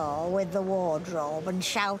your door with the wardrobe and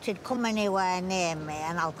shouted, "Come anywhere near me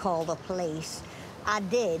and I'll call the police," I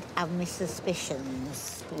did have my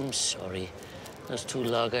suspicions. I'm sorry. Those 2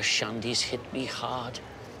 lager shandies hit me hard.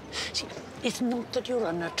 See, it's not that you're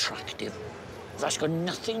unattractive. That's got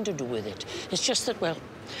nothing to do with it. It's just that, well,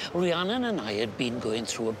 Rhiannon and I had been going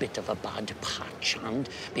through a bit of a bad patch, and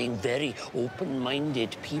being very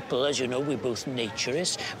open-minded people, as you know, we're both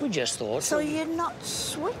naturists, we just thought... So you're not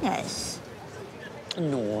swingers?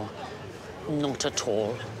 No, not at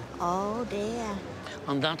all. Oh, dear.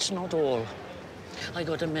 And that's not all. I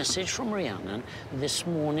got a message from Rhiannon this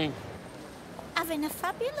morning. Having a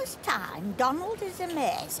fabulous time. Donald is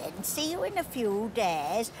amazing. See you in a few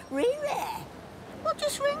days. Riri. Well,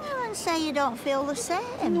 just ring her and say you don't feel the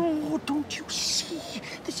same. No, don't you see?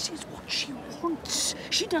 This is what she wants.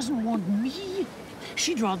 She doesn't want me.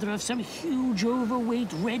 She'd rather have some huge,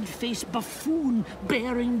 overweight, red-faced buffoon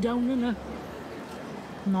bearing down on her.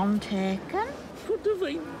 None taken? What have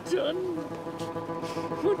I done?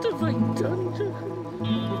 What have I done, Jacqueline?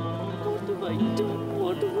 What have I done?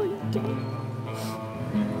 What have I done?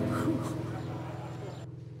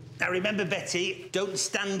 Now remember, Betty, don't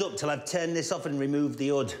stand up till I've turned this off and removed the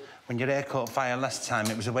hood. When your hair caught fire last time,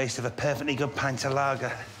 it was a waste of a perfectly good pint of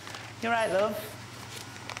lager. You right, love?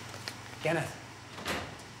 Kenneth,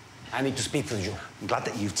 I need to speak with you. I'm glad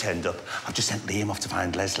that you've turned up. I've just sent Liam off to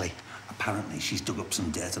find Leslie. Apparently, she's dug up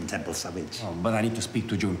some dirt on Temple Savage. Oh, but I need to speak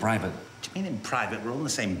to you in private. What do you mean in private? We're all in the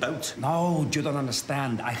same boat. No, you don't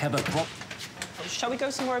understand. I have a problem. Shall we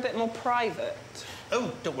go somewhere a bit more private?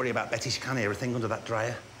 Oh, don't worry about Betty. She can't hear a thing under that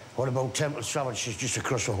dryer. What about Temple Savage? She's just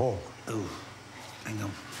across the hall. Oh, hang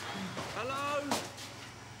on. Hello?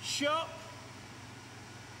 Shop?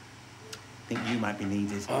 I think you might be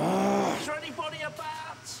needed. Is there anybody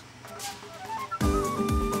about?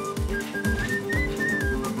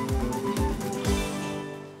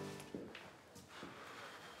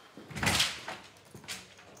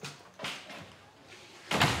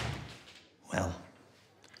 Well,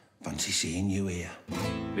 fancy seeing you here.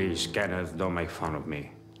 Please, Kenneth, don't make fun of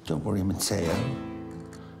me. Don't worry, Mateo.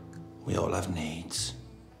 We all have needs.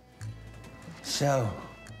 So,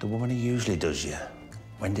 the woman who usually does you,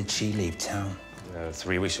 when did she leave town?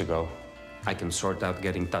 3 weeks ago. I can sort out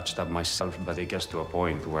getting touched up myself, but it gets to a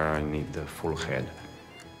point where I need the full head.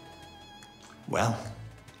 Well,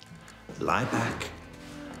 lie back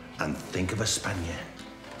and think of a Spaniard.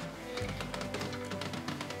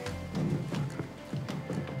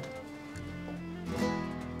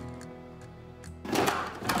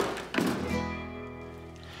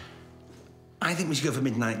 I think we should go for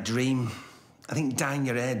Midnight Dream. I think dyeing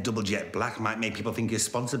your hair double jet black might make people think you're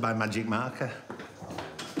sponsored by Magic Marker.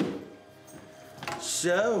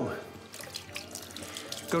 So,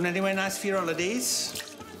 going anywhere nice for your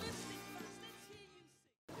holidays?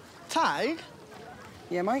 Ty?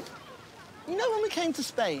 Yeah, mate? You know when we came to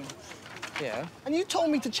Spain? Yeah. And you told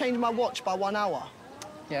me to change my watch by 1 hour?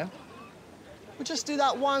 Yeah. We'll just do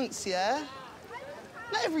that once, yeah?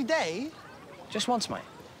 Not every day. Just once, mate.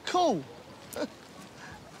 Cool.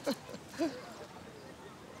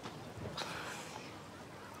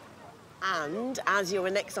 And as you were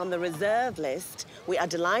next on the reserve list, we are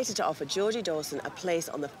delighted to offer Georgie Dawson a place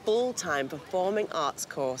on the full-time performing arts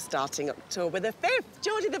course starting October the 5th.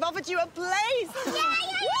 Georgie, they've offered you a place! Yay!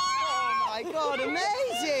 Oh, my God,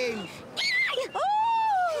 amazing!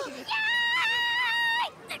 Oh!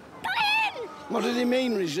 What do they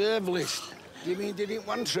mean, reserve list? Do you mean they didn't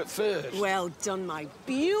want her at first? Well done, my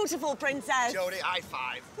beautiful princess. Jodie, high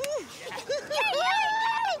five.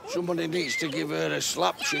 Somebody needs to give her a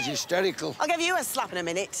slap. She's hysterical. I'll give you a slap in a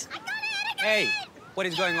minute. Hey, what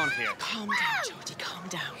is going on here? Calm down, Georgie, calm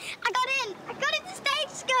down. I got into stage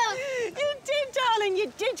school. You did, darling,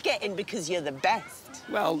 you did get in because you're the best.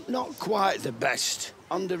 Well, not quite the best.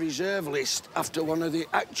 On the reserve list after one of the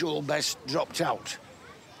actual best dropped out.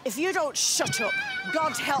 If you don't shut up,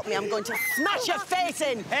 God help me, I'm going to smash your face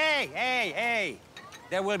in. Hey!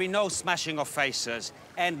 There will be no smashing of faces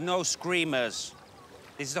and no screamers.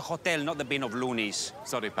 This is a hotel, not the bin of loonies.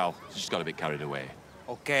 Sorry, pal. Just got a bit carried away.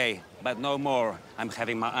 Okay, but no more. I'm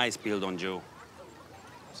having my eyes peeled on you.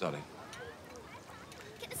 Sorry.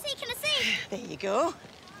 Can I see? There you go.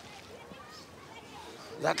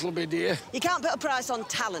 That'll be dear. You can't put a price on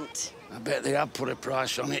talent. I bet they have put a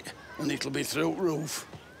price on it, and it'll be through the roof.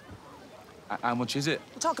 How much is it?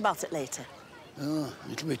 We'll talk about it later. Oh,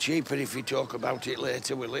 it'll be cheaper if we talk about it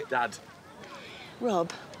later, will it? Dad.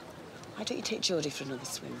 Rob, why don't you take Geordie for another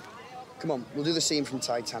swim? Come on, we'll do the scene from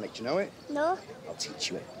Titanic. Do you know it? No. I'll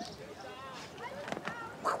teach you it.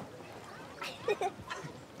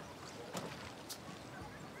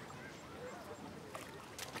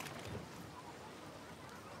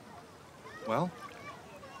 Well?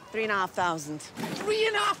 3,500.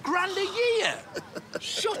 3.5 grand a year?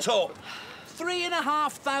 Shut up!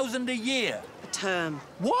 3,500 a year? A term.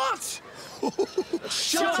 What?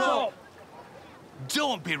 Shut up!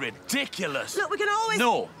 Don't be ridiculous. Look, we can always...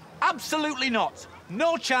 No, absolutely not.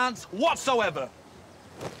 No chance whatsoever.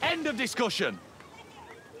 End of discussion.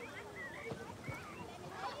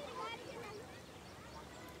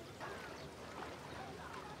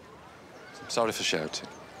 Sorry for shouting.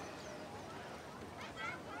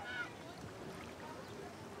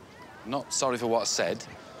 Not sorry for what I said.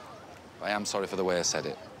 I am sorry for the way I said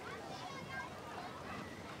it.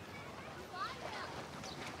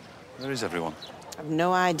 Where is everyone? I've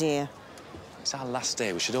no idea. It's our last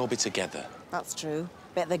day. We should all be together. That's true.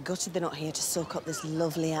 Bet they're gutted they're not here to soak up this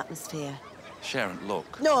lovely atmosphere. Sharon,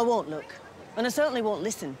 look. No, I won't look. And I certainly won't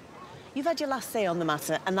listen. You've had your last say on the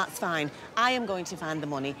matter, and that's fine. I am going to find the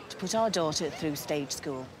money to put our daughter through stage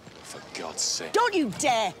school. For God's sake. Don't you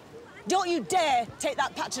dare! Don't you dare take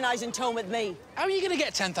that patronising tone with me. How are you going to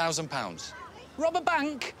get £10,000? Rob a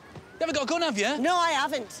bank? You haven't got a gun, have you? No, I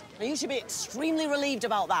haven't. And you should be extremely relieved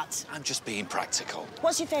about that. I'm just being practical.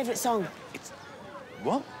 What's your favourite song?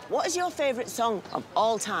 What? What is your favourite song of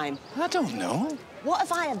all time? I don't know. What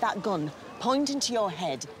if I had that gun pointing to your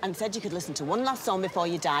head and said you could listen to one last song before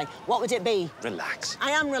you die? What would it be? Relax. I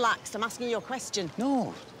am relaxed. I'm asking you a question.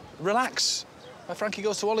 No, relax. By Frankie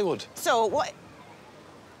Goes to Hollywood. So, what...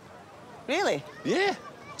 Really? Yeah,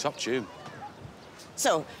 top tune.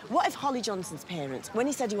 So, what if Holly Johnson's parents, when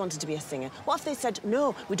he said he wanted to be a singer, what if they said,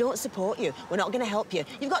 no, we don't support you, we're not going to help you,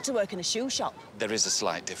 you've got to work in a shoe shop? There is a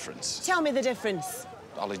slight difference. Tell me the difference.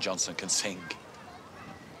 Holly Johnson can sing.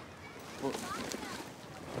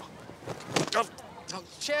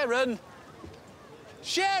 Sharon!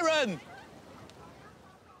 Sharon!